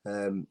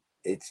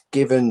 It's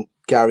given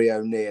Gary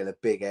O'Neill a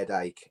big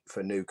headache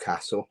for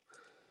Newcastle.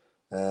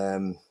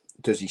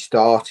 Does he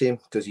start him?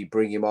 Does he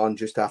bring him on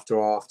just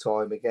after half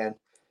time again?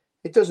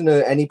 It doesn't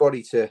hurt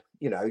anybody to,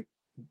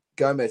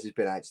 Gomez has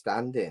been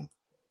outstanding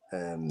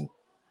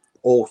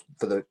all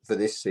for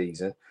this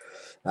season,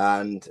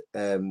 and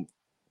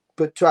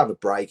but to have a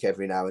break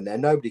every now and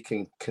then, nobody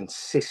can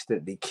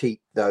consistently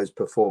keep those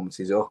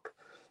performances up.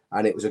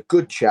 And it was a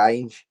good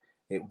change.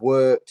 It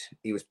worked.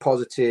 He was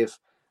positive,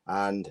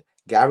 and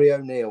Gary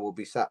O'Neill will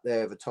be sat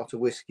there with a tot of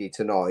whiskey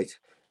tonight,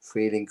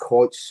 feeling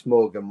quite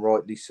smug, and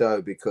rightly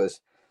so,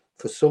 because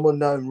for some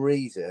unknown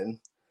reason,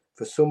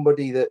 for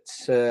somebody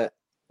that's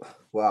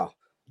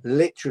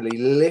literally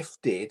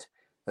lifted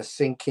a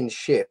sinking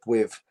ship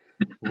with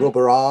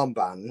rubber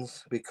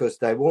armbands, because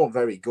they weren't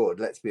very good,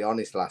 let's be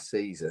honest, last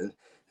season,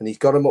 and he's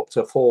got them up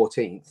to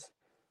 14th.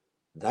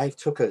 They've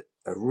took a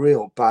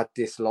real bad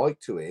dislike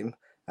to him,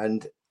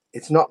 and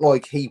it's not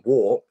like he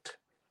walked,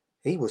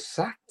 he was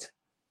sacked.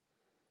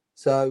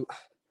 So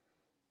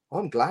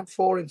I'm glad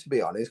for him, to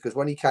be honest, because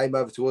when he came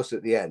over to us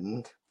at the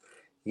end,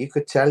 you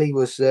could tell he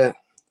was a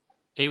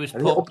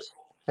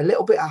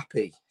little bit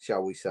happy,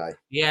 shall we say?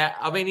 Yeah,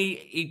 I mean,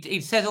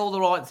 he said all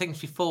the right things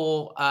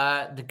before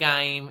the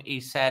game. He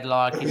said,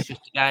 it's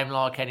just a game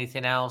like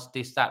anything else,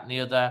 this, that, and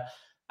the other.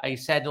 He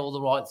said all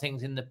the right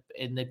things in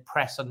the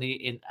press at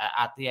the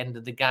end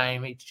of the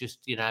game. It's just,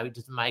 it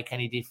doesn't make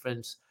any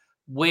difference.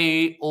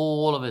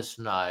 All of us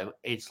know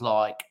it's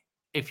like,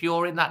 if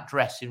you're in that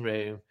dressing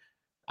room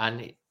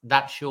and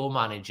that's your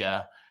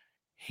manager,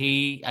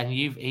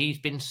 he's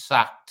been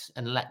sacked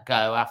and let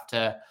go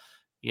after,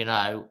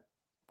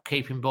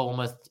 keeping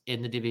Bournemouth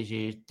in the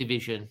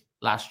division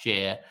last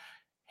year.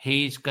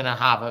 He's going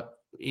to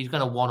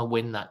want to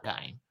win that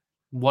game,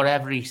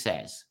 whatever he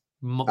says.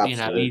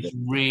 Absolutely. He's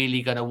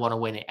really going to want to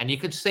win it, and you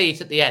could see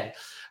it at the end.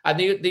 And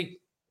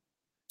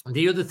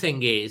the other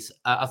thing is,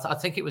 I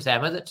think it was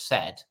Emma that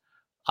said,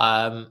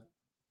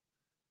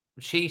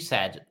 she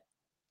said,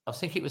 I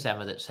think it was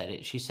Emma that said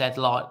it. She said,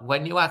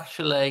 when you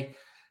actually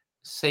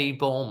see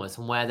Bournemouth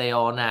and where they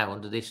are now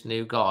under this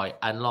new guy,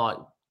 and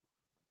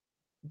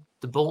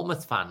the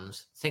Bournemouth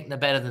fans think they're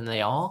better than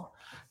they are.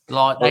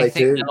 They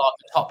think they're like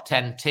the top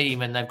 10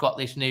 team, and they've got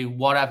this new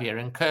whatever.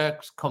 And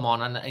Kirk's come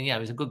on, and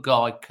he's a good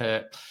guy,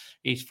 Kirk.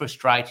 He's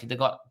frustrated. They've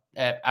got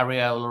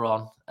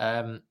Areola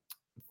on,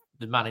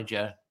 the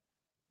manager,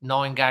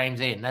 9 games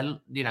in.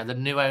 The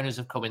new owners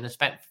have come in.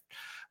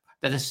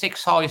 They're the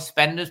 6th highest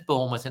spenders,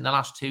 Bournemouth, in the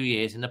last 2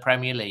 years in the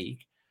Premier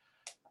League.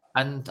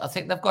 And I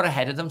think they've got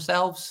ahead of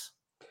themselves.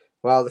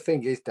 Well, the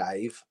thing is,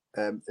 Dave,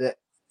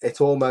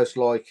 it's almost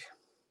like,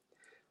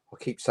 I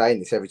keep saying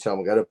this every time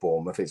I go to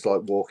Bournemouth, it's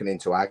like walking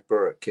into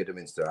Agba at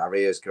Kidderminster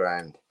Harriers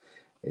ground.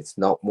 It's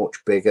not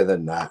much bigger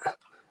than that.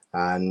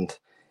 And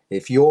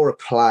if you're a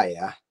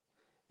player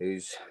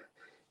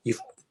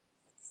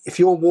if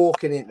you're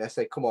walking in, they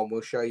say, "Come on,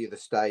 we'll show you the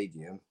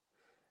stadium,"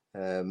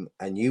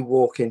 and you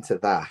walk into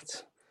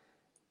that,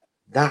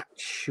 that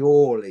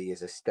surely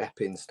is a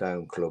stepping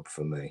stone club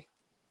for me.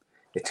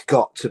 It's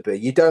got to be.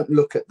 You don't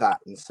look at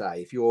that and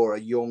say, if you're a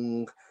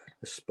young,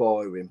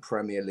 aspiring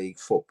Premier League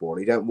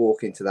footballer, you don't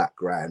walk into that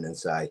ground and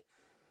say,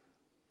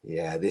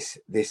 "Yeah, this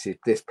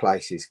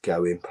place is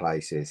going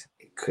places."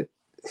 It could.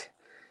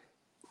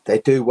 They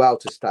do well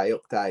to stay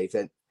up, Dave.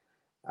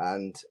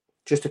 And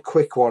just a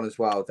quick one as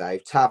well,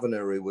 Dave.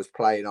 Taverner, who was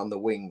playing on the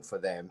wing for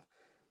them,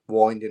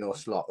 winding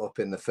us lot up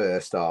in the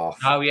first half.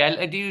 Oh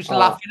yeah, he was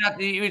laughing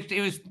at he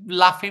was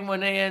laughing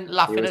when he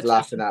laughing. He was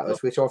laughing at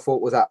us, which I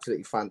thought was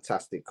absolutely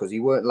fantastic because he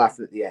weren't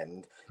laughing at the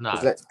end. No.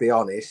 Because let's be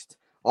honest,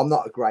 I'm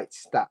not a great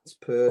stats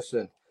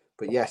person,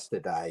 but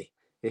yesterday,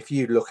 if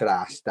you look at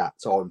our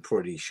stats, I'm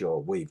pretty sure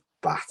we've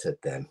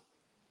battered them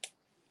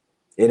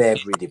in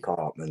every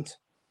department.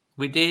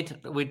 We did,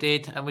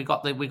 and we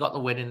got the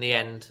win in the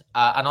end.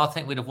 And I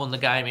think we'd have won the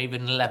game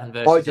even 11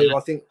 versus. I do. 11.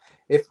 I think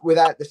if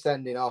without the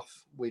sending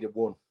off, we'd have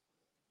won.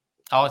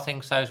 I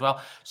think so as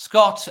well.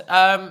 Scott,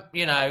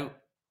 you know,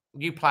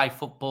 you play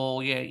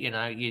football.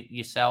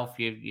 Yourself.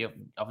 You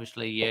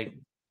obviously you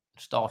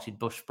started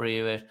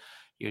Bushbury.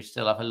 You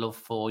still have a love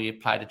for. You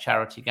played a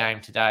charity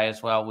game today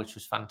as well, which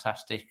was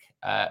fantastic,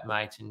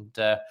 mate, and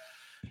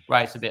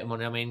raised a bit of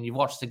money. I mean, you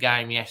watched the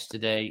game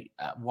yesterday.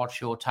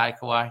 What's your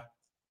takeaway?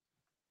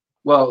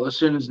 Well, as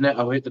soon as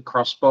Neto hit the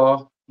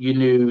crossbar, you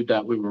knew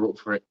that we were up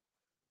for it.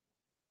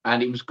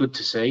 And it was good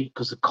to see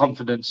because the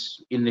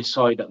confidence in this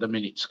side at the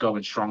minute is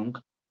going strong.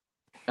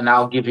 And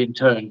I'll give in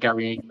turn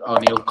Gary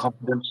O'Neill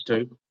confidence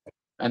too.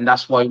 And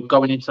that's why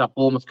going into that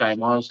Bournemouth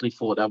game, I honestly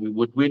thought that we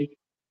would win.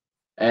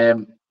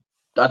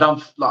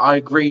 I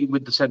agree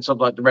with the sense of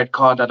like the red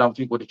card. I don't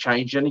think would have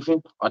changed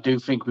anything. I do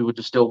think we would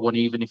have still won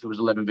even if it was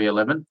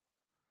 11v11.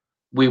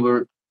 We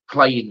were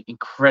playing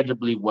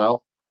incredibly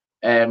well.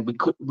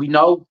 We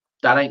know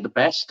that ain't the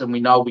best, and we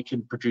know we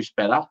can produce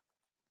better.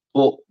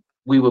 But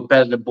we were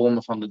better than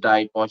Bournemouth on the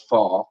day by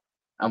far,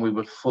 and we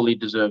were fully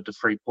deserved the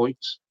 3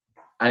 points.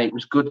 And it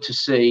was good to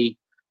see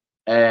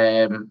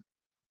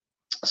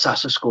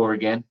Sasa score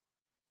again.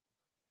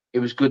 It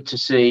was good to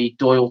see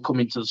Doyle come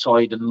into the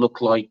side and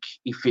look like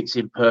he fits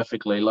in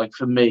perfectly. Like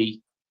for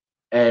me,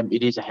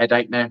 it is a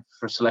headache now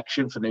for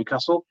selection for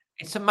Newcastle.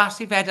 It's a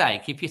massive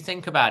headache if you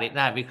think about it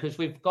now, because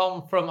we've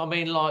gone from, I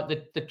mean, like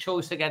the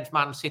choice against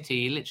Man City,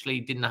 you literally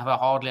didn't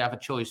hardly have a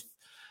choice.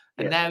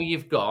 And now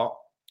you've got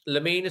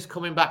Lemina's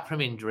coming back from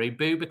injury.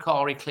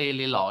 Boubakari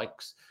clearly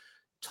likes.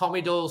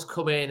 Tommy Doyle's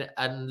come in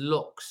and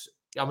looks,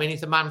 I mean,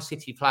 he's a Man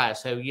City player,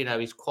 so, you know,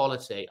 his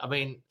quality. I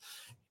mean,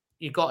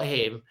 you got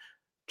him.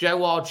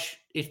 Joe Hodge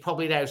is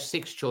probably now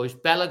sixth choice.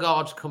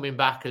 Bellegarde's coming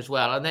back as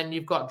well. And then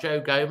you've got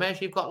Joe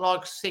Gomez. You've got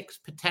like six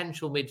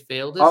potential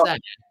midfielders there.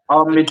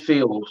 Our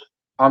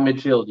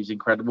midfield is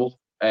incredible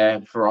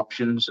for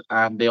options,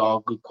 and they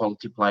are good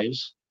quality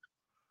players.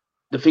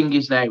 The thing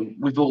is now,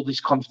 with all this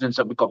confidence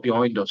that we've got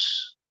behind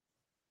us,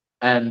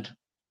 and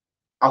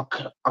I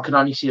can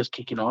only see us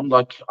kicking on.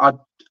 Like I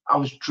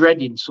was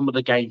dreading some of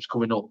the games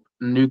coming up.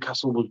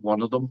 Newcastle was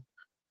one of them.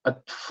 I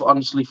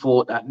honestly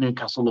thought that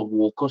Newcastle will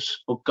walk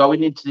us, but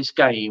going into this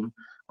game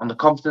on the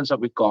confidence that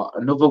we've got,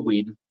 another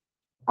win,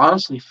 I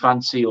honestly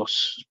fancy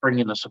us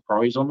bringing a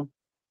surprise on them.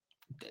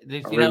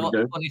 You know what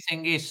the funny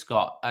thing is,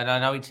 Scott, and I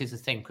know it is a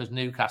thing because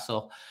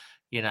Newcastle,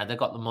 you know, they've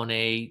got the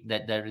money,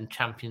 they're in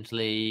Champions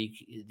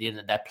League,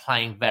 they're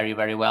playing very,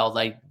 very well.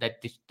 They're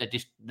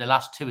just the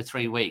last 2 or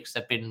 3 weeks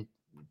they've been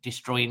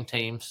destroying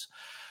teams,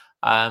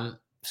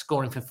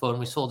 scoring for fun.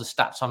 We saw the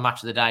stats on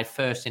Match of the Day,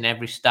 first in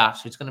every stat,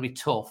 so it's going to be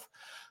tough.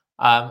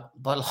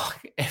 But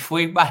like, if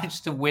we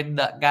managed to win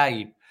that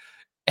game,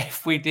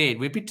 if we did,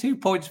 we'd be 2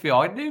 points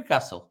behind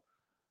Newcastle.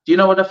 Do you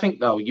know what I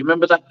think, though? You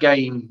remember that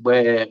game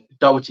where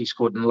Doherty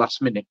scored in the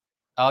last minute?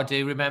 I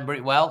do remember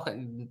it well.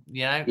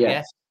 You know,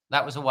 yes,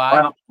 that was a way.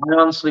 I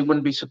honestly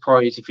wouldn't be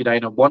surprised if it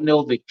ain't a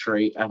 1-0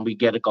 victory and we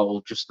get a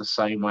goal just the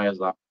same way as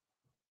that.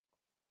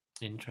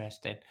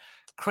 Interesting.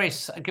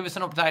 Chris, give us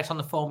an update on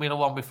the Formula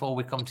One before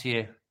we come to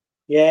you.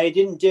 Yeah, he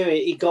didn't do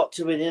it. He got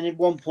to within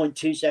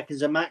 1.2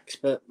 seconds of Max,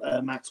 but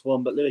Max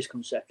won, but Lewis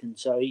comes second.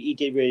 So he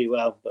did really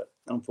well, but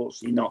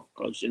unfortunately not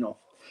close enough.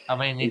 I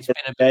mean, it's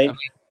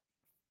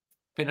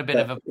been a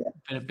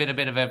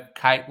bit of a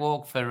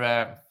cakewalk for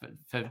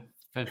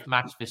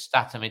Max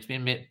Verstappen. It's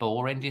been a bit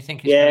boring. Do you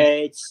think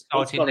it's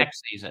starting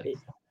next season?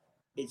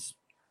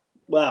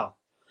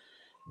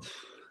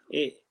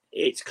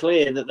 It's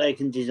clear that they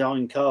can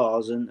design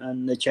cars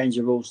and they change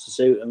the rules to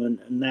suit them, and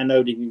now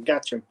nobody can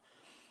catch them,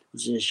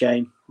 which is a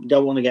shame. You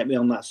don't want to get me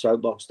on that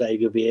soapbox,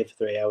 Dave. You'll be here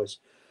for 3 hours.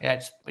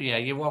 Yeah,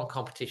 you want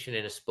competition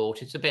in a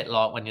sport. It's a bit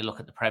like when you look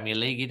at the Premier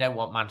League. You don't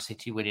want Man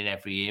City winning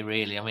every year,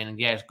 really. I mean,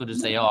 as good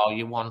as they are,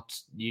 you want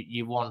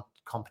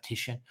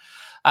competition.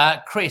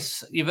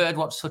 Chris, you've heard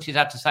what Sutty's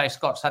had to say,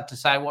 Scott's had to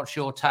say. What's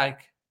your take?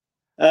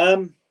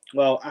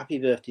 Well, happy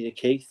birthday to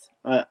Keith.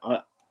 Have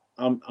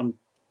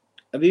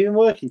you been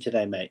working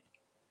today, mate?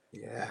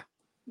 Yeah.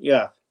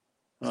 Yeah.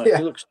 Right,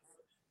 yeah.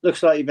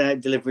 Looks like you've been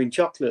out delivering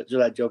chocolates.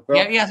 That job, bro.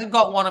 Yeah, he hasn't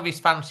got one of his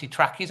fancy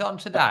trackies on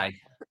today.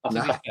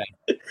 No.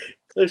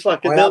 Looks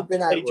like a I have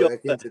been out job.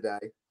 working today.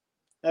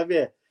 Have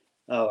you?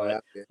 All I right.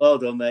 have, yeah. Well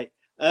done, mate.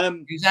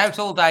 He was out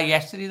all day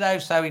yesterday, though,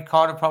 so he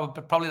kind of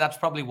probably that's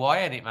probably why,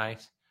 isn't it,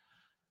 mate?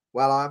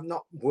 Well, I've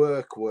not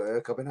work.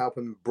 I've been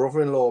helping my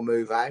brother-in-law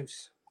move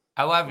house.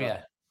 Oh, have you?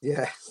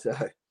 Yeah, so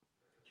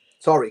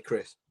sorry,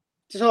 Chris.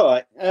 It's all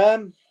right.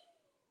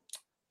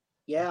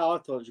 Yeah, I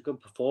thought it was a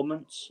good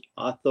performance.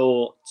 I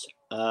thought,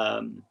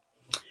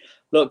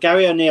 look,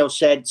 Gary O'Neill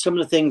said some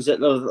of the things that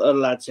the other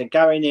lad said.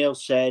 Gary O'Neill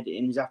said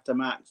in his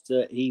aftermatch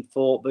that he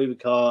thought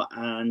Boubacar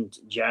and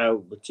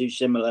Joe were too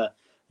similar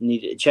and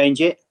needed to change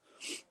it.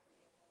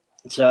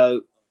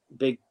 So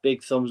big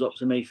thumbs up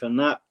to me from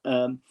that.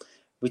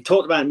 We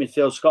talked about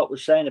midfield. Scott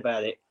was saying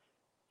about it.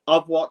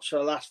 I've watched for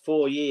the last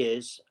 4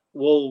 years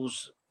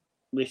Wolves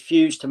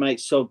refuse to make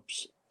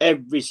subs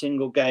every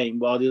single game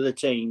while the other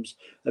teams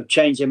have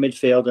changed their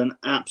midfield and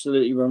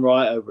absolutely run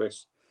right over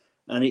us.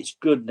 And it's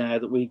good now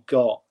that we've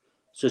got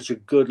such a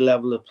good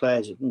level of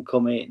players that can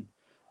come in.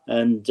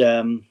 And,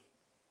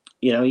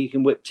 you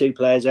can whip 2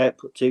 players out,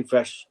 put 2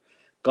 fresh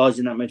guys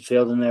in that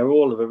midfield, and they're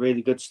all of a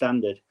really good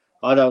standard.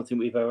 I don't think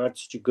we've ever had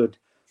such a good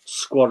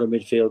squad of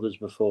midfielders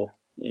before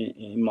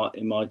in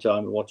my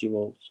time of watching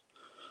Wolves.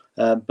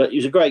 But it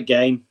was a great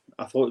game.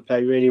 I thought we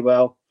played really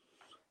well.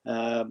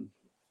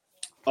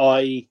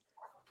 I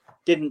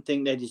didn't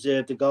think they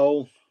deserved a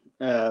goal.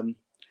 I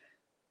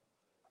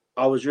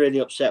was really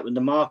upset with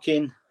the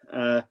marking.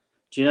 Do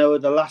you know who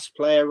the last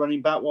player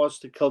running back was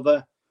to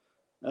cover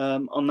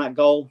on that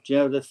goal? Do you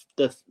know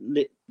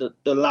the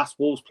last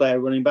Wolves player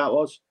running back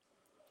was?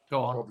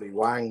 Go on. Probably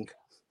Wang.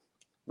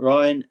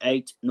 Ryan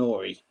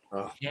Nori.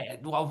 Oh. Yeah,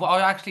 well,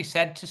 I actually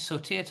said to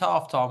Sutty at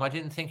half-time, I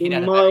didn't think he'd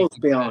had miles a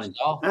behind.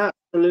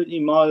 Absolutely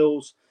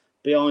miles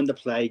behind the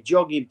play,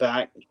 jogging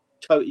back.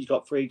 He's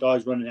got 3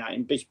 guys running out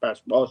in bish bash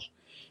bosh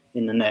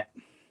in the net.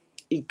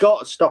 He's got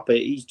to stop it.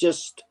 He's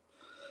just,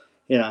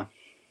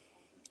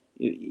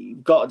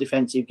 you've got a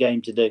defensive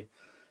game to do.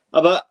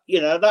 But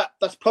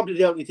that's probably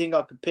the only thing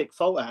I could pick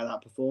fault out of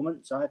that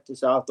performance. I have to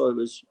say, I thought it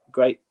was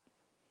great.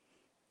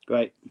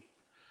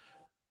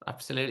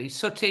 Absolutely.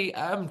 Sutty,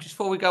 just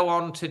before we go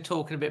on to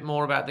talking a bit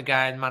more about the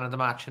game, man of the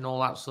match and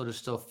all that sort of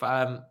stuff,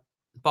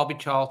 Bobby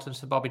Charlton,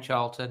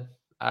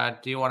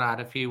 do you want to add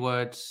a few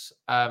words,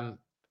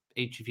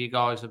 each of you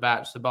guys,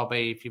 about Sir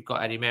Bobby, if you've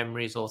got any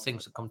memories or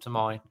things that come to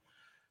mind?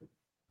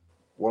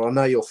 Well, I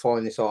know you'll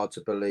find this hard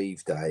to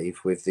believe,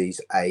 Dave, with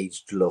these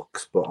aged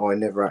looks, but I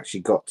never actually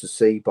got to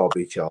see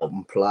Bobby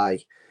Charlton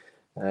play.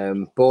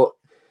 But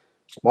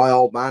my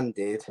old man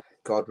did,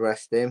 God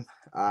rest him.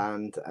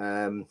 And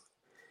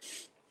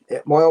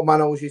my old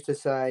man always used to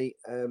say,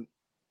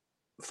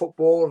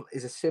 football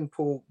is a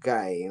simple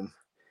game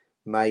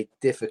made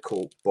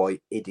difficult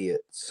by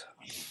idiots,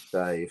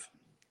 Dave,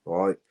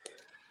 right?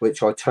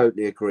 Which I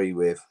totally agree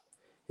with.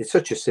 It's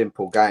such a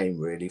simple game,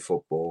 really,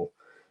 football.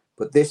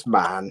 But this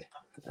man,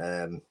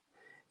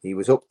 he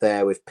was up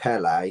there with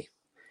Pele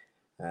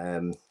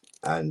and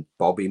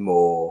Bobby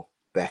Moore,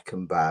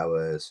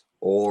 Beckenbauers,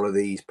 all of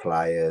these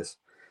players.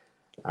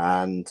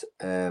 And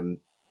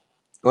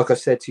like I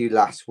said to you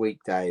last week,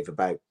 Dave,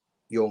 about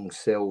young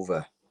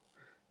Silva,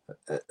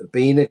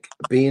 being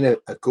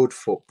a good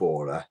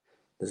footballer,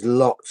 there's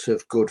lots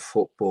of good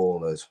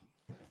footballers.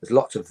 There's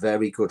lots of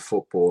very good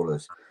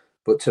footballers.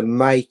 But to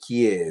make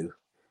you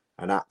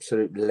an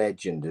absolute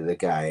legend of the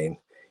game,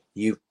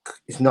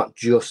 it's not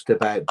just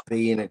about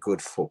being a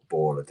good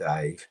footballer,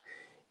 Dave.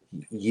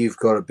 You've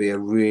got to be a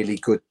really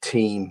good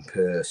team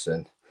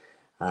person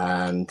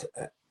and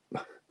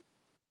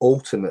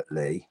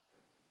ultimately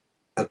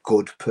a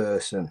good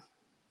person.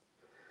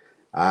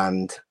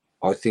 And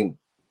I think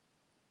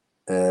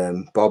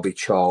Bobby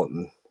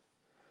Charlton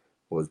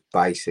was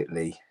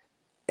basically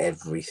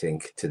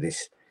everything to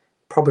this.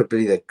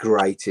 Probably the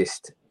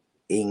greatest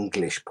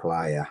English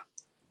player,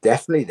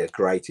 definitely the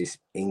greatest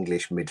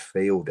English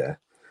midfielder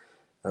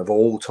of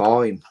all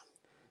time.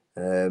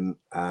 And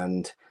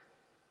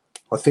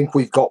I think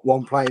we've got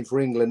one playing for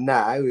England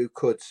now who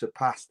could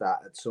surpass that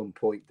at some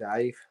point,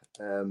 Dave.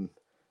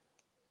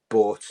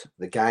 But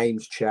the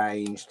game's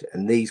changed,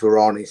 and these were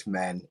honest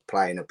men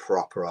playing a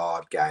proper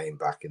hard game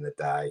back in the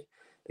day.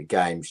 The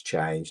game's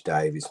changed,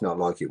 Dave. It's not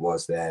like it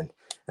was then.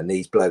 And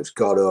these blokes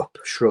got up,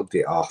 shrugged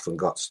it off, and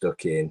got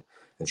stuck in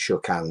and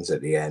shook hands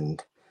at the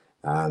end.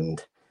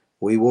 And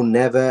we will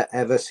never,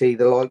 ever see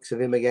the likes of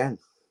him again.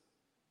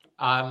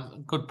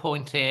 Good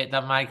point here.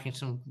 They're making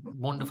some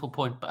wonderful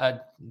point.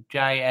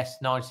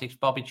 JS96,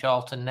 Bobby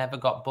Charlton never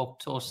got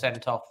booked or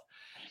sent off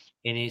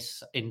in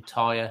his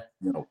entire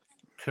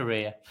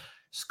career.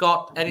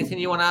 Scott, anything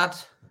you want to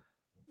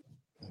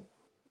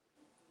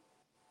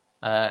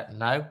add?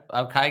 No?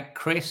 Okay.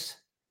 Chris?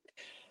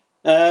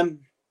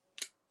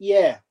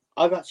 Yeah,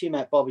 I've actually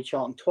met Bobby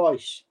Charlton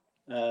twice.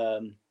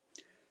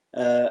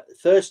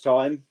 First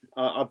time,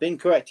 I've been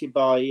corrected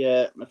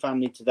by my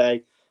family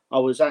today. I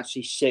was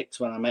actually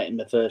 6 when I met him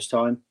the first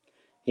time.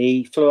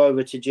 He flew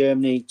over to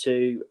Germany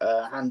to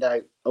hand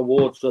out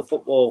awards for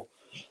football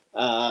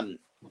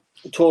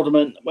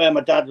tournament where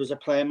my dad was a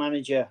player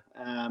manager,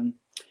 and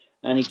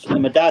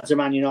my dad's a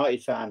Man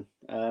United fan.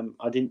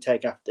 I didn't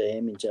take after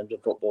him in terms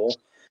of football,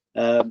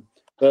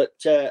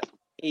 but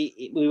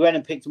we went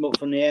and picked him up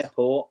from the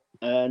airport,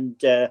 and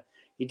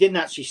he didn't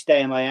actually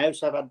stay in my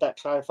house. I've had that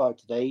clarified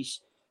today.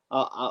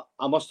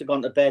 I must have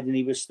gone to bed and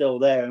he was still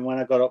there. And when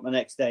I got up the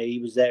next day, he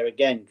was there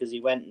again because he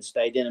went and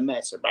stayed in a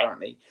mess,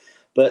 apparently.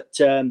 But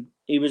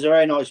he was a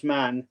very nice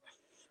man.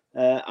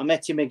 I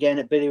met him again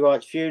at Billy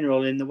Wright's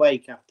funeral in the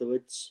wake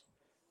afterwards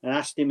and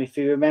asked him if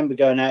he remembered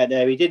going out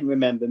there. He didn't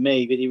remember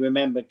me, but he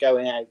remembered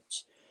going out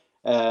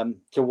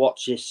to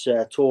watch this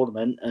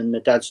tournament and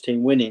the dad's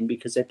team winning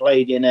because they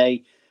played in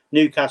a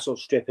Newcastle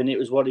strip. And it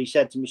was what he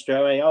said to me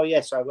straight away. Oh,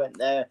 yes, I went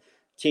there.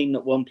 Team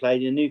that won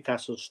played in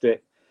Newcastle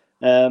strip.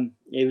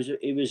 He was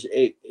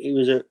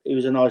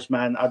a nice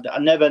man. I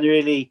never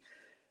really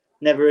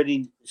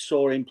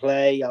saw him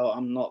play.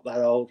 I'm not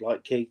that old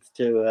like Keith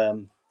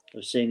to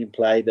have seen him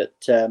play, but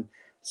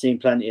seen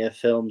plenty of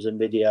films and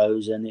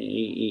videos, and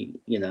he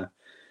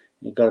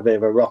got a bit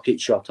of a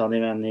rocket shot on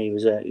him, and he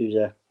was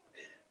a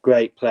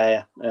great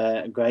player,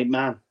 a great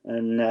man,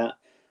 and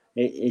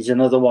he's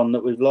another one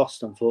that we've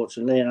lost,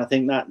 unfortunately. And I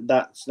think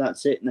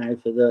that's it now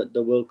for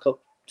the World Cup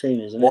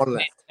team, isn't it? One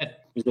left.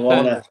 Is the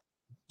one left?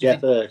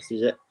 Jeff Hurst,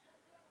 is it?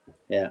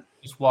 Yeah.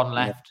 Just one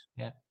left.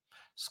 Yeah.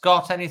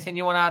 Scott, anything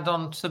you want to add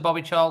on to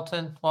Bobby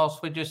Charlton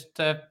whilst we're just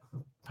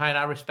paying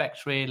our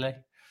respects, really?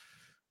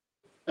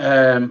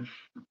 If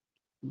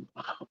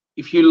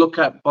you look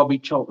at Bobby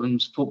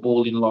Charlton's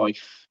footballing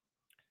life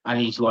and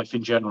his life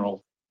in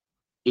general,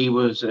 he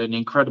was an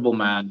incredible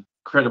man,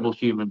 incredible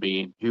human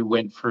being who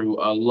went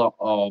through a lot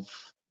of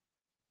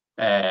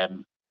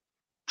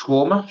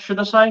trauma, should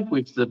I say,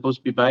 with the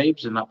Busby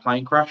Babes and that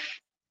plane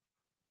crash.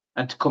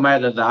 And to come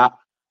out of that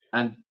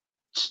and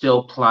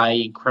still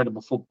play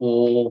incredible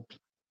football,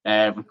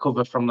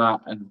 recover from that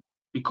and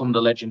become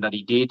the legend that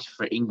he did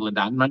for England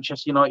and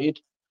Manchester United.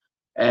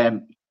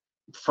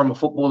 From a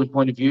footballing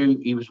point of view,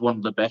 he was one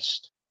of the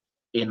best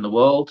in the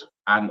world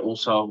and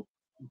also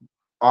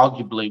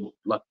arguably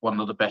like one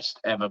of the best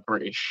ever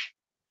British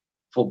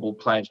football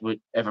players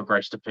would ever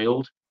graced the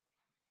field.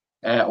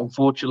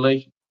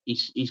 Unfortunately,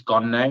 he's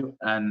gone now,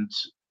 and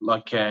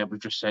like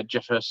we've just said,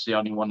 Jeff Hurst is the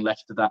only one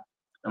left of that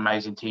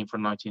amazing team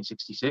from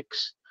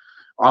 1966.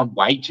 I'm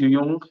way too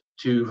young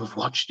to have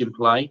watched him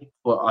play,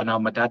 but I know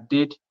my dad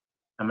did,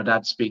 and my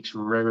dad speaks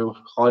very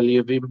highly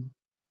of him.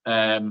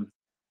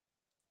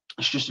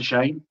 It's just a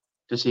shame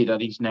to see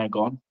that he's now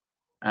gone,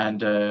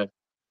 and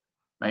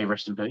may he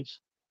rest in peace.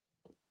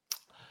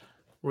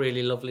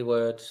 Really lovely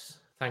words.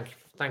 Thank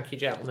you,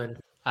 gentlemen,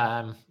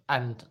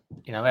 and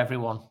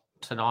everyone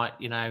tonight.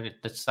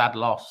 The sad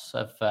loss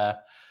of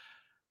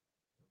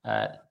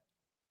a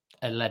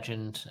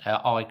legend,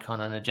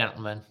 icon, and a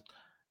gentleman,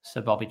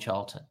 Sir Bobby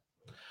Charlton.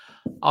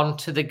 On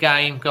to the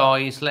game,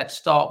 guys. Let's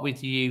start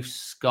with you,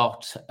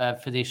 Scott,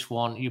 for this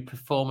one. Your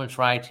performance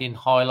rating,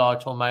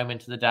 highlight or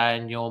moment of the day,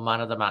 and your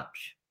man of the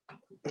match.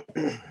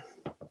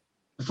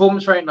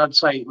 Performance rating, I'd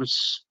say it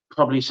was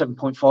probably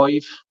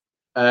 7.5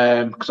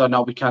 because I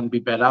know we can be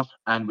better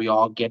and we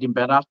are getting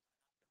better.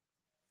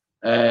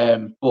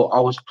 But I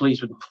was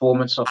pleased with the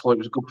performance. I thought it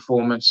was a good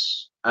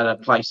performance at a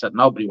place that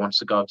nobody wants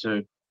to go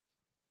to.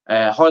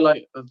 The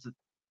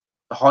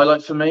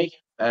highlight for me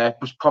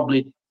was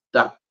probably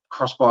that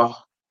crossbar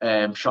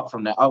shot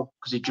from there.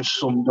 Because it just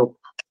summed up.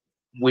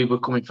 We were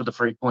coming for the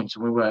 3 points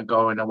and we weren't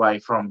going away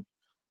from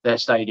their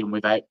stadium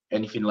without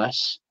anything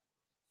less.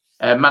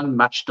 Man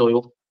match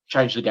Doyle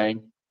changed the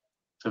game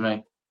for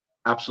me.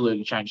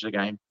 Absolutely changed the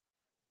game.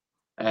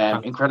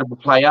 Incredible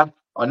player.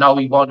 I know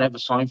he won't ever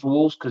sign for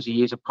Wolves because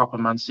he is a proper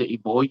Man City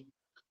boy.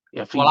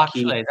 Yeah,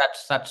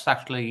 that's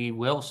actually he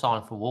will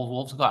sign for Wolves.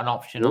 Wolves have got an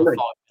option Really?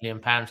 on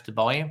 £5 million to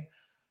buy him.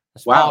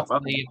 It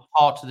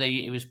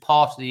was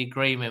part of the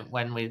agreement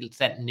when we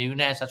sent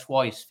Nunes. That's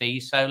why his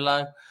fee's so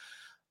low.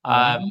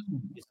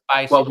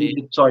 Well, we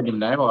did sign him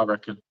now, I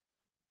reckon.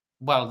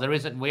 Well, there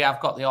isn't. We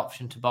have got the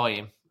option to buy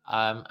him,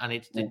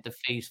 and the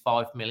fee's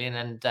 $5 million,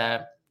 and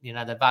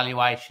the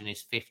valuation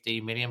is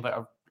 $15 million.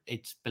 But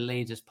it's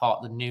believed as part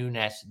of the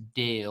Nunes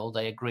deal,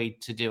 they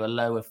agreed to do a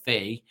lower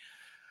fee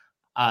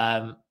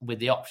with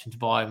the option to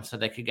buy him, so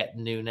they could get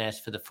Nunes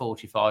for the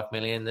 $45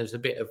 million. There's a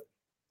bit of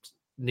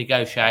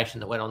negotiation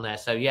that went on there.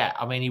 So yeah,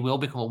 I mean, he will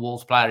become a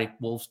Wolves player if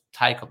Wolves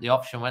take up the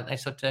option, won't they,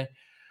 Sutty?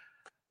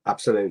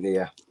 Absolutely,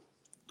 yeah.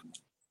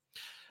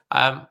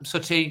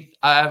 Sutty,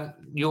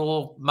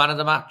 your man of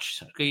the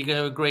match, are you going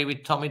to agree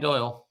with Tommy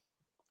Doyle?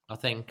 I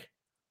think.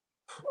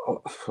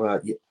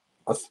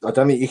 I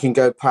don't think you can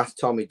go past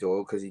Tommy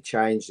Doyle because he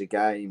changed the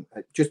game.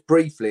 Just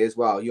briefly as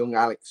well, young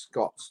Alex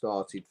Scott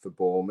started for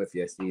Bournemouth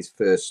yesterday, his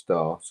first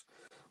start.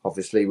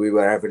 Obviously, we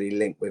were heavily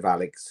linked with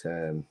Alex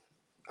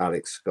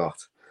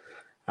Scott.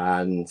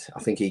 And I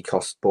think he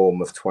cost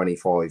Bournemouth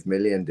 25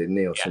 million, didn't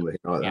he, or something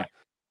like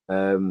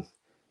that.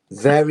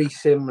 Very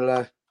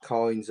similar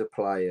kinds of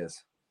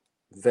players.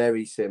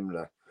 Very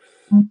similar.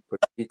 But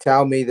if you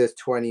tell me there's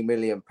 £20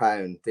 million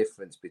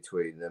difference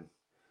between them,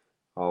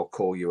 I'll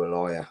call you a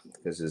liar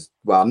because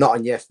not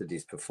on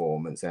yesterday's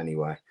performance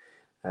anyway.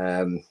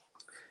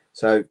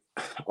 So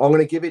I'm going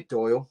to give it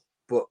Doyle,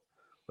 but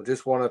I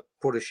just want to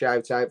put a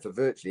shout out for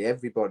virtually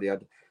everybody. I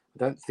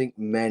don't think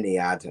many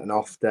had an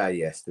off day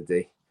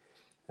yesterday.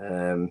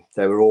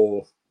 They were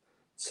all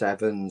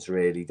 7s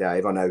really,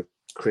 Dave. I know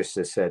Chris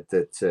has said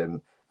that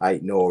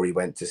 8 Nori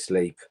went to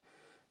sleep.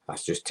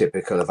 That's just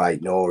typical of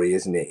 8 Nori,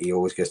 isn't it? He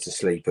always goes to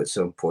sleep at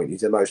some point.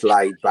 He's the most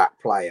laid back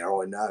player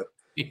I know.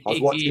 I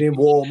was watching him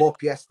warm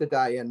up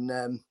yesterday,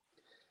 and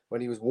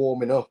when he was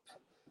warming up,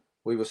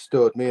 we were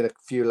stood, me and a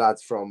few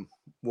lads from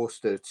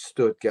Worcester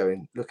stood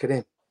going, look at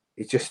him.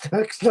 He just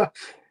looks like,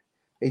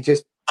 he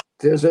just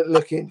doesn't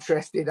look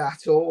interested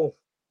at all.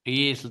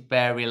 He is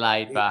very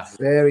laid back. It's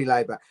very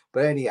laid back.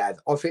 But anyhow,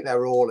 I think they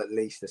were all at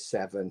least a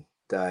 7,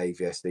 Dave,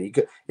 yesterday.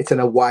 It's an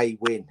away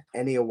win.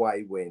 Any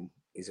away win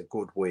is a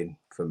good win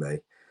for me.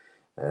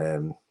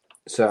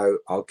 So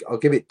I'll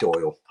give it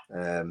Doyle.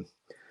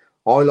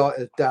 Highlight of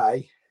the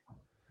day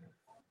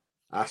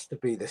has to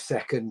be the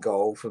second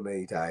goal for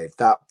me, Dave.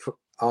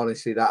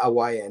 Honestly, that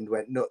away end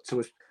went nuts.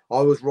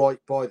 I was right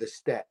by the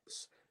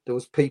steps. There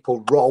was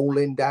people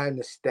rolling down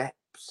the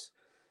steps,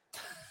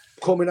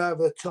 coming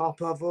over the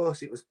top of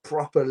us. It was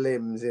proper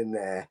limbs in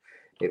there.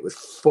 It was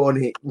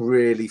funny,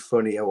 really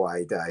funny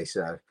away day.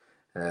 So,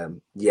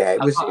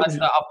 it was.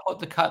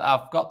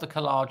 I've got the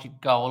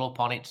collage goal up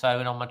on it, so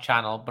on my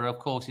channel. But of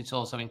course, it's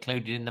also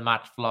included in the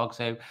match vlog.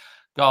 So,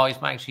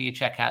 guys, make sure you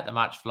check out the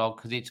match vlog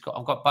because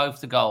I've got both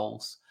the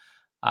goals.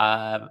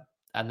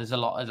 And there's a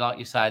lot, like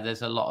you say,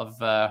 there's a lot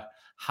of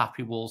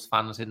happy Wolves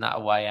fans in that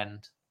away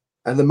end.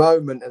 And the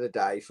moment of the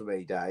day for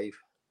me, Dave,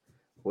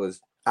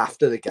 was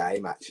after the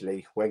game,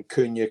 actually, when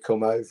Cunha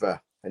come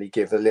over and he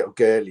gave the little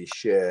girl his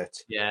shirt.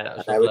 Yeah, that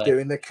was they were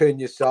doing the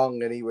Cunha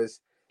song, and he was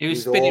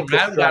spinning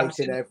round,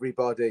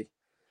 everybody.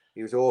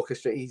 He was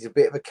orchestrating. He's a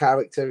bit of a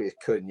character, is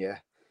Cunha.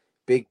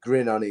 Big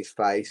grin on his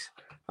face.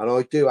 And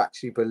I do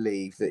actually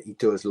believe that he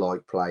does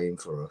like playing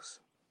for us.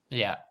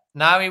 Yeah.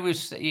 No,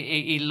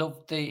 he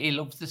loved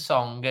the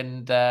song,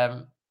 and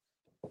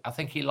I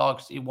think he's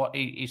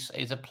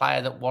a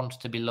player that wants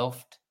to be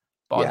loved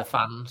by the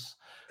fans.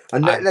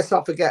 And let's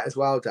not forget as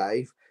well,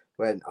 Dave,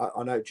 when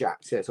I know Jack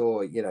says,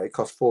 it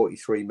costs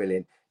 43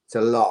 million. It's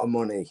a lot of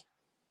money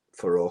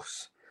for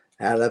us,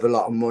 a hell of a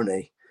lot of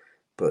money.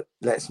 But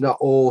let's not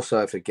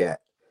also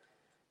forget,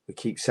 we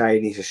keep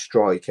saying he's a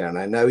striker, and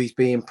I know he's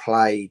being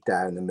played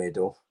down the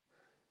middle,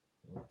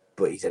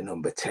 but he's a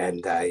number 10,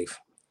 Dave.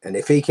 And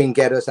if he can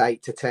get us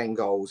 8 to 10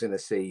 goals in a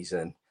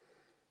season,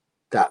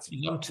 that's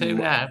he's on 2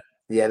 now.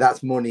 Yeah,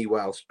 that's money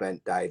well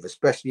spent, Dave,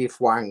 especially if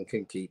Wang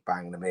can keep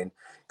banging them in,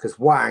 because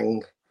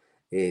Wang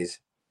is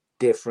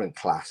different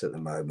class at the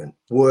moment.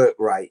 Work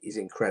rate is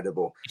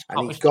incredible.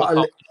 He's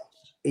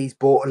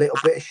brought a little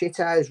bit of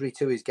shithousery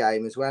to his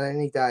game as well,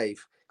 hasn't he,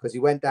 Dave? Because he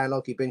went down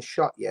like he'd been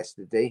shot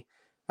yesterday.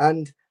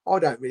 And I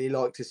don't really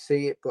like to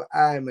see it, but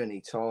how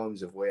many times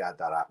have we had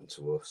that happen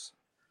to us?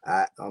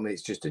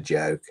 It's just a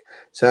joke.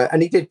 So,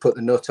 and he did put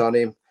the nut on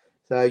him.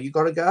 So you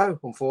got to go,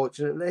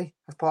 unfortunately.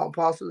 That's part and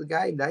parcel of the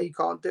game. Now you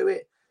can't do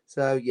it.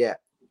 So, yeah,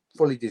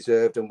 fully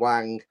deserved. And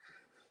Wang.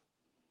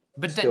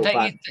 But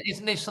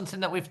isn't this something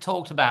that we've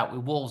talked about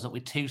with Wolves, that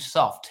we're too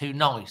soft, too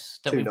nice,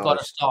 that we've got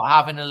to start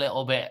having a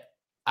little bit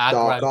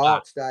dark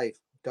arts, Dave.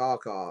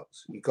 Dark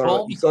arts.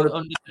 Bournemouth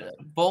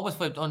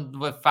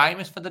were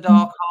famous for the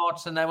dark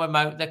arts, and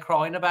they're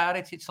crying about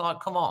it. It's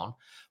like, come on.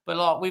 But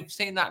like, we've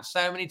seen that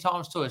so many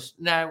times to us.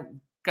 Now,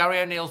 Gary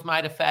O'Neill's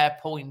made a fair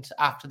point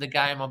after the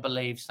game, I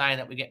believe, saying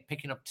that we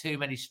picking up too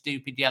many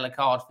stupid yellow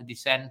cards for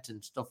dissent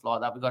and stuff like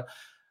that.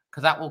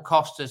 Because that will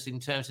cost us in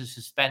terms of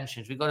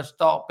suspensions. We've got to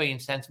start being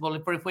sensible.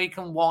 But if we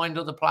can wind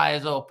other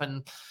players up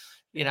and,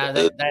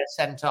 they're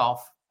sent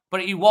off.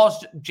 But he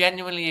was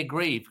genuinely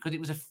aggrieved because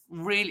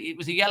it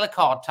was a yellow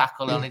card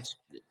tackle on it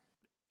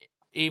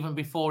even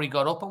before he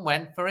got up and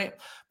went for it.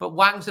 But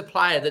Wang's a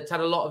player that's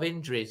had a lot of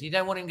injuries. You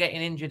don't want him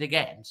getting injured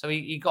again. So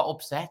he got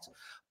upset.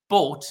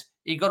 But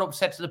he got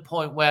upset to the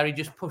point where he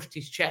just pushed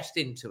his chest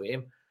into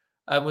him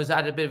and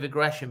had a bit of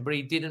aggression, but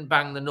he didn't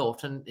bang the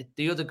nut. And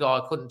the other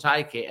guy couldn't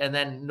take it and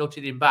then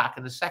nutted him back.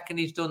 And the second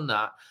he's done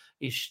that,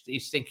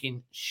 he's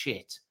thinking,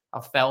 shit, I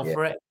fell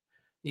for it.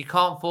 You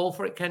can't fall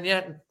for it, can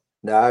you?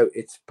 No,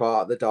 it's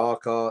part of the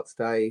dark arts,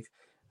 Dave.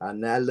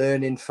 And they're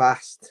learning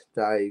fast,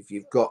 Dave.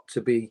 You've got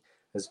to be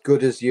as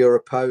good as your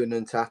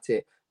opponent at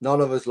it. None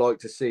of us like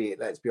to see it,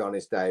 let's be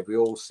honest, Dave. We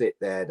all sit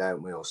there,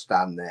 don't we, or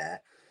stand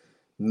there,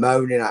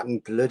 moaning at them,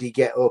 bloody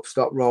get up,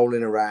 stop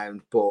rolling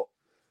around. But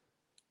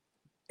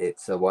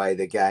it's the way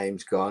the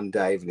game's gone,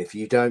 Dave. And if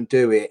you don't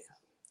do it,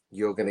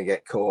 you're going to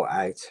get caught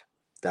out.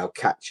 They'll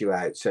catch you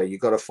out. So you've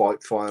got to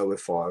fight fire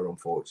with fire,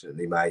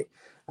 unfortunately, mate.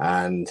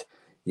 And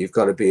you've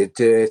got to be as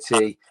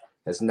dirty,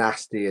 as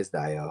nasty as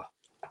they are.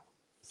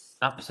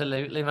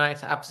 Absolutely,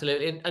 mate.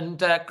 Absolutely.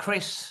 And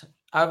Chris,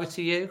 over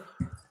to you.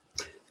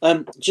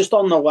 Just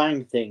on the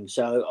Wang thing.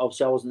 So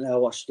obviously I wasn't there, I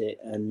watched it,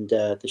 and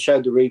they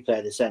showed the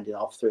replay. They sent it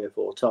off 3 or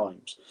 4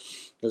 times.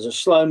 There's a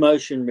slow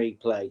motion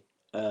replay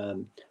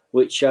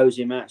which shows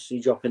him actually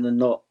dropping the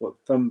nut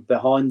from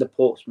behind the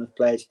Portsmouth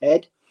player's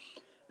head.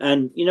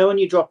 And you know when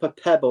you drop a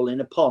pebble in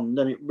a pond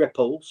and it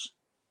ripples?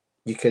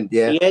 You can,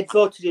 yeah. He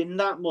head-butted him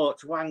that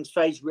much, Wang's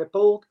face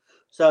rippled.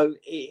 So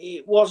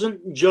it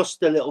wasn't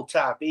just a little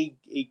tap. He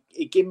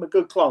gave him a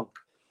good clonk.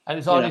 And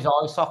it's on his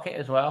eye socket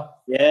as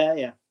well.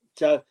 Yeah.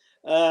 So,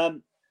 I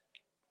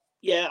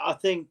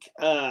think,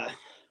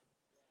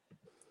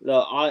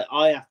 look,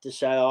 I have to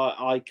say,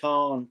 I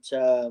can't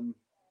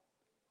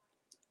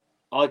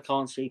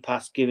see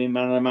past giving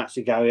man of the match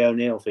to Gary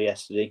O'Neill for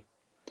yesterday.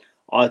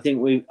 I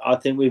think we've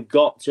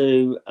got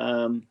to,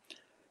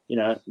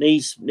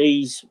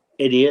 these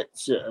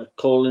idiots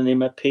calling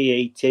him a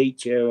PE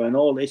teacher and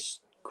all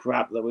this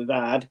crap that we've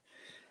had.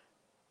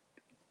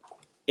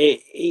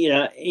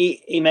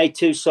 He made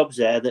 2 subs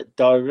there that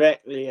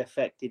directly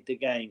affected the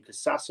game, because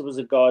Sasa was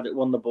a guy that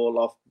won the ball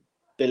off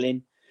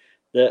Billing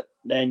that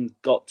then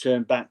got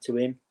turned back to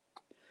him,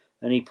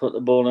 and he put the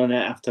ball on it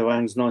after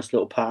Wang's nice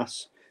little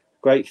pass.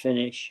 Great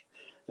finish.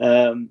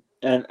 And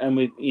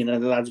we, the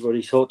lads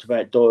already talked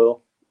about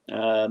Doyle.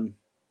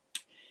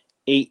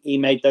 He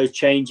made those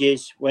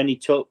changes when he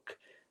took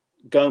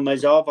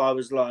Gomez off. I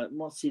was like,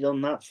 what's he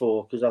done that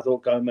for? Because I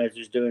thought Gomez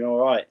was doing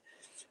all right.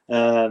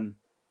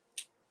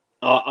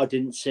 I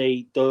didn't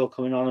see Doyle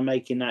coming on and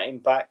making that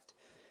impact.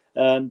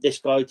 This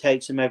guy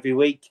takes them every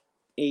week.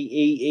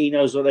 He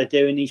knows what they're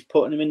doing. He's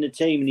putting them in the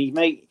team, and he's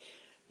made.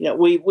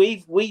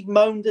 We've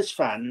moaned as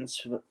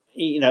fans.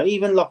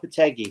 Even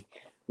Lopetegui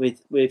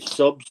with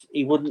subs,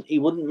 he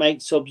wouldn't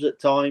make subs at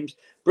times.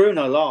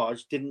 Bruno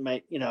Lage didn't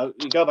make. You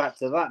go back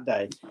to that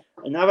day,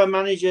 and have a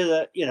manager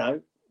that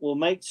will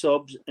make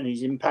subs and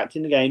he's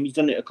impacting the game. He's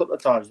done it a couple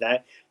of times now.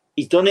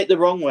 He's done it the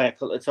wrong way a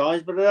couple of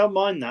times, but I don't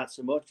mind that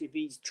so much if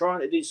he's trying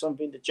to do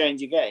something to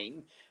change a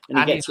game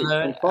and he's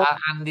learning.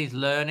 He's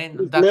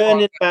learning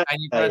about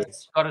you've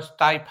got to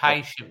stay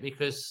patient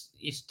because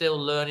he's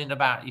still learning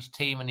about his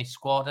team and his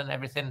squad and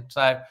everything.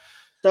 So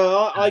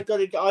I got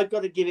to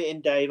give it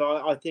in, Dave.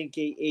 I think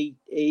he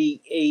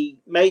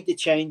made the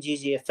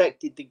changes. He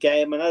affected the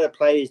game. I know the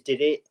players did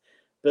it,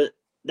 but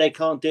they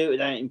can't do it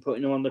without him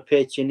putting them on the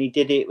pitch, and he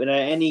did it without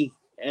any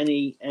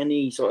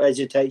sort of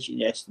hesitation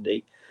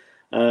yesterday.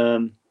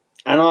 And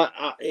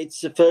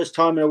it's the first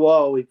time in a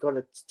while we've got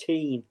a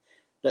team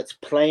that's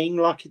playing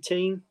like a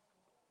team,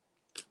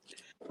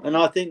 and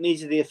I think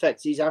these are the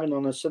effects he's having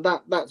on us. So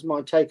that's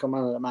my take on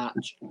man of the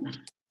match.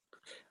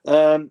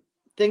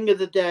 Thing of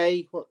the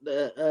day.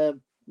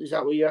 Is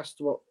that what you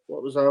asked? What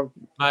was our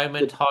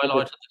moment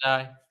highlight of the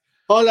day?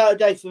 Highlight of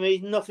the day for me,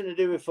 nothing to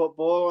do with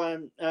football.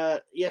 And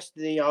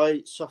yesterday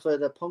I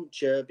suffered a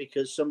puncture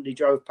because somebody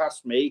drove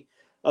past me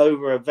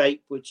over a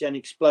vape, which then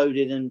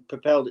exploded and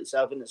propelled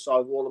itself in the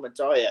sidewall of my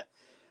tyre.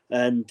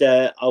 And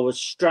I was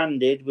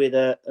stranded with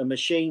a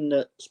machine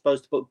that's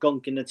supposed to put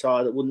gunk in the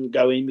tyre that wouldn't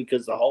go in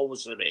because the hole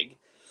was so big.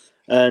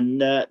 And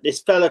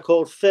this fella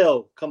called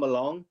Phil come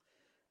along.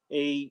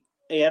 He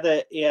had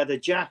a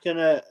jack and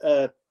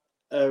a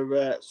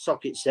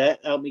socket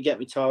set, helped me get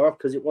my tyre off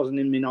because it wasn't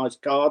in my nice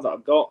car that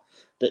I've got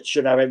that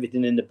should have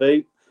everything in the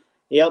boot.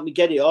 He helped me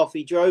get it off.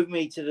 He drove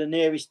me to the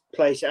nearest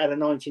place that had a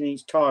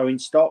 19-inch tyre in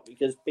stock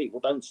because people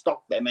don't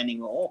stock them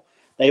anymore.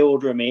 They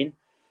order them in.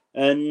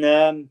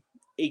 And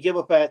he gave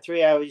up about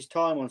 3 hours'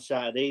 time on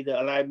Saturday that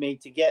allowed me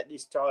to get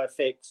this tyre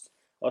fixed.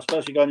 I was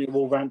supposed to go to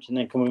Wolverhampton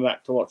and then coming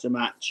back to watch a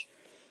match.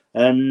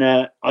 And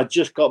I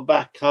just got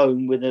back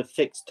home with a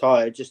fixed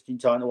tyre just in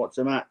time to watch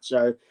the match.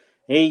 So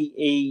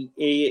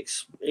he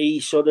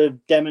sort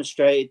of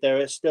demonstrated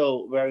there are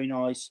still very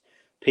nice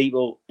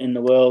people in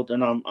the world,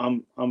 and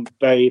I'm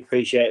very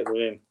appreciative of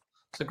him.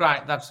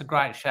 That's a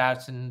great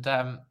shout, and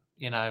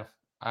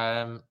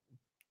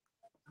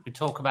we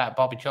talk about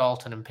Bobby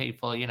Charlton and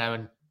people,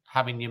 and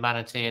having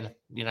humanity and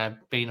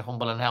being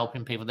humble and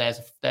helping people.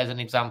 There's an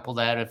example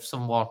there of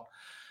someone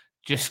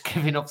just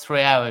giving up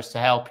 3 hours to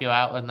help you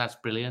out, and that's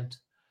brilliant.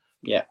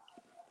 Yeah.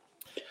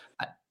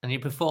 And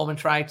your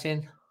performance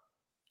rating?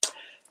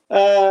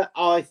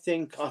 I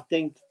think I'm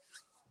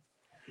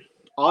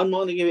not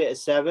going to give it a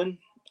 7.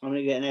 I'm going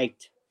to get an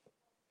 8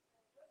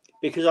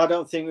 because I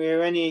don't think we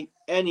were in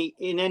any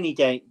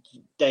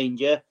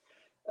danger.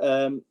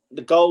 The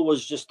goal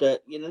was just they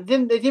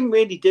didn't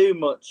really do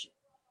much.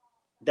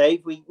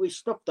 Dave, we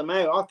snuffed them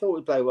out. I thought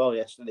we played well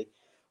yesterday.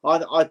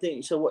 I think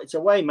it's a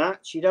away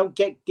match. You don't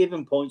get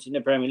given points in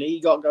the Premier League.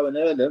 You got to go and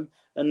earn them,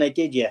 and they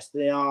did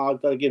yesterday. I've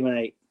got to give them an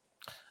 8.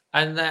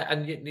 And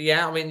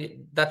yeah, I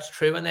mean that's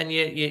true. And then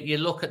you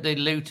look at the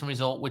Luton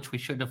result, which we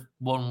should have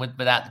won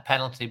without the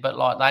penalty, but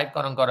like they've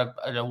gone and got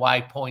an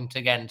away point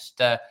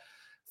against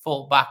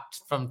fought back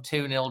from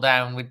 2-0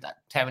 down with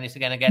 10 minutes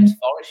again against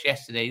Forest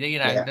yesterday.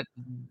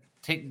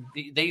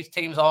 These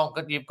teams aren't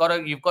good. You've got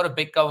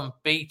to go and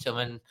beat them,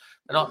 and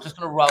they're not just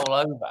going to roll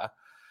over.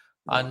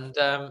 And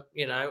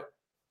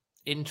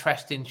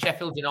interesting.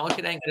 Sheffield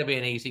United ain't going to be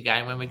an easy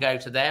game when we go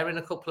to there in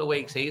a couple of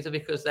weeks either,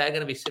 because they're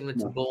going to be similar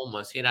to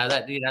Bournemouth.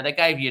 They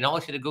gave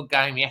United a good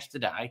game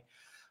yesterday,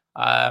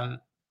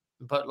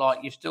 but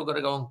like you've still got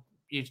to go and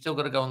you've still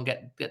got to go and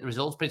get the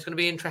results. But it's going to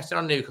be interesting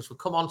on Newcastle. We'll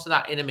come on to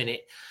that in a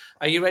minute.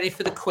 Are you ready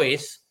for the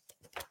quiz?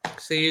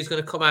 See who's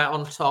going to come out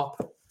on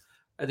top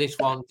of this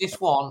one. This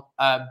one,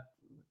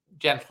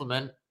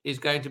 gentlemen, is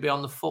going to be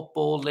on the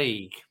Football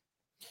League.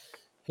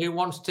 Who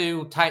wants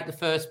to take the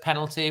first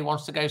penalty? Who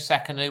wants to go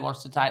second? Who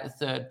wants to take the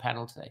third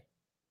penalty?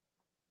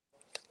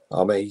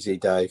 I'm easy,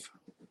 Dave.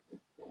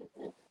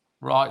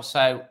 Right,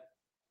 so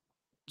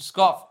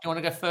Scott, do you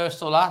want to go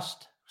first or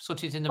last?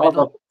 Sooty's in the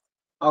middle.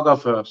 I'll go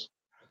first.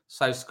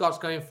 So Scott's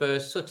going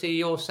first. Sooty,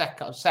 you're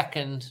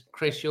second.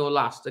 Chris, you're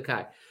last.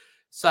 Okay.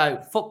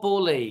 So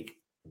Football League.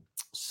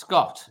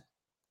 Scott,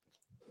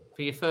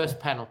 for your first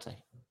penalty.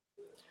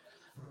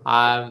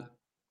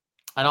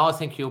 And I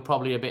think you're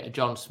probably a bit of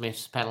John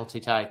Smith's penalty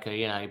taker.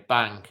 You know,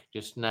 bang,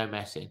 just no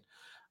messing.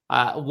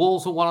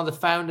 Wolves were one of the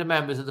founder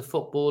members of the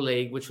Football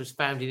League, which was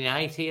founded in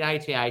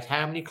 1888.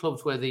 How many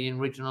clubs were the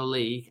original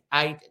league?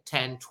 8,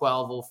 10,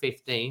 12, or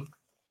 15?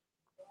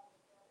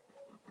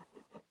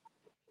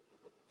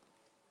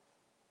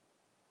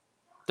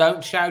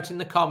 Don't shout in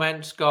the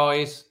comments,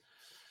 guys.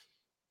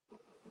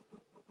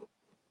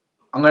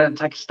 I'm going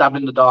to take a stab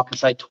in the dark and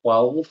say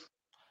 12.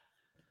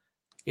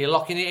 You're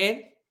locking it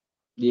in?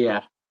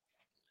 Yeah.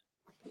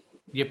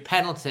 Your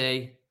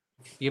penalty,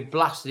 you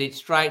blasted it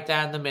straight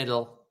down the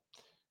middle.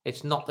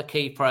 It's knocked the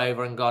keeper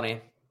over and gone in.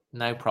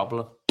 No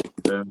problem.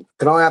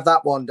 Can I have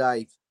that one,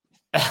 Dave?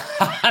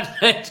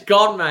 It's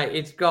gone, mate.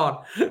 It's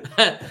gone.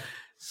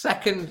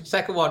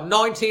 Second one.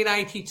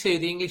 1982,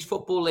 the English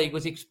Football League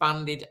was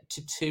expanded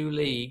to 2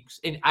 leagues.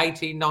 In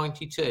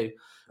 1892,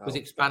 was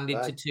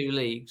expanded to 2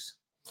 leagues.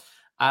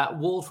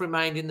 Wolves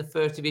remained in the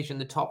first division,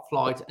 the top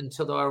flight,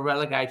 until they were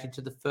relegated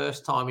to the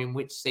first time in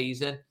which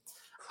season?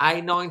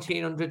 A,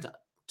 1900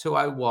 to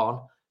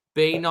 01,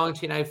 B,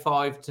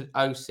 1905 to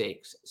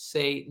 06,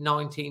 C,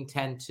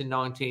 1910 to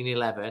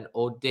 1911,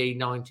 or D,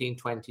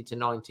 1920 to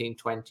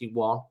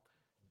 1921.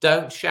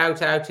 Don't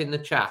shout out in the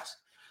chat.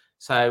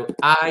 So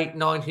A,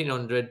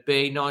 1900,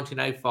 B,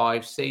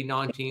 1905, C,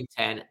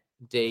 1910,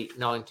 D,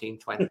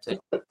 1920.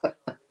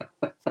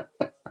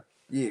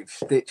 You've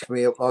stitched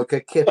me up like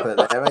a kipper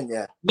there, haven't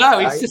you? No,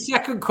 it's the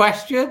second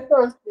question.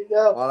 I'll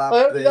have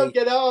I hope you don't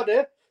get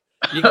harder.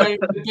 You're going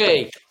for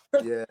B.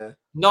 Yeah.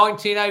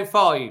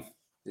 1905.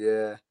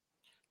 Yeah.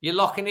 You're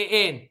locking it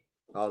in.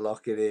 I'll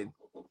lock it in.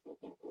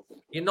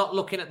 You're not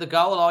looking at the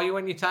goal, are you,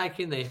 when you're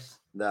taking this?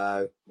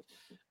 No.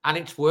 And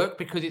it's worked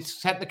because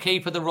it's sent the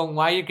keeper the wrong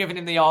way. You're giving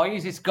him the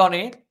eyes. It's gone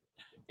in.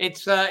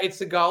 It's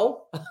a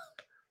goal.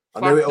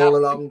 I knew it all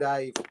along,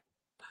 Dave.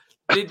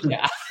 Did you?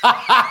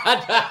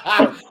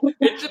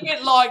 It's a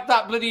bit like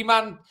that bloody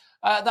man,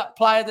 that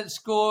player that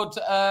scored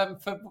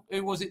for,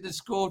 who was it that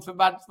scored for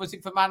Man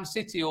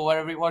City or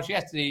wherever it was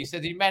yesterday? He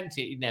said he meant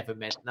it. He never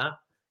meant that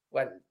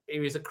when he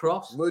was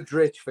across.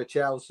 Mudrich for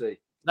Chelsea.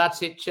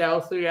 That's it,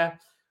 Chelsea, yeah.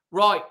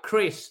 Right,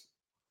 Chris.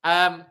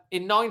 In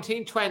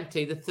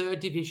 1920, the 3rd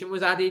division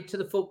was added to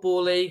the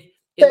Football League.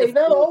 Dave,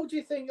 how old do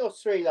you think your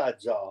 3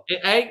 lads are?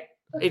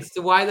 It's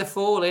the way they're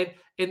falling.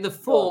 In the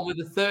form of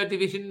the 3rd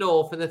Division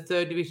North and the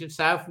 3rd Division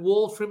South,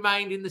 Wolves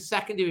remained in the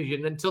 2nd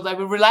Division until they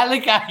were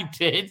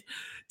relegated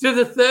to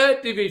the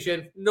 3rd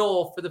Division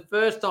North for the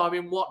first time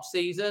in what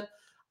season?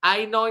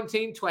 A,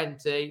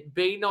 1920,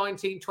 B,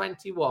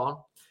 1921,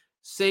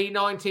 C,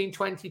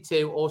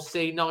 1922, or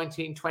C,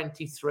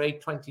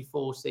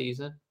 1923-24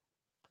 season?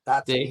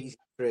 That's easy,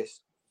 Chris.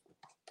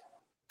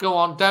 Go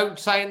on, don't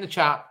say in the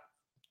chat.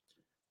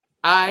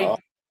 A,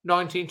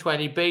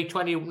 1920, B,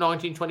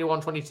 19,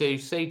 21, 22,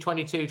 C,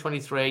 22,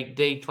 23,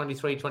 D,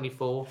 23,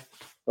 24.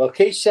 Well,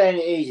 keep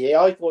saying it easy.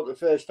 I thought the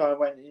first time we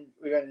went in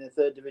the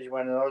 3rd division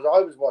when I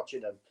was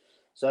watching them.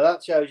 So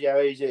that shows you how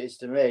easy it is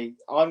to me.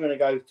 I'm going to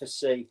go for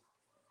C.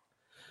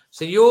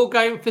 So you're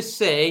going for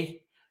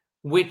C,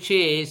 which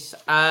is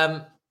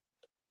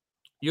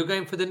you're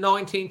going for the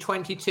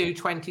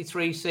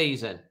 1922-23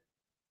 season.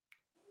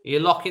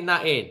 You're locking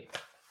that in?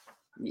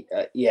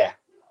 Yeah.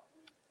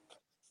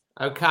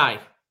 Okay.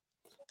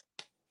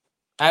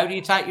 How do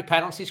you take your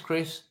penalties,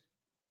 Chris?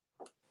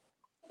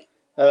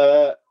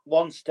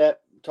 One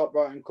step, top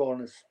right-hand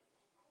corners.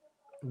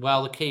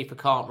 Well, the keeper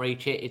can't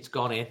reach it. It's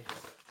gone in.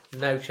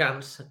 No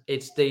chance.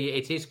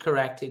 It is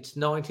correct. It's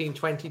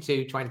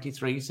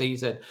 1922-23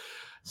 season.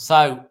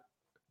 So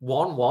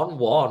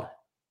 1-1-1.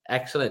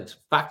 Excellent.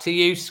 Back to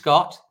you,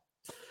 Scott.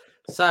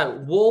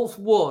 So Wolves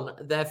won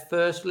their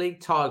first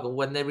league title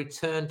when they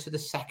returned to the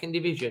 2nd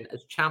division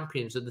as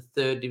champions of the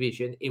 3rd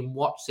division in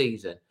what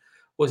season?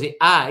 Was it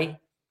A,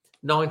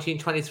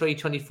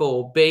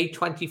 1923-24, B,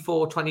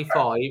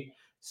 24-25,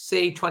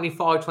 C,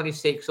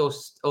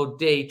 25-26, or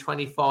D,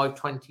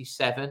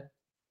 25-27?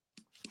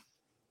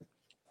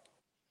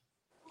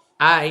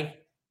 A,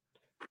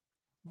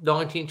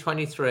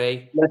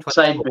 1923. Let's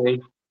say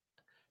B.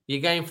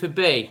 You're going for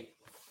B?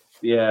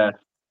 Yeah.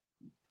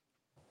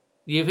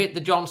 You've hit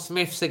the John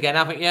Smiths again,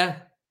 haven't you?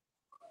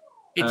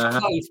 It's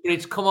close, but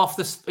it's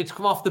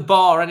come off the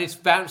bar and it's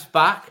bounced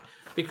back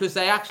because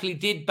they actually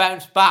did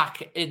bounce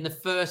back in the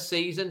first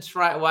season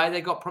straight away.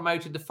 They got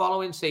promoted the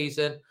following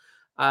season.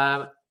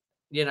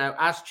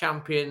 as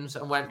champions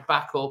and went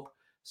back up.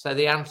 So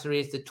the answer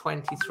is the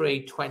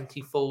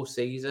 23-24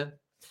 season.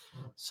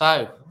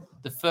 So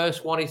the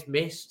first one is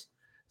missed.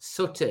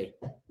 Sooty.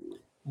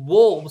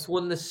 Wolves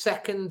won the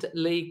second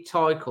league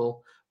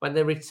title when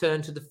they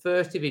returned to the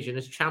first division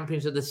as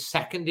champions of the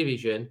second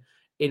division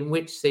in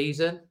which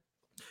season?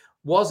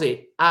 Was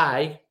it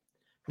A,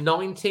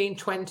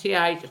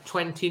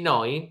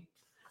 1928-29?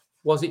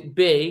 Was it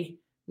B,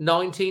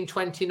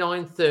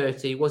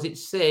 1929-30? Was it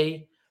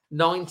C,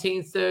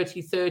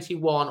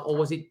 1930-31? Or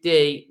was it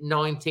D,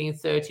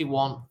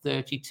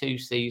 1931-32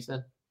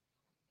 season?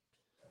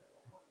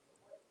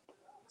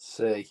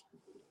 C.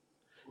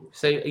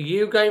 So are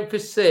you going for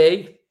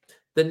C,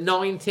 the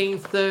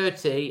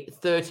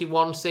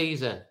 1930-31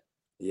 season?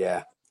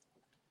 Yeah.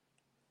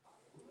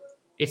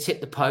 It's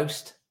hit the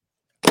post.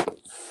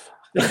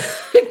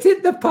 It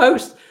hit the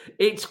post.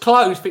 It's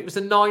close, but it was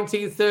the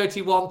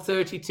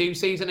 1931-32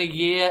 season a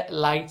year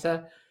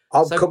later.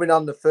 I'm coming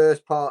on the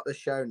first part of the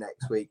show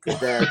next week because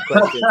their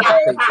questions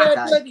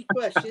bloody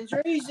questions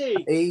are easy.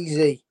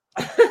 Easy.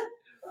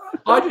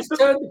 I just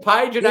turned the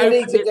page and you opened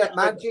need to it. get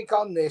Magic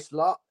on this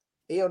lot.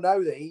 He'll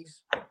know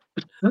these.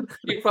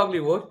 You probably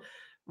would.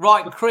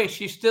 Right,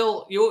 Chris,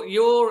 you're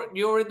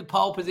in the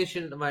pole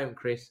position at the moment,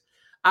 Chris.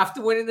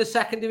 After winning the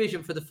second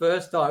division for the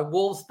first time,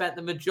 Wolves spent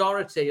the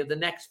majority of the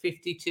next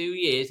 52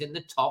 years in the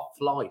top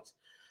flight.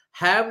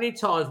 How many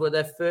times were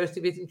their first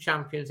division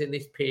champions in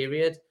this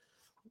period?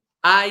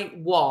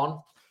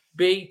 A1,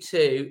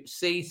 B2,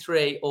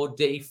 C3, or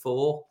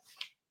D4?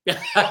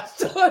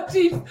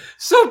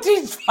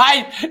 Sutty's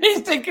face.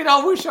 He's thinking,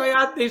 I wish I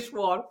had this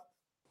one.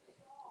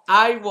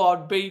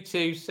 A1,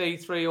 B2,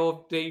 C3,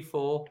 or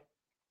D4?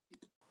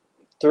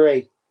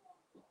 3.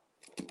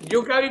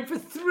 You're going for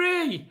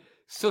 3.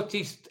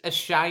 Sutty's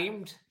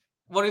ashamed.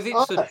 What is it,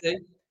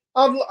 Sutty?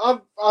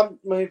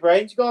 My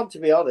brain's gone, to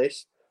be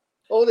honest.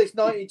 All this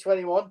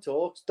 1921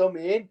 talk's done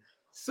me in.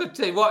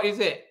 Sutty, what is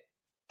it?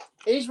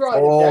 He's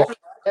right.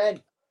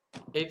 10.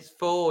 It's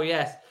 4,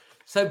 yes.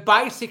 So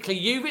basically,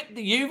 you've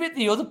hit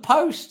the other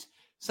post.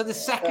 So the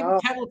second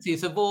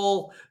penalties have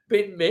all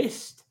been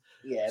missed.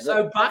 Yeah.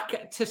 So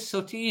back to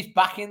Sutty. He's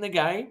back in the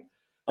game.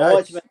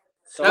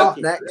 Scott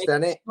next,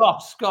 isn't it?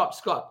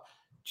 Scott.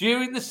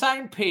 During the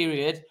same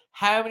period,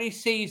 how many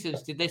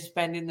seasons did they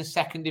spend in the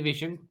second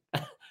division?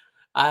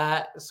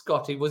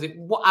 Scotty, was it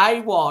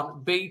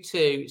A1,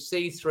 B2,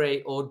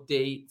 C3, or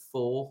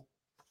D4?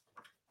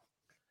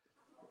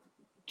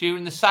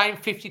 During the same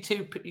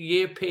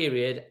 52-year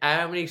period,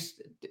 how many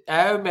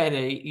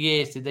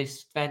years did they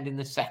spend in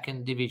the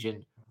second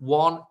division?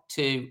 1,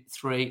 2,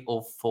 3,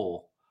 or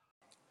 4?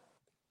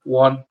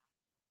 1.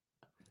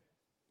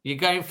 You're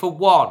going for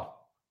 1.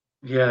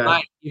 Yeah.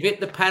 Mate, you've hit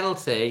the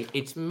penalty.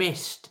 It's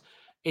missed.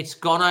 It's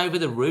gone over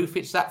the roof.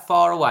 It's that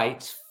far away.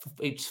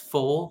 It's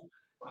 4.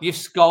 You've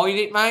skied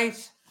it,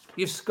 mate.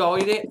 You've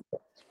skied it.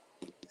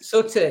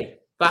 Sutty,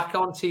 back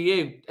onto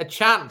you. A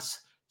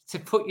chance to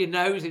put your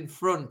nose in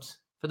front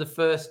for the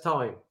first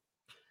time.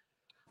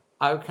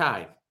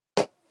 Okay.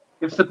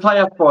 If the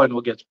playoff final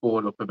gets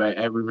bored up about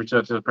how we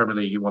return to the Premier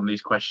League, you won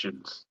these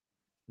questions.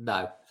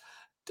 No.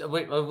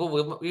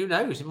 Who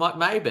knows? It might,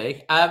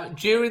 maybe.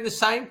 During the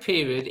same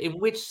period, in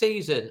which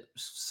season,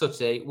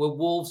 Sutty, were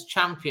Wolves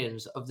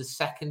champions of the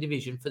second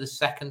division for the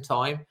second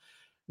time?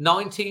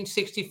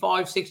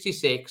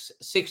 1965-66,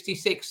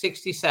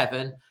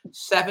 66-67,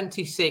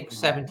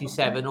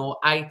 76-77, or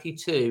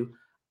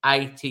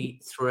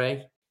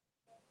 82-83?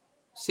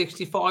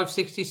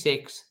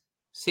 65-66,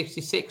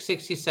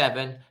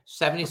 66-67,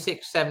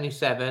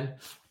 76-77,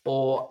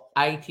 or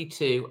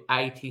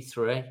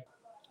 82-83?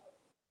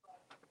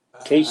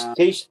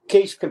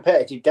 Keith's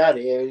competitive dad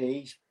here.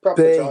 He's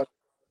probably trying.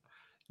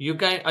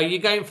 Are you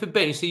going for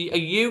B? So are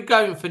you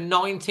going for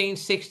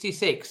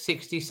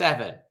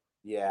 1966-67?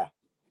 Yeah. Are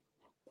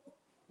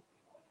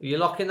you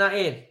locking that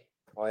in?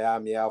 I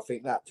am, yeah. I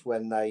think that's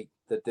when the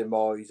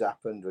demise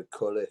happened with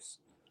Cullis.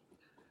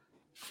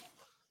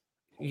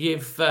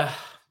 You've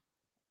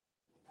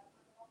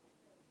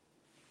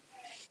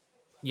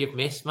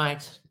missed,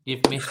 mate.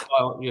 You've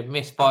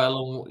missed by a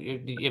long way.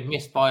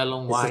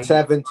 It's the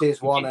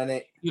 70s one, isn't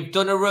it? You've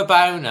done a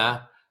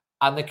Rabona,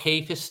 and the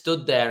keeper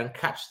stood there and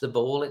catch the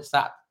ball. It's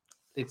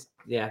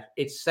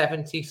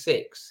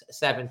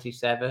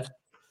 76-77.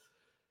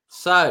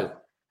 So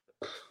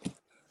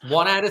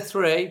 1 out of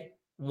 3.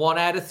 1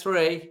 out of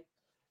 3.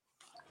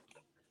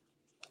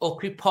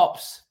 Up he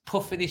pops,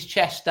 puffing his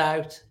chest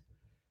out.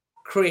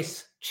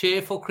 Chris,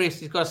 cheerful Chris,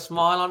 he's got a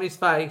smile on his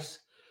face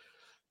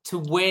to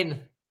win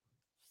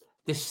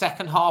this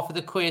second half of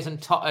the quiz and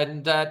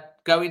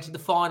go into the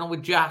final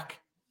with Jack.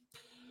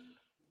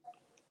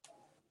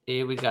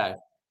 Here we go.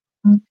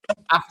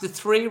 After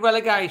 3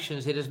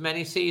 relegations in as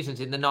many seasons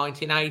in the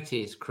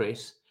 1980s,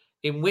 Chris,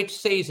 in which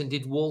season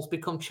did Wolves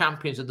become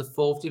champions of the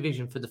 4th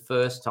division for the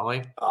first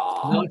time?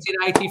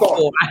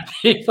 1984,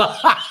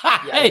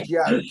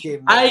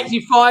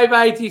 85,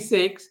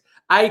 86,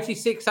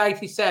 86,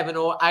 87,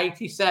 or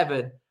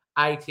 87,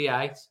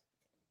 88?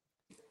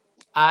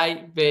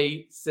 A,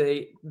 B,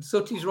 C.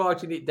 Sutty's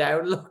writing it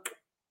down. Look.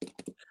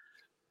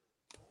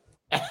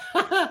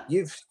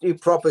 You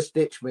proper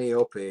stitched me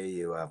up here,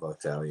 you have, I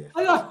tell you.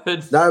 I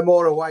haven't. No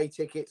more away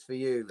tickets for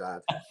you,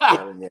 lad. I'm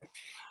telling you.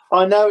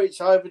 I know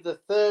it's over the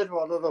third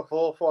one or the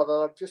fourth one,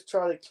 and I'm just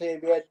trying to clear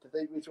my head to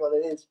think which one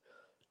it is.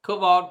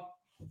 Come on.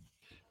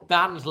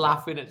 Dan's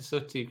laughing at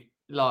Sutty.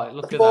 Like,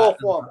 look at Fourth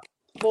that. one.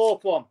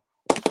 Fourth one.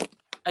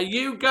 Are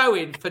you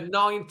going for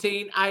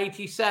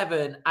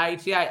 1987,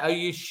 88? Are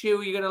you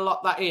sure you're going to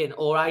lock that in?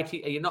 Or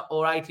 80? Are you not?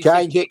 Or 86?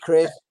 Change it,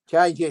 Chris.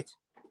 Change it.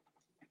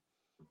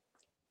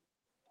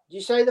 Did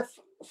you say the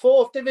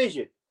fourth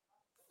division?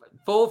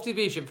 Fourth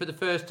division for the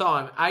first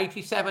time.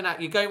 87.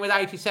 You're going with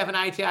 87,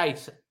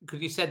 88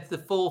 because you said the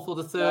fourth or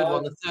the third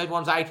one. The third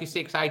one's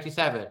 86,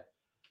 87.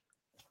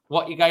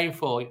 What are you going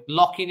for?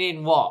 Locking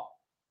in what?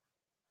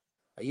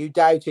 Are you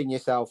doubting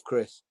yourself,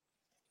 Chris?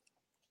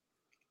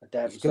 I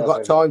doubt You've still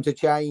got time to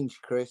change,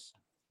 Chris.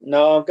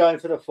 No, I'm going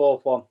for the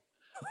fourth one.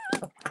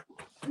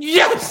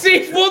 Yes,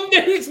 he's won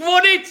it. He's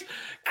won it.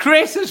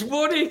 Chris has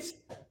won it.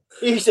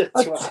 He's a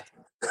twat.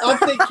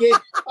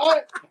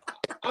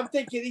 I'm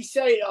thinking he's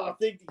saying, I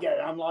think again.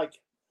 I'm like,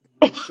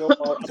 He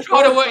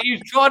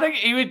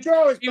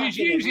was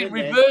using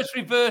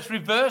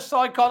reverse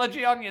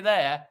psychology on you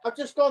there. I've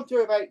just gone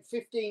through about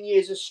 15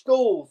 years of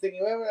school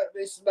thinking, well,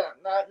 this is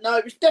about that. No,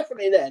 it was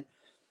definitely then.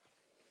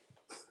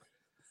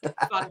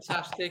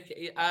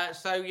 Fantastic.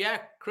 So yeah,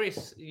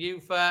 Chris, you're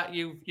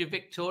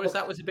victorious.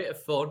 That was a bit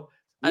of fun.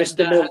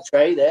 Mr. Milk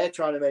Tray there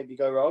trying to make me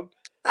go wrong.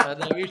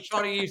 He was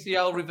trying to use the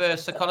old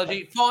reverse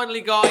psychology. Finally,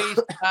 guys,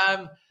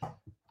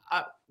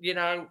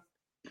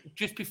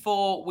 just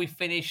before we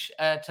finish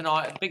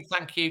tonight, a big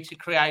thank you to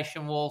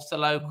Creation Walls, the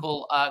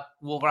local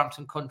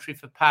Wolverhampton country,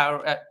 for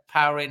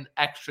powering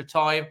extra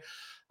time.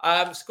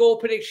 Score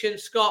prediction,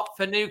 Scott,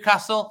 for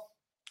Newcastle?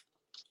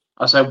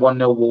 I say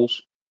 1-0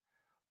 Wolves.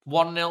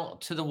 1-0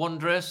 to the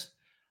Wanderers.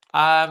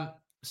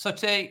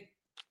 Sutty?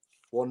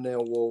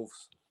 1-0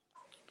 Wolves.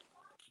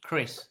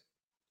 Chris?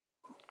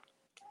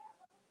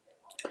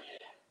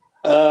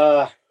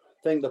 I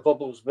think the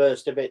bubbles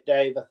burst a bit,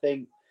 Dave. I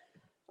think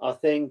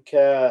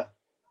I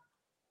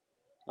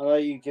know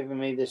you've given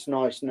me this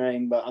nice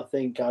name, but I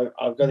think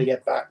I've got to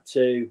get back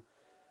to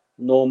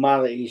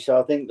normality. So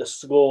I think the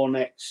score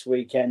next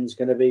weekend is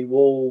going to be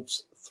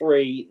Wolves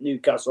 3,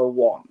 Newcastle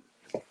 1.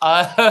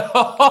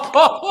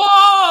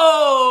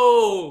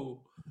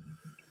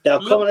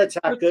 They'll come and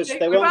attack us.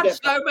 They won't get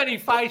so many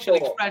facial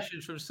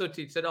expressions from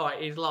Sutty tonight.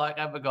 He's like,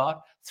 oh my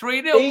God.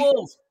 3-0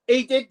 Wolves.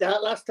 He did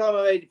that last time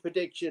I made a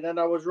prediction, and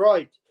I was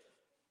right.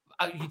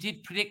 Oh, you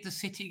did predict the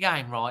City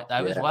game right,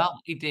 though, as well.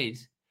 He did.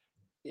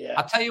 Yeah.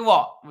 I'll tell you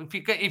what,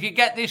 if you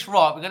get this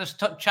right, we're going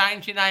to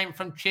change your name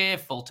from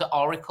Cheerful to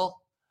Oracle.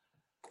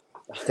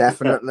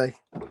 Definitely.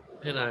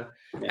 Anyway,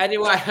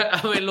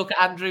 I mean, look,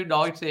 Andrew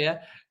Knight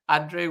here.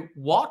 Andrew,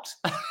 what?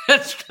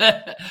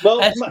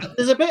 Well,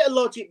 there's a bit of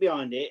logic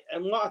behind it.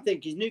 And what I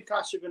think is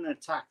Newcastle are going to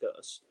attack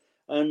us.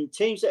 And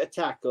teams that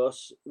attack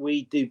us,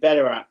 we do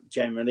better at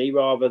generally,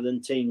 rather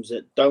than teams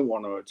that don't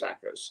want to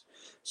attack us.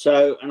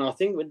 So, and I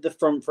think with the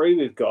front three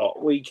we've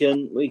got, we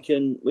can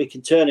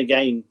turn a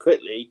game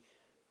quickly,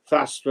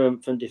 fast from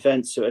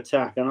defence to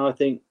attack. And I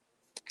think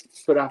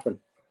it could happen.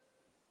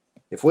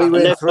 If we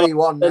win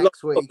 3-1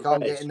 next week, I'm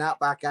getting that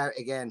back out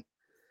again.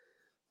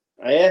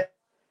 Oh, yeah?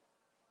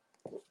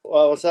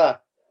 Well, what's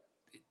that?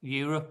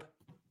 Europe.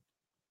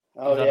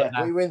 Oh, yeah.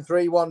 If we win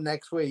 3-1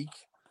 next week,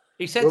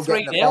 he said we'll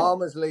 3-0. get the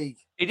Farmers League.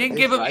 He didn't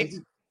give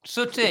him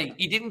Sutty.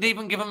 He didn't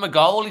even give him a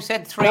goal. He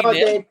said 3-0. No, I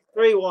did.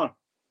 3-1.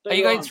 Are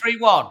you going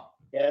 3-1?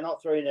 Yeah,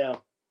 not 3-0.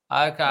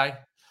 Okay.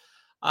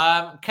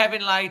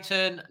 Kevin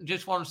Layton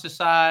just wants to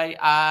say,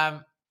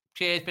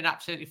 cheers, been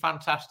absolutely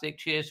fantastic.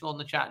 Cheers to all in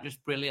the chat,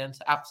 just brilliant.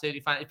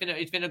 Absolutely fantastic.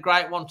 It's been a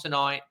great one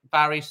tonight.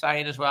 Barry's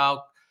saying as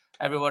well,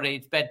 everybody,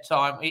 it's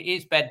bedtime. It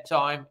is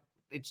bedtime.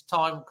 It's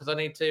time because I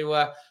need to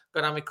go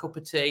and have a cup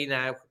of tea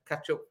now,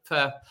 catch up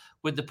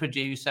with the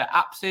producer.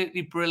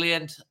 Absolutely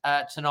brilliant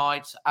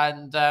tonight.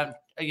 And,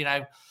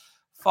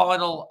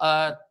 final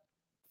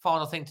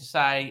thing to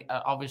say,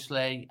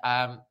 obviously,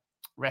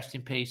 rest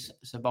in peace,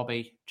 Sir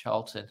Bobby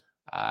Charlton.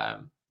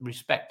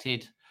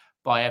 Respected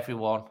by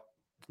everyone,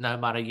 no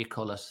matter your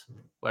colours,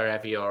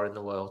 wherever you are in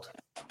the world.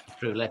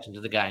 True legend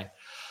of the game.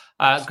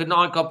 Good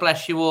night. God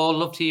bless you all.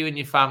 Love to you and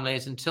your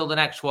families. Until the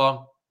next one,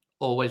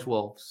 always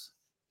Wolves.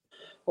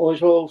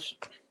 Always Wolves.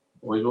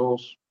 Always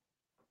Wolves.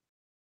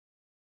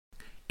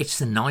 It's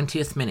the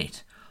 90th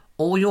minute.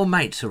 All your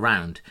mates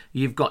around.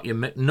 You've got your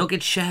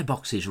McNugget share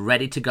boxes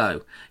ready to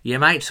go. Your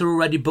mates are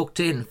already booked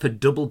in for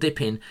double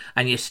dipping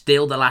and you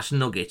steal the last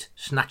nugget,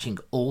 snatching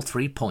all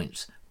 3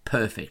 points.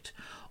 Perfect.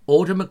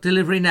 Order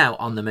McDelivery now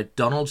on the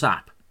McDonald's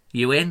app.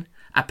 You in?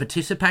 At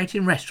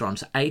participating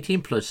restaurants,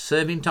 18 plus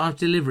serving times,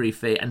 delivery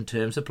fee and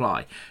terms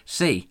apply.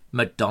 See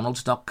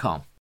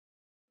mcdonalds.com.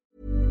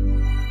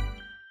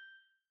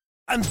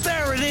 And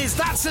there it is,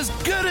 that's as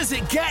good as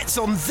it gets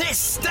on this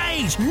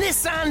stage.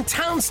 Nissan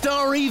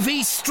Townstar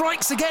EV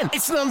strikes again.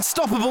 It's an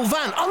unstoppable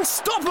van,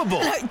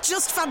 unstoppable.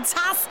 Just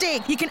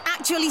fantastic. You can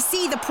actually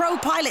see the Pro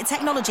Pilot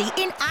technology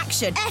in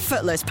action.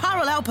 Effortless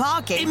parallel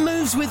parking. It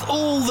moves with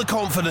all the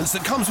confidence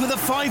that comes with a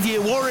 5-year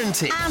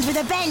warranty. And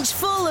with a bench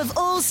full of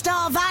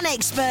all-star van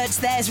experts,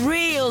 there's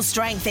real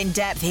strength in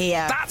depth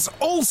here. That's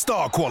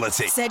all-star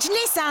quality. Search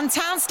Nissan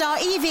Townstar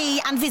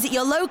EV and visit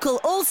your local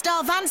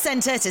all-star van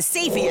centre to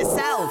see for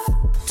yourself.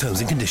 Terms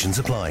and conditions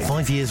apply.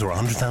 5 years or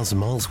 100,000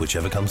 miles,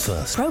 whichever comes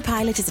first. Pro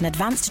Pilot is an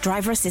advanced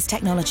driver assist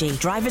technology.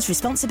 Driver's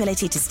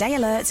responsibility to stay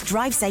alert,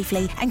 drive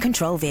safely, and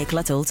control vehicle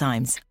at all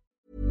times.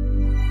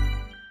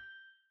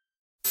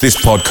 This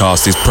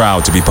podcast is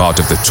proud to be part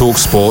of the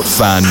TalkSport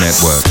Fan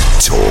Network.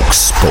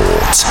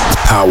 TalkSport.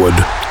 Powered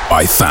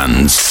by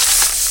fans.